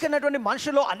things. ఇక్కడటువంటి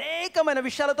మనుషులు అనేకమైన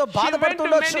విషయాలతో She went to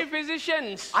బాధపడుతుండొచ్చు. many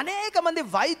physicians. అనేక మంది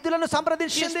వైద్యులను She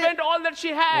సంప్రదించింది. spent all that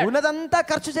she had. ఉన్నదంతా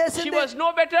ఖర్చు She చేసింది. was no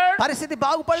better. పరిస్థితి She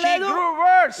బాగుపడలేదు, grew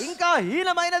worse. ఇంకా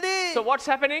హీనమైనది. So what's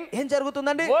happening? ఏం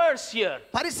జరుగుతుందండి? Worse here.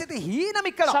 పరిస్థితి హీనం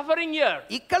ఇక్కడ, Suffering here.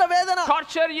 ఇక్కడ వేదన,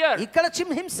 Torture here. ఇక్కడ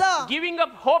హింస, Giving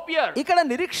up hope here. ఇక్కడ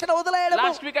నిరీక్షణ వదిలేయడం.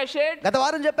 Last week I shared. గత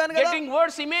వారం చెప్పాను కదా, Getting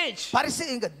worse image.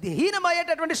 పరిస్థితి ఇంకా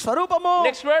హీనమయ్యేటటువంటి స్వరూపము.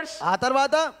 Next verse. ఆ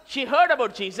తర్వాత She heard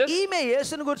about Jesus. ఈమె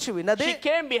యేసుని గురించి విన్నది. She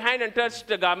came behind and touched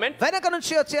the garment. వెనక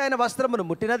నుంచి వచ్చి ఆయన వస్త్రమును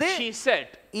ముట్టినది. She said,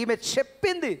 ఈమె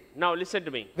చెప్పింది. now listen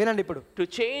to me. వినండి, ఇప్పుడు To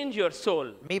change your soul,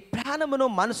 మీ ప్రాణమును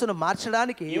మనసును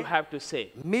మార్చడానికి you have to say.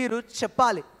 మీరు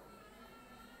చెప్పాలి.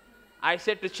 I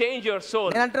said to change your soul.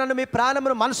 నేను అంటున్నాను, మీ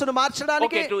ప్రాణమును మనసును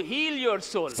మార్చడానికి. Okay, to heal your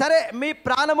soul. సరే, మీ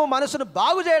ప్రాణము మనసును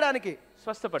బాగు చేయడానికి.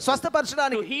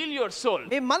 స్వస్థపరచడానికి, to heal your soul,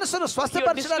 మీ మనసును your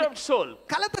స్వస్థపరచడానికి, disturbed soul,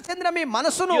 కలత చెందిన మీ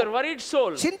మనసును, your worried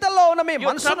soul, చింతల్లో ఉన్న మీ your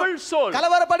మనసును, troubled soul,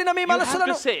 కలవరపడిన me you have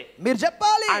మనసులను to say, మీరు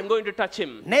చెప్పాలి, I'm going to touch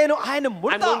him, నేను ఆయన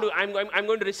ముడతా, I'm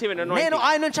going to receive an నేను anointing,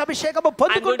 ఆయన నుంచి అభిషేకము I'm going to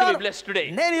పొందుకుంటాను, be blessed today.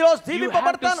 నేను ఈ రోజు You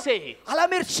దీవింపబడతాను. have to say. అలా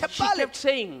మీరు She చెప్పాలి. kept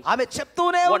saying, ఆమె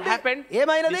చెప్తూనే what ఉంది. happened?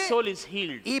 ఏమైనది? The soul is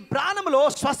healed, ఈ ప్రాణములో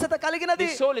స్వస్థత కలిగినది,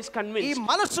 the soul is ఈ convinced,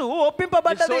 మనసు the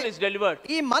ఒప్పింపబడ్డది, soul is delivered.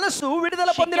 ఈ మనసు విడుదల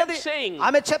She పొందినది. kept saying,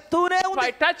 ఆమె చెప్తూనే If ఉంది,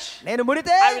 I touch, నేను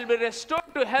ముడితే I will be restored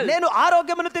to health. నేను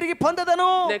ఆరోగ్యమును తిరిగి పొందదను.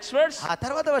 Next verse. ఆ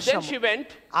తర్వాత Then వర్షం, she went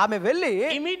ఆమె వెళ్ళి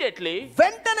immediately.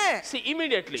 వెంటనే, See,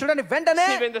 immediately. చూడండి, వెంటనే,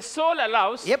 See, when the soul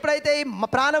allows, ఎప్పుడైతే ఈ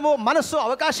ప్రాణము మనస్సు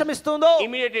అవకాశం ఇస్తుందో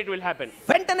immediately it will happen.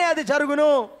 వెంటనే అది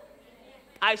జరుగును.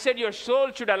 I said your soul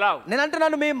should allow. నేను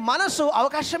అంటున్నాను, మీ మనసు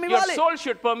అవకాశం Your ఇవ్వాలి, soul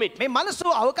should permit. మీ మనసు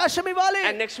అవకాశం ఇవ్వాలి.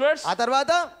 And next verse. ఆ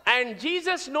తర్వాత And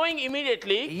Jesus, knowing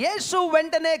immediately, యేసు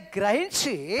వెంటనే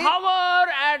గ్రహించి power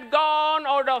had gone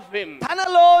out of him.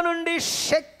 తనలో నుండి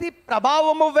శక్తి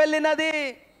ప్రభావము వెళ్ళినది.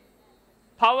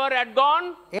 Power had gone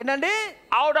ఏంటండి?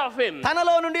 out of him.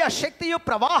 తనలో నుండి ఆ శక్తియు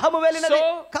ప్రవాహము వెళ్ళినది. So,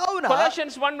 కావున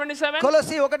Colossians 1:27.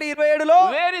 కొలొస్సీ 1:27లో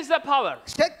Where is the power?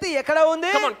 శక్తి ఎక్కడ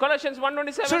ఉంది? Come on, Colossians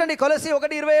 1:27. చూడండి, కొలొస్సీ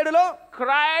 1:27లో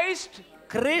Christ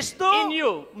క్రీస్తు in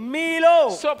you. మీలో.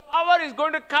 So power is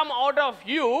going to come out of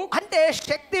you. అంటే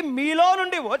శక్తి మీలో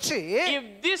నుండి వచ్చి, If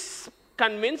this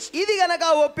convinced, ఇది గనక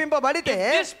ఒప్పింపబడితే,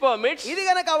 if this permits, ఇది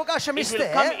గనక అవకాశం it ఇస్తే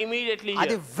will come immediately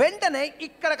అది here. వెంటనే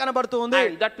ఇక్కడ కనబడుతుంది.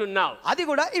 And that to now. అది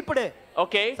కూడా ఇప్పుడే.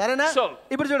 Okay. సరేనా? So,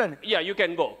 ఇప్పుడు చూడండి, yeah, you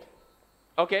can go.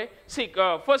 Okay. See,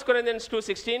 1 Corinthians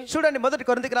 2:16. చూడండి, మొదటి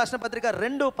కొరింథీయులకు రాసిన పత్రిక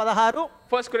 2:16.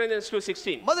 1 Corinthians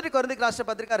 2:16. మొదటి కొరింథీయులకు రాసిన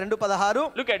పత్రిక 2:16.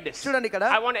 Look at this. చూడండి, ఇక్కడ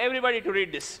I want everybody to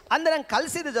read this. అందరం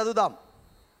కలిసి ఇది చదువుదాం.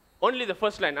 Only the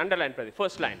first line, underline, Pradeep.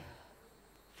 First line.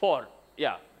 4.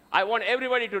 Yeah. I want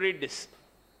everybody to read this.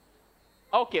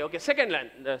 Okay, okay. Second line.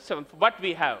 What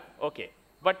we have. Okay.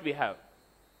 What we have.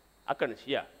 Akanish,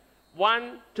 yeah. 1,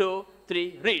 2,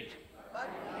 3, read.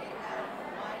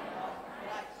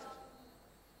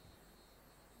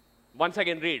 Once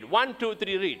again, read. 1, 2,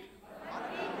 3, read.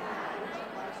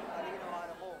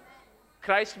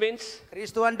 Christ means,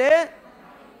 క్రీస్తు అంటే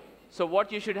so what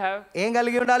you should have? ఏం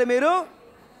కలిగి ఉండాలి మీరు?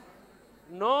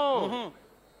 No.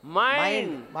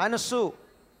 Mind. మనస్సు.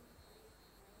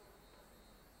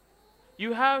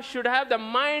 You should have the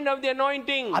mind of the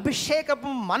anointing. అభిషేకపు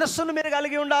మనస్సును మీరు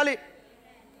కలిగి ఉండాలి.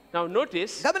 Now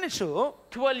notice, గమనించు,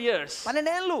 12 years, 12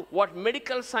 ఏళ్ళు what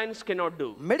medical science cannot do.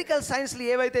 Medical science లు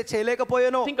ఏవైతే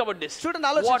చేయలేకపోయానో, Think about this. చూడండి,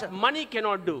 What ఆలోచించండి. money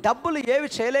cannot do. డబ్బులు ఏవి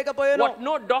చేయలేకపోయానో, What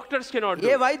no doctors cannot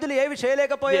A do. వైద్యులు ఏవి The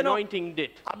చేయలేకపోయానో, anointing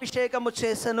did. అభిషేకము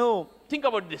చేసను. Think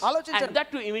about this. ఆలోచించండి. And that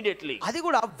too immediately. అది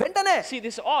కూడా వెంటనే. See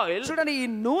this oil, చూడండి, ఈ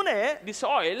నూనె,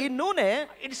 ఈ నూనె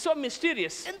it's so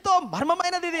mysterious. ఎంతో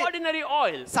మర్మమైనది. ఇది Ordinary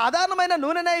oil. సాధారణమైన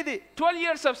నూనెనే. ఇది 12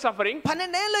 years of suffering.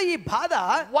 12 ఏళ్ళ ఈ బాధ,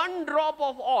 One drop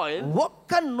of oil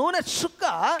ఒక్క నూనె చుక్క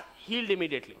healed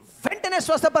immediately. వెంటనే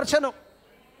స్వస్థపరచను.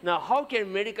 Now how can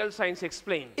medical science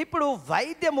explain? ఇప్పుడు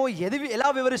వైద్యము ఎలా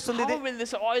వివరిస్తుంది ఇది? How will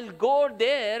this oil go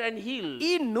there and heal?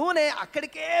 ఈ నూనె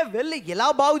అక్కడికే వెళ్ళి ఎలా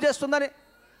బాగు చేస్తుందని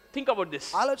Think about this.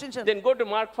 ఆలోచించండి. Then go to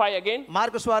Mark 5 again.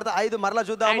 Mark సువార్త 5 మరలా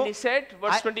చూద్దాము. And he said,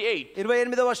 verse 28,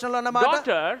 28వ వచనంలో అన్నమాట,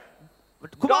 daughter,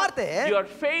 కుమార్తె, your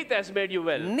faith has made you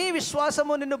well. నీ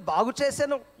విశ్వాసము నిన్ను బాగు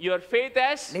చేసెను. Your faith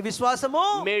has నీ విశ్వాసము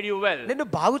made you well. నిన్ను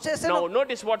బాగు చేసెను. Now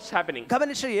notice what's happening.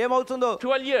 గమనించు ఏమవుతుందో.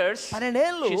 12 years 12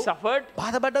 ఏళ్ళు she suffered,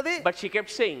 బాధపడ్డది. but she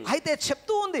kept saying, అయితే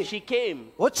చెప్తూ ఉంది, she came,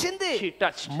 వచ్చింది, she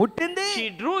touched, ముట్టింది, she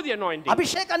drew the anointing.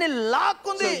 అభిషేకాన్ని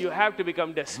లాక్కుంది. So you have to become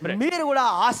desperate. మీరు కూడా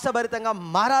ఆశభరితంగా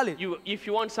మారాలి. If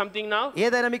you want something now,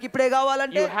 ఏదైనా మీకు ఇప్పుడే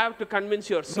కావాలంటే you have to convince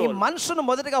your me soul, మనసును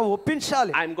మొదటగా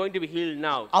ఒప్పించాలి. I'm going to be healed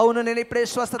now. అవును, నేను ఇప్పుడే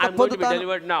స్వస్థత I'm going to be పొందుతాను.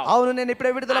 delivered now. అవును, నేను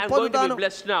ఇప్పుడే విడుదల I'm going to be పొందుతాను.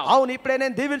 blessed now. అవును, ఇప్పుడే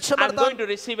నేను I'm దీవించబడతాను. going to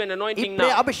receive an anointing ఇప్పుడే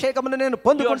now. అభిషేకమును నేను Your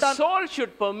పొందుకుంటాను. soul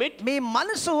should permit. మీ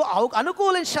మనసు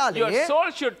అనుకూలించాలి. Your soul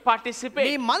should me participate.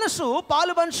 మనసు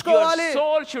పాలు Your పంచుకోవాలి.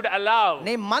 soul should allow.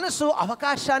 నీ మనసు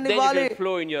అవకాశాన్ని Then it ఇవ్వాలి. will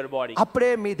flow in your body.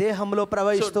 అప్పుడే మీ దేహంలో So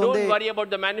ప్రవహిస్తుంది. don't worry about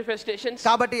the manifestations.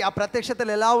 కాబట్టి ఆ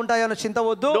ప్రత్యక్షతలు ఎలా ఉంటాయో చింత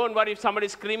వద్దు. Don't worry if somebody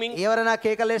is screaming. ఎవరైనా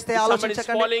కేకలేస్తే If somebody is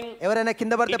ఆలోచించకండి. falling, ఎవరైనా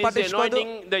కింద పడితే It is the పట్టించుకోదు.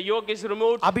 anointing. The yoke is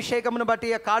removed. అభిషేకమును బట్టి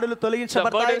ఆ కాడులు The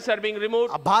తొలగించబడతాయి. burdens are being removed.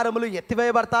 ఆ భారములు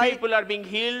ఎత్తివేయబడతాయి. People are being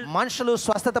healed. మనుషులు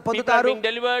స్వస్థత People are పొందుతారు. being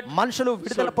delivered. మనుషులు So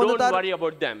విడుదల don't పొందుతారు. worry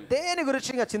about them. దేని గురించి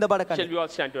ఇంకా చిందబడకండి. Shall we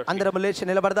all stand to our feet? అందరం లేచి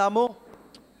నిలబడదాము.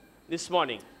 This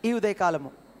morning, ఈ ఉదయకాలము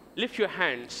lift your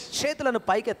hands. చేతులను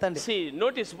పైకెత్తండి. See,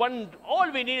 notice all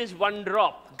we need is one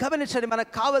drop. గమనించండి,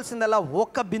 మనకు కావాల్సిందల్లా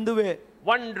ఒక్క బిందువే.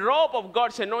 one drop of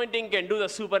God's anointing can do the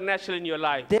supernatural in your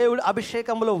life. దేవుడి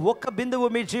అభిషేకములో ఒక్క బిందువు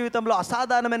మీ జీవితంలో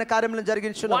అసాధారణమైన కార్యములను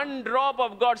జరిగించును. One drop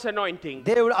of God's anointing.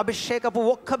 దేవుడి అభిషేకపు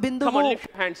ఒక్క Come బిందువు. on, lift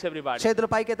your hands, everybody. చేతులు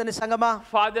పైకెత్తని సంగమా.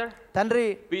 Father, తండ్రి,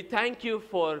 we thank you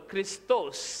for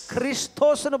Christos.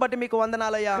 క్రీస్తును బట్టి మీకు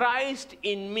వందనాలయ్యా. Christ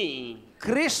in me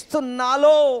క్రీస్తు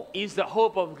నాలో is the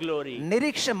hope of glory.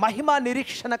 మహిమ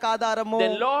నిరీక్షణకు ఆధారము.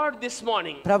 Then Lord, this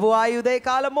morning ప్రభువా ఈ ఉదయ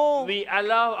కాలము we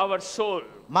allow our soul,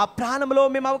 మా ప్రాణములో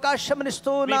మేము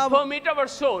అవకాశమునిస్తూ we ఉన్నాము. permit our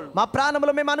soul మా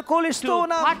ప్రాణములో మేము అనుకూలిస్తూ to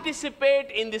ఉన్నాము. participate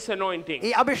in this anointing.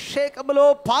 ఈ అభిషేకములో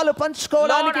పాలు Lord,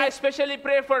 పంచుకోవడానికి I especially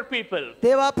pray for people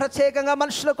దేవా ప్రత్యేకంగా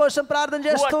మనుషుల కోసం ప్రార్థన who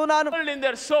చేస్తూ are ఉన్నాను. troubled in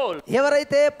their soul,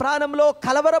 ఎవరైతే ప్రాణంలో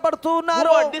కలవరపడుతూ who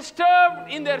ఉన్నారో, are disturbed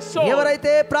in their soul,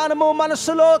 ఎవరైతే ప్రాణము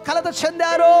మనస్సులో కలత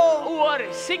చెందారో, who are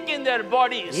sick in their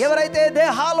bodies. ఎవరైతే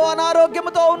దేహాలు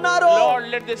అనారోగ్యముతో ఉన్నారో, Lord,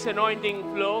 let this anointing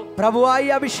flow ప్రభువా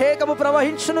ఈ అభిషేకము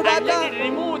ప్రవహించును and గాక. let it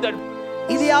remove that,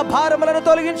 ఇది ఆ భారములను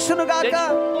తొలగించును let గాక.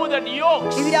 it remove that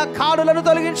yokes. ఇది ఆ కాడులను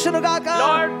తొలగించును గాక.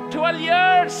 Lord, 12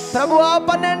 years, ప్రభువా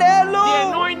 12 ఏళ్ళు the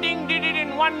anointing did it in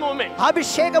one moment.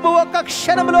 అభిషేకము ఒక్క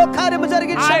క్షణములో కార్యము I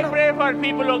జరిగించాను. pray for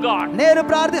people, oh God, నేను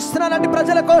ప్రార్థిస్తున్నానంటే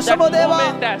ప్రజల that కోసము దేవా.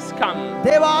 moment has come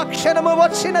దేవా ఆ క్షణము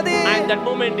వచ్చినది. and that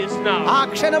moment is now. ఆ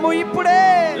క్షణము ఇప్పుడే.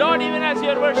 Lord, even as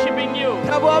you are worshiping you,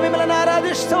 ప్రభువా మిమ్మల్ని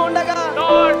ఆరాధిస్తూ ఉండగా,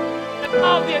 Lord,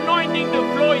 allow the anointing to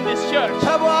flow in this church,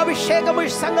 ప్రభువా అభిషేకము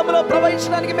ఈ సంఘములో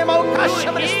ప్రవహించడానికి మేము to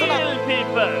అవకాశం ఇస్తున్నాం. heal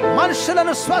people,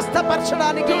 మనుషులను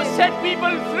స్వస్థపరచడానికి, to set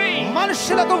people free,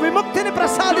 మనుషులకు విముక్తిని to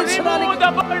ప్రసాదించడానికి, remove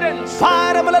the burdens,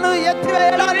 భారములను to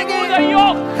ఎత్తివేయడానికి, remove the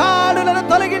yoke, కాడులను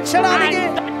తొలగించడానికి,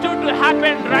 and that to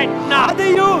happen right now,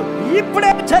 అదియు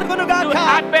ఇప్పుడే జరుగును to గాక.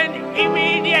 happen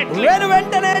immediately,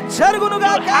 వెంటనే జరుగును to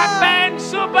గాక. happen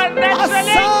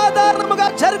supernaturally అసాధారణముగా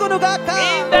జరుగును గాక.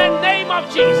 in the name of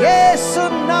Jesus. యేసు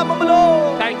నామములో.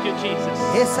 Thank you, Jesus.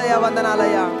 యేసయ్య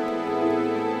వందనాలయ్యా.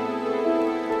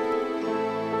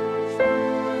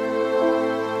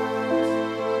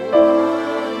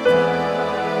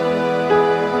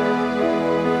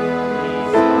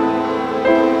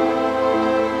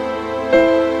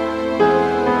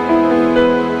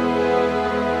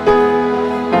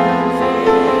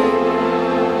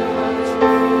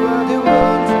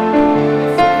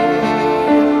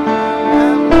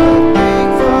 I'm looking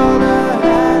for the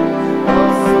hand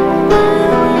of the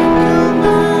miracle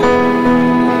man.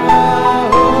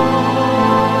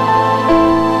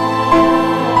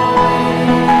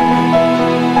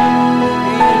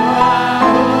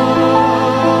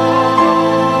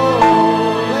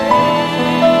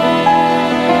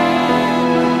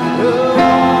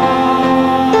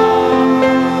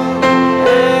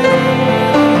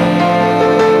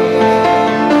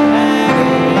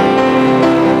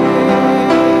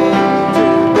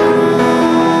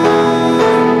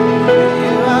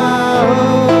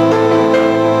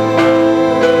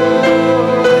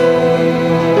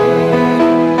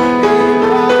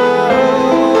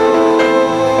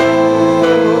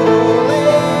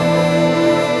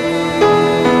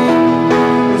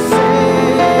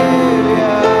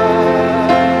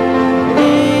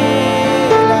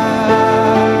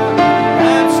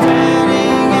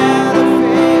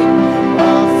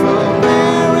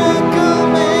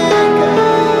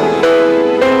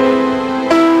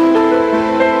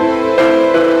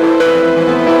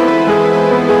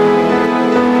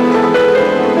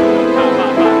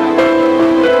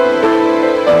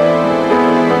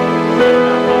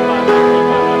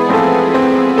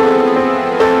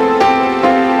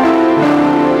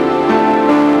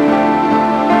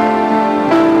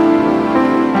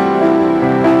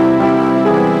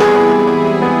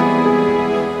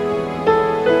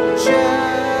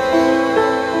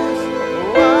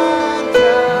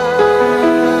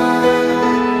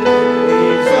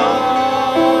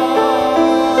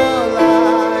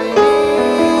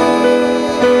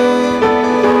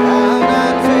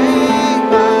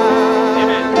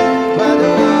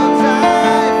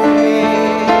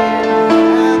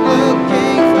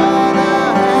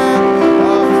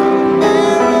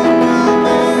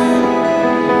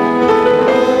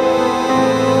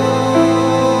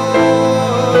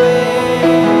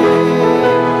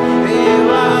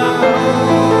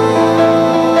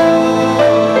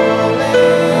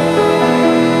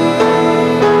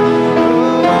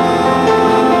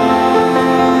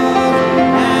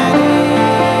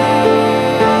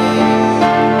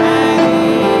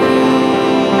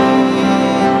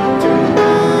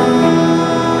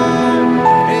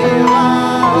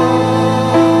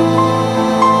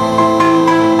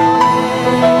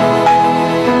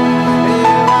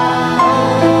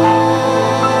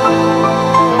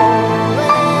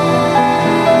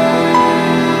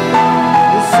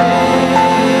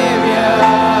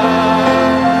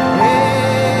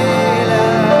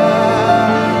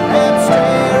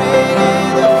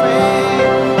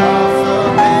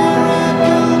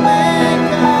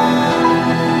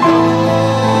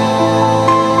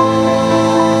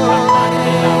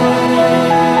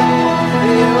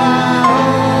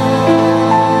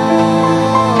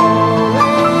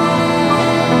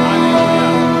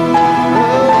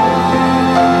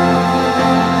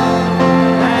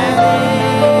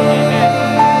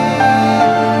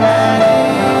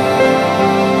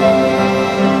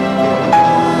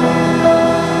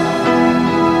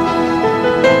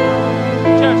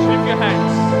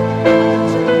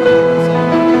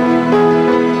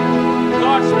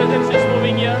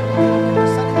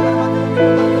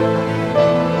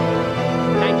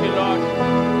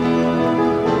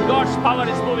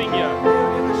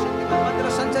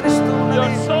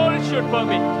 should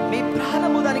permit. మీ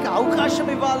ప్రాణము దానికి అవకాశం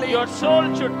ఇవ్వాలి. Your soul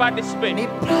should participate. నీ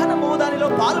ప్రాణము దానిలో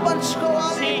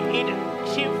పాలుపంచుకోవాలి. See,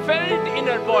 she felt in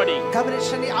her body.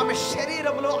 గమనించండి, ఆమె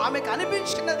శరీరములో ఆమెకు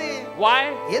అనిపించినది. Why?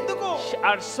 ఎందుకు?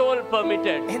 Her soul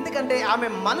permitted. ఎందుకంటే ఆమె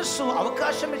మనసు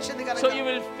అవకాశం ఇచ్చింది కనుక. So you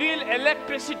will feel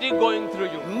electricity going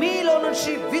through you. మీలో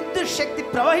నుంచి విద్యుత్ శక్తి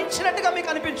ప్రవహించినట్టుగా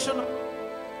మీకు అనిపించును.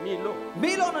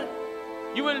 మీలో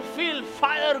you will feel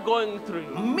fire going through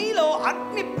you. మీలో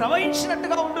అగ్ని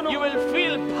ప్రవహించినట్టుగా ఉండును. You will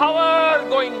feel power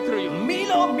going through you.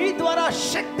 మీలో మీ ద్వారా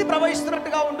శక్తి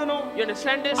ప్రవహిస్తున్నట్టుగా ఉండును. You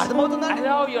understand this? అర్థమవుతుందా?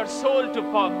 Allow your soul to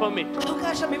permit.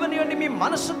 అవకాశం ఇవ్వనివ్వండి మీ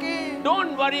మనసుకి.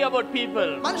 Don't worry about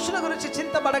people. మనుషుల గురించి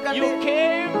చింతపడకండి. You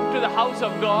came to the house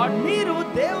of God. మీరు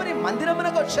దేవుని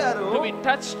మందిరమునకు వచ్చారు. To be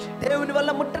touched. దేవుని వల్ల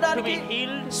ముట్టడానికి. To be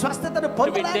healed. స్వస్థతను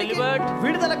పొందడానికి. To be delivered.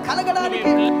 విడుదల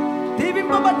కలగడానికి.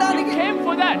 దీవింపబడడానికి. You came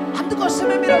for that.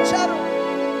 అందుకోసమే మీరు వచ్చారు.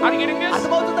 Are you getting this?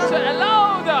 అర్థమవుతుందా? So allow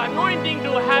the anointing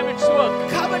to have its work.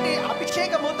 కాబట్టి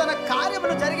అభిషేకము తన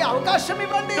కార్యములు జరిగే అవకాశం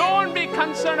ఇవ్వండి. Don't be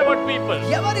concerned about people.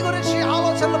 ఎవరి గురించి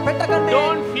ఆలోచనలు పెట్టకండి.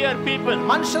 Don't fear people.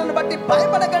 మనుషులను బట్టి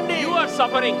భయపడకండి. You are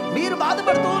suffering. మీరు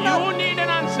బాధపడుతూ ఉన్నారు. You need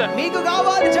an answer. మీకు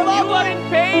కావాలి జవాబు. You are in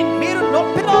pain. మీరు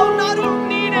నొప్పిలో ఉన్నారు.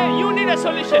 You need a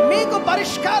solution. మీకు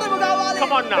పరిష్కారము కావాలి.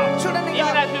 Come on now. చూడండి,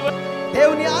 Even as we were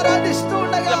దేవుని ఆరాధిస్తూ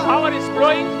ఉండగా the power is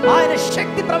flowing. ఆయన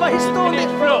శక్తి ప్రవహిస్తూ ఉంది.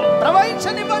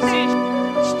 ప్రవహించనివ్వండి.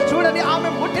 చూడండి, ఆమె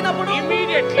ముట్టినప్పుడు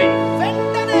immediately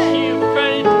వెంటనే she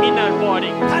felt in her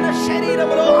body. తన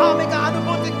శరీరములో ఆమెకు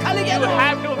అనుభూతి కలిగేను. You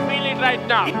have to feel it right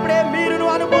now. ఇప్పుడే మీరు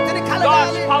అనుభూతిని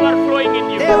కలగాలి. God's power flowing in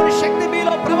you. దేవుని శక్తి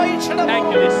మీలో ప్రవహించడం. Thank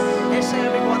you. యేసయ్య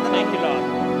మీకు వందనాలు. Thank you, Lord.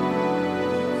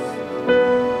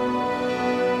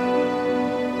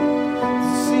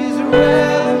 This is a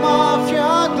realm of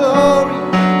your glory.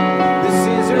 This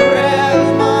is a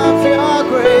realm of your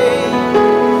grace.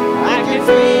 I can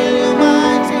feel your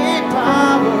mighty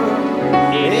power.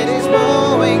 It is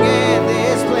moving in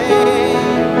this place.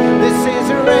 This is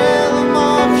a realm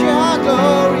of your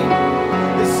glory.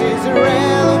 This is a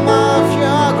realm of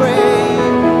your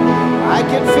grace. I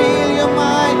can feel your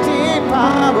mighty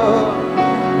power.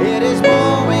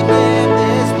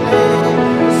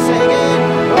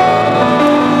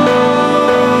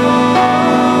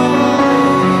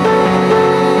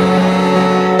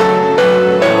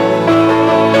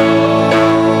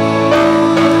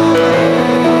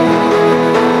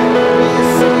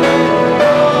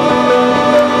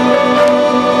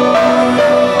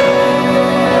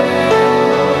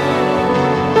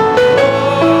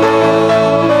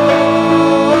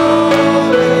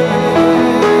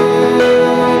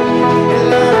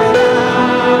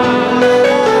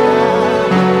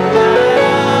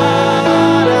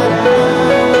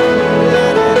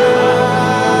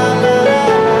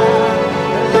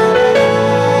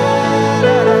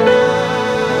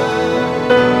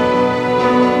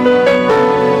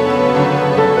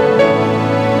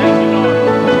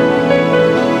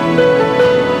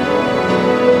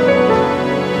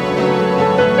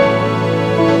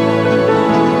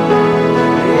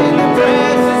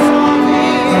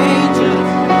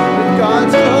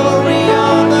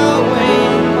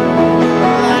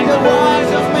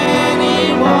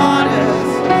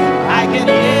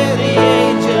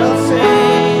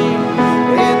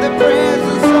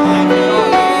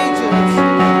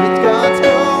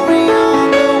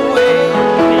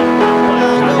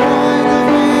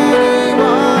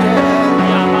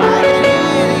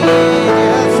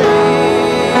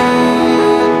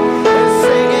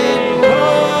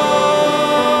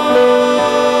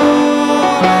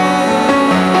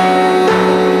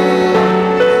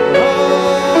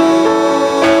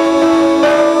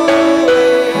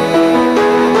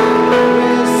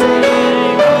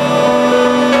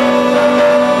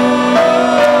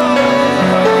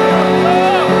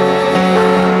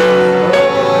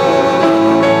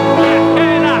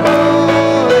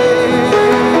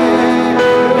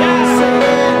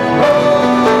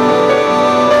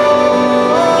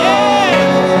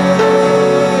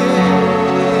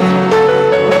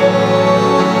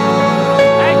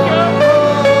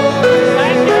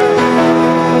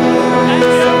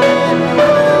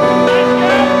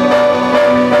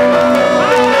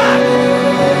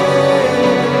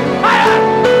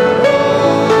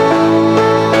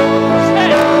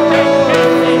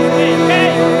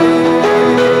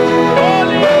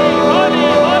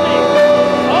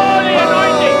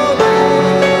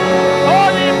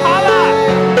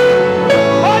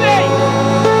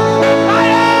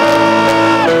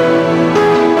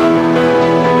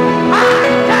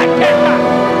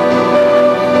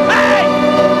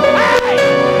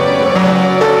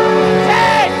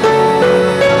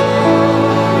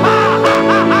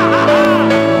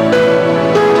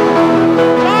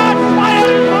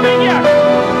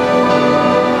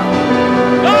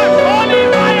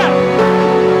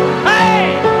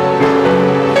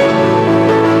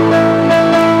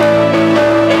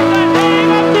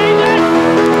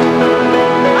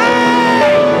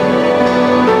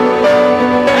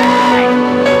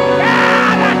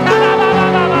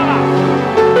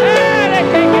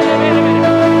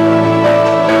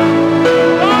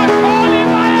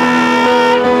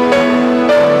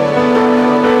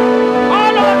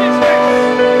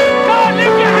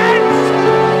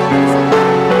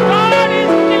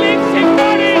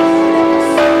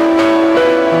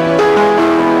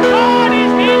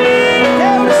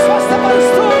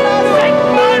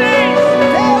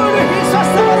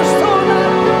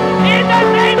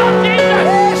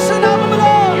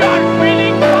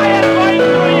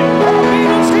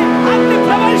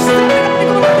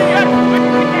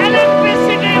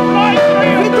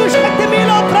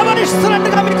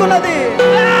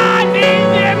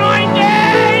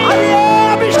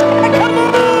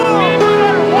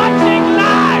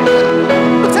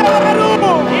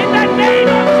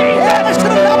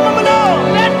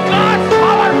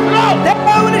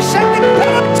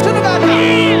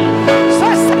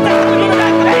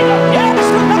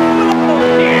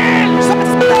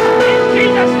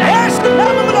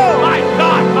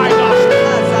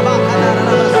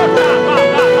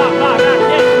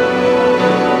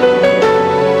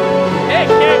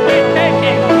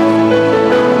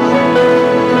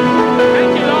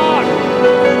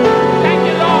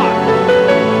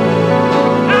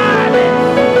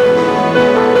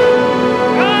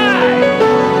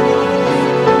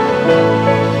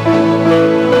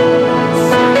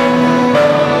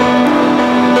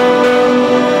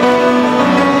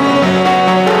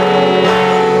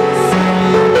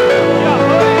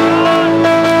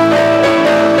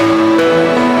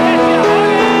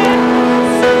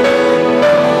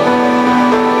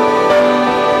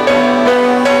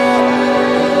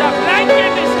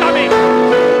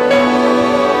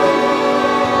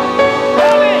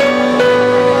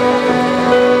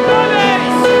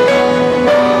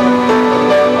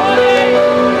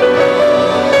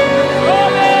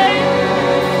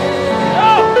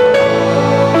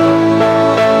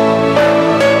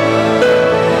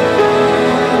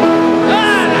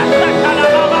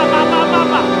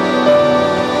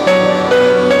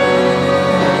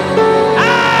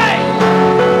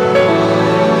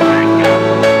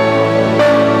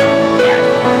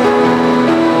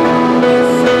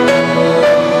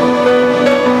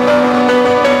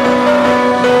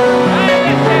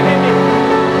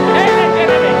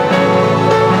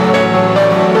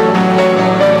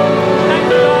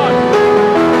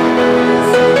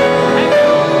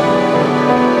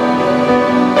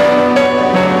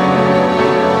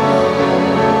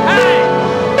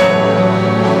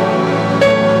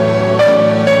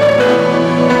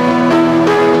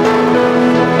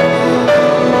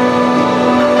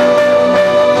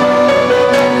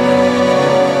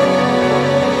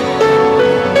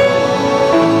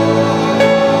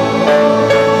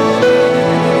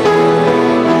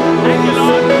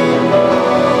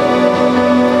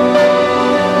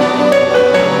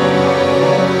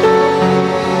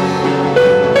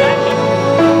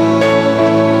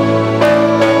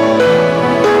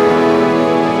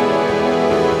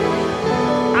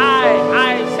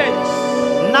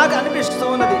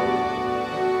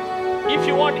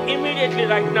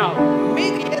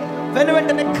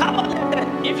 వెంటనే కావాలి అంటే,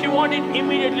 if you want it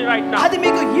immediately right now, అది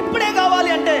మీకు ఇప్పుడే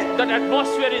కావాలి అంటే, that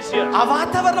atmosphere is here. ఆ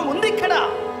వాతావరణం ఉంది ఇక్కడ.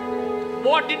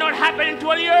 What did not happen in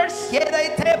 12 years?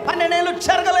 ఏదైతే 12 ఏళ్ళు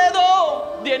జరగలేదో,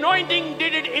 The anointing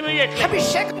did it immediately.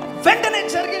 అభిషేకం వెంటనే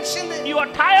జరిగించింది. You are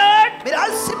tired, మీరు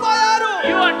అలసిపోయారు,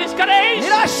 you are discouraged,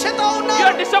 నిరాశతో you ఉన్నారు,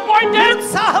 are disappointed,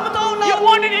 ఉత్సాహంతో you ఉన్నారు,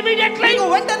 want it immediately. మీకు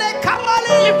వెంటనే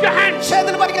కావాలి. Lift your hands.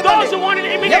 చేతులు Those పైకెత్తండి. who want it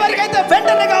immediately. ఎవరికైతే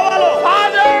వెంటనే కావాలో,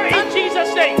 Father, in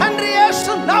Jesus' name, తండ్రి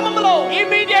యేసు నామములో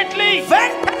immediately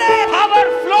వెంటనే power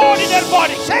flowed in their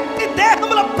body. శక్తి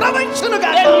దేహములో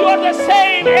ప్రవహించునుగా. Then you are the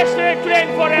same yesterday, today,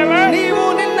 and forever. నీవు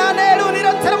నిన్న నేడు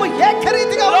నిరంతరము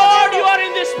ఏకరీతిగా Lord, ఉన్నావు. you are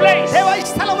in this place. దేవా, ఈ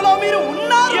స్థలములో మీరు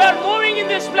ఉన్నారు. You are moving in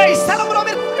this ఈ place. స్థలములో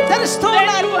మీరు ధరిస్తూ Then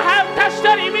ఉన్నారు. you have touched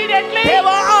her immediately.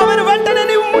 దేవా, ఆమెను వెంటనే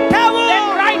నీవు ముట్టావు. Then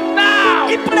right now,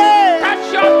 ఇప్పుడే touch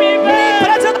your నీ people.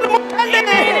 ప్రజలను ముట్టండి.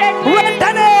 Immediately.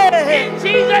 వెంటనే In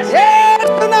Jesus'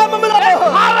 యేసు నామములో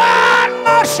power.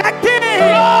 ఆ శక్తి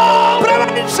Flow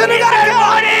ప్రవహించునుగా. in their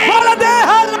body. వాళ్ళ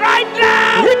దేహాలు Right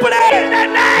now. ఇప్పుడే In the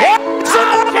name Yesu of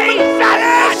నామములో,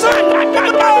 యేసు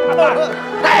నామములో.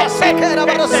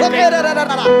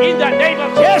 In the name of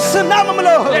Jesus. యేసు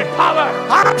నామములో Let power.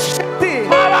 ఆ శక్తి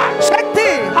Power. శక్తి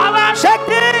Power.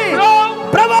 శక్తి Flow.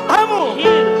 ప్రవాహము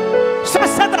Heal.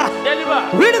 స్వస్థత Deliver.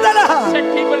 విడుదల Set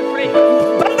people free.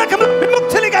 బంధకముల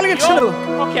విముక్తిని కలిగించును.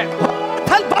 Okay.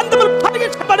 బంధములు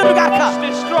తొలగించబడును గాక.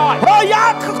 Destroy. ఓ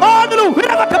యాకోబులు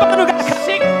విడగొట్టబడును గాక.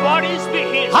 Sick bodies be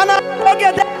healed. అనారోగ్య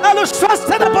దేహాలు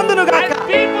స్వస్థత పొందును గాక. And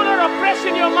people are oppressed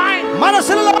in your mind.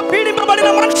 మనసులో పీడింపబడిన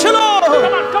మనుషులు,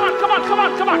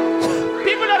 Come on.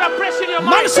 People are oppressed in your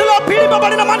mind. మనసులో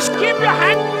పీడింపబడిన మనుషులు, Keep your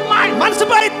hand in your mind.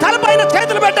 మనసుపై తలపైన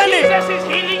చేతులు పెట్టండి. Jesus is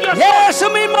healing your soul. యేసు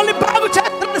మిమ్మల్ని బాగు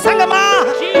చేస్తున్న సంగమా.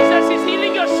 Jesus is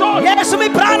healing your soul. యేసు మీ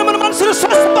ప్రాణమును మనసును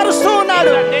స్వస్థపరుస్తూ In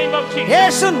ఉన్నాడు. the name of Jesus.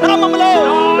 యేసు నామములో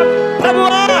Lord,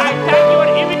 ప్రభువా, I thank you for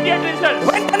immediate results.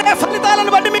 వెంటనే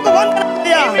ఫలితాలను బట్టి మీకు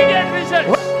వందనాలయ్యా. Immediate results.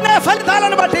 వెంటనే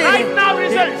ఫలితాలను బట్టి, Right now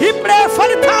results. ఇప్పుడే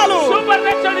ఫలితాలు,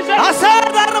 Supernatural results.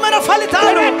 అసాధారణమైన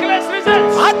ఫలితాలు, Miraculous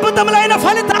results. అద్భుతములైన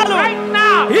ఫలితాలు Right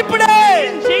now. ఇప్పుడే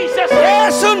In Jesus' name.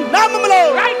 యేసు నామములో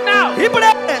Right now.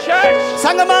 ఇప్పుడే. Church,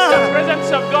 సంగమా, the presence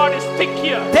of God is thick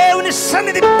here. దేవుని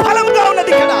సన్నిధి బలముగా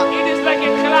ఉన్నది ఇక్కడ. It is like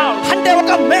a cloud. అంటే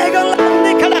ఒక మేఘంలా ఉంది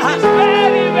ఇక్కడ. It's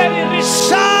very, very rich.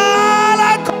 చాలా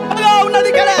గొప్పగా ఉన్నది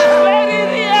ఇక్కడ. Very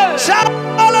real.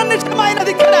 చాలా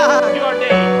నిజమైనది ఇక్కడ. Your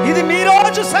day. ఇది మీ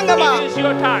రోజు సంగమా, It is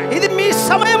your time. ఇది మీ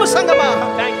సమయము సంగమా.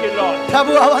 Thank you, Lord.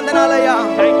 ప్రభువా వందనాలయ్యా,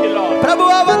 Thank you, Lord.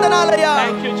 ప్రభువా వందనాలయ్యా,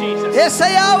 Thank you, Jesus.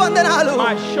 యేసయ్యా వందనాలు.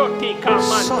 My shoti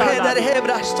kaman సోహేదర్ tala. Hey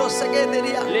బ్రాస్టో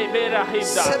సగేదరియా Lebera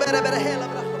hibda. సెబెరెబెర hey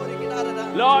లబ్రహోరి గినారదా.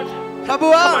 Lord,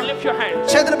 ప్రభువా, come on, lift your hands.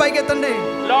 చేతులు పైకెత్తండి.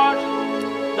 Lord,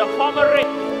 the former rain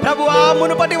ప్రభువా,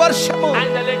 మునుపటి వర్షము,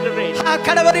 and the later rain, ఆ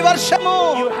కడవరి వర్షము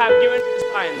you have given this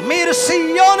sign. మీరు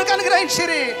సియోనుకు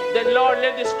అనుగ్రహించిరి. Then, Lord,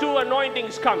 let these two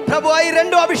anointings come. ప్రభువా, ఈ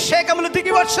రెండు అభిషేకములు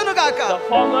దిగి వచ్చును గాక. The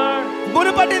former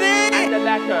మునుపటిది, and the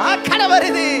latter. ఆ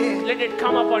కడవరిది Let it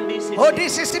come upon DCC. Oh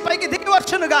DCC పైకి దిగి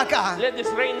వచ్చును గాక. Let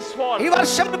this rain fall. ఈ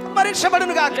వర్షము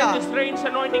కుమ్మరించబడును గాక. Let this rain's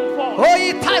anointing fall. ఓ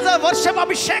ఈ తాజా వర్షపు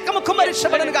అభిషేకము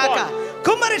కుమ్మరించబడును గాక.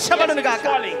 కుమ్మరించబడును గాక.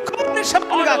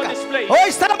 కుమ్మరించబడును గాక. ఓ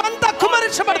ఈ స్థలమంతా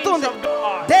కుమ్మరించబడుతుంది.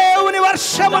 దేవుని The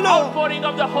వర్షములు, outpouring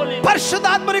of the Holy Spirit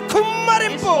పరిశుద్ధాత్మని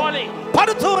కుమ్మరింపు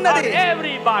పడుతూ on ఉన్నది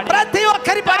everybody. ప్రతి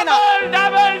ఒక్కరి పైన.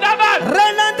 Double.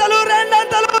 రెండంతలు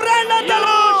రెండంతలు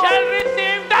రెండంతలు You shall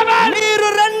receive double మీరు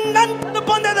రెండంతలు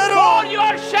పొందెదరు. for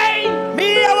your shame. Me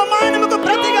అవమానముకు You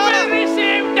ప్రతిగా will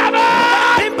receive double.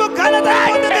 రెట్టింపు ఘనత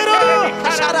పొందెదరు.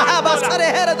 శరహబ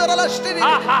సరేహర దొరలష్టిని.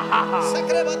 Ha, ha, ha, ha.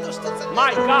 సక్రవతుస్త సక్ర-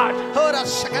 My God. హోర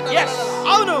శకట Yes.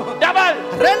 అవును, Double.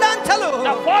 రెండంతలు.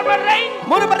 The former rain.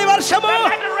 మునుపటి వర్షము,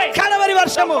 కడవరి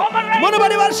వర్షము,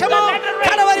 మునుపటి వర్షము,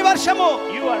 కడవరి వర్షము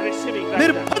You are receiving right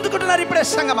మీరు now. పొందుకుంటున్నారు ఇప్పుడే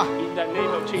సంగమా. In the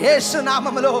name of Jesus. యేసు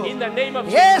నామములో, In the name of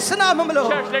Jesus. యేసు నామములో.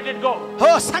 Church, let it go.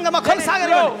 Oh Sangama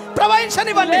కొనసాగనివ్వండి,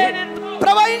 ప్రవహించనివ్వండి,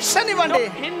 ప్రవహించనివ్వండి.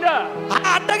 Don't hinder.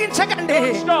 అడ్డగించకండి,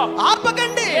 stop.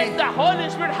 ఆపకండి. Let the Holy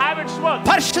Spirit have its work.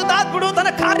 పరిశుద్ధాత్ముడు తన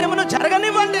కార్యమును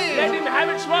జరగనివ్వండి. Let him have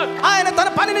its work. ఆయన తన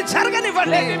పనిని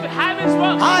జరగనివ్వండి. Let him have his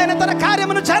work. ఆయన తన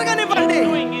కార్యమును జరగనివ్వండి.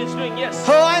 He is doing, yes.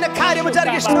 ఓ ఆయన కార్యము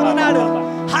జరిగిస్తూ ఉన్నాడు.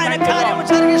 ఆయన కార్యము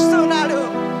జరిగిస్తూ ఉన్నాడు.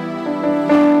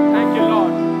 Thank you,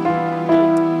 Lord.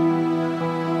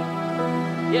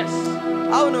 Yes.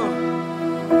 అవును.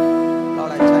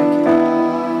 Lord, I thank you.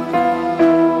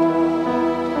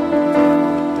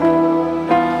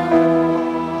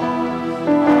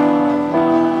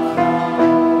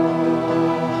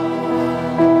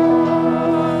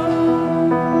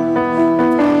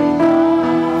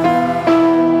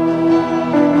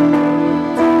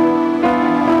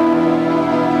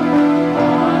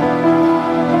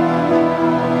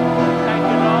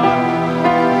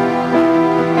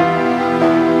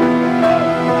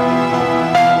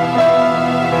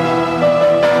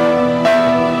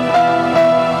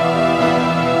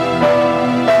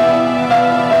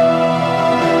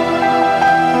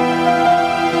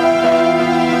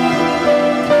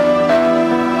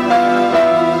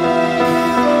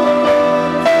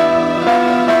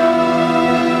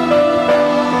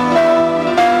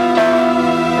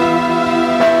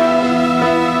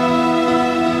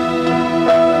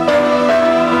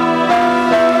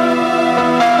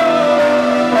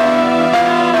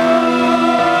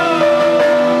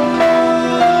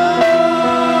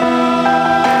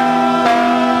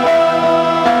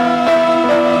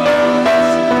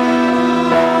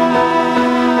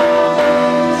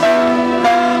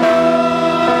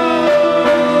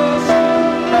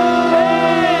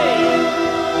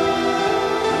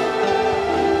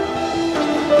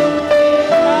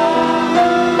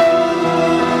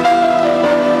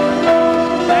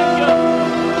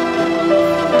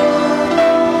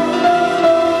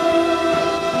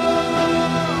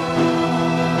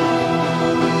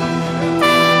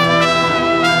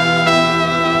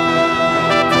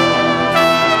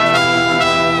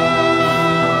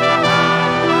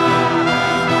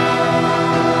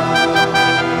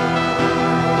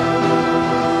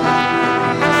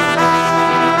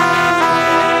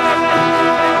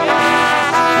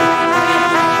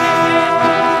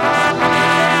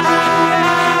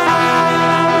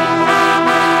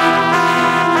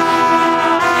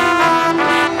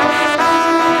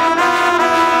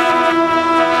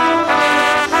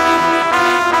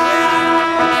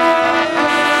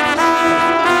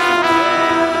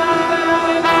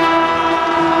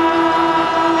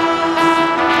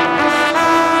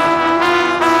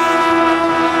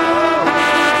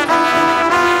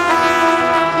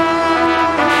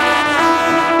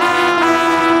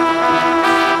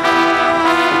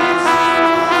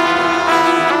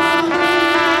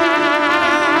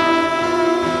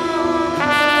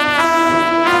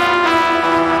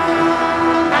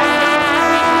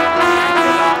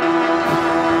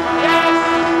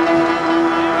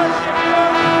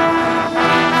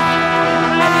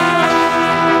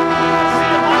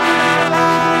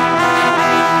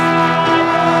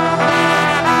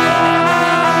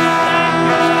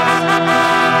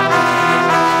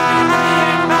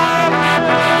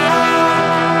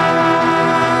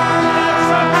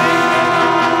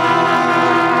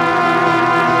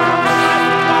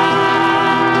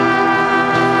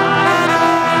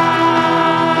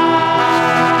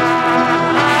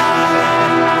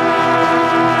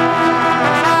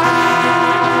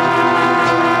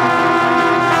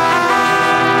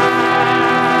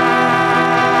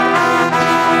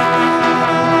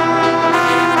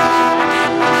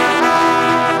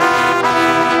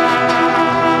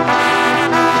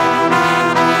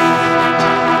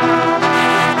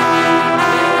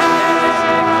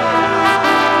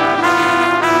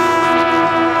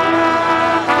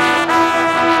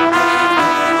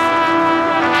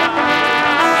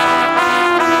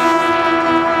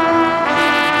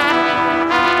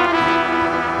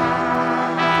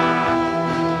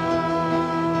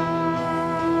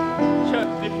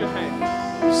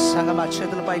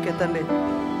 పైకెత్తండి.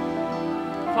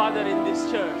 Father, in this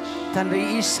church, తండ్రి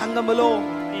ఈ సంఘములో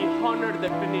we honor the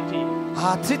Trinity.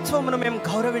 ఆ త్రిత్వమును మేము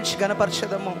గౌరవించి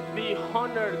గణపరచెదము. We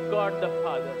honor God the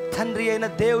Father. తండ్రి అయిన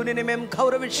దేవునిని మేము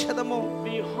గౌరవించెదము.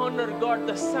 We honor God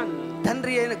the Son.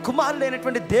 తండ్రి అయిన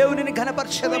కుమారుడైనటువంటి దేవునిని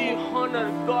ఘనపరచెదము. We honor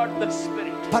God the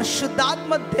Spirit.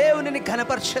 పరిశుద్ధాత్మ దేవునిని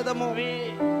ఘనపరచెదము. We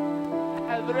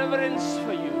have reverence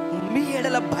for you. మీ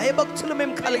ఎడల భయభక్తులు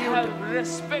మేము We కలిగి have ఉంటాము.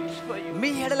 respect for you. మీ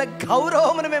ఎడల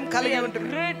గౌరవమును మేము We కలిగి are ఉంటాము.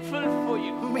 grateful for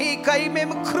you. మీకై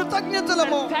మేము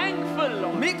కృతజ్ఞతలము. And thankful,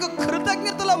 Lord. మీకు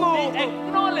కృతజ్ఞతలము. We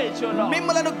acknowledge, O Lord,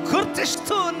 మిమ్మలను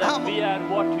గుర్తిస్తూ that ఉన్నాము. we are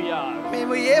what we are.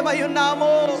 మేము ఏమై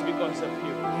ఉన్నామో It's because of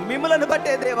you. మిమ్మలను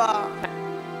బట్టే దేవా.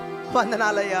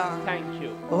 వందనాలయ్యా, Thank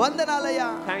you. వందనాలయ్యా,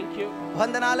 Thank you.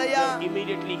 వందనాలయ్యా. You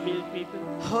immediately heal people.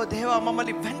 ఓ దేవా,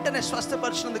 మమ్మల్ని వెంటనే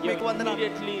స్వస్థపరిచినందుకు You మీకు వందనాలు.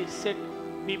 immediately set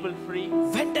people free.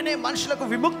 వెంటనే మనుషులకు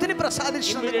విముక్తిని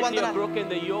ప్రసాదించినందుకు Immediately you have వందనాలు. broken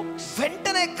the yokes.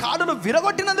 వెంటనే కాడును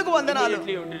విరగొట్టినందుకు వందనాలు.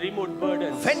 Immediately you removed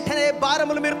burdens. వెంటనే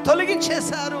భారములు మీరు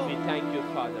తొలగించేశారు. We thank you,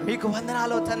 Father. మీకు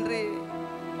వందనాలు తండ్రి.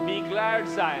 Be glad,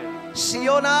 Zion.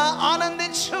 సియోనా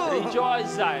ఆనందించు. Rejoice,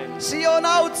 Zion.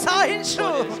 సియోనా ఉత్సాహించు.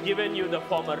 God has given you the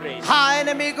former rain. ఆయన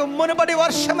మీకు మునుపటి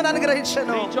వర్షమును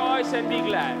అనుగ్రహించెను. Rejoice and be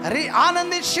glad.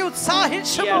 ఆనందించి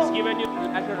ఉత్సాహించు. He has given you the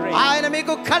latter rain. ఆయన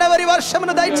మీకు కడవరి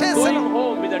వర్షమును You are దయచేసెను. going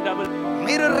home with a double.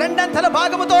 మీరు రెండంతల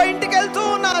భాగముతో ఇంటికి వెళ్తూ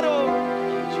ఉన్నారు.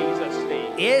 In Jesus' name.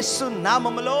 యేసు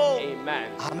నామములో Amen.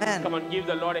 Amen. Come on, give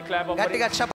the Lord a clap of గట్టిగా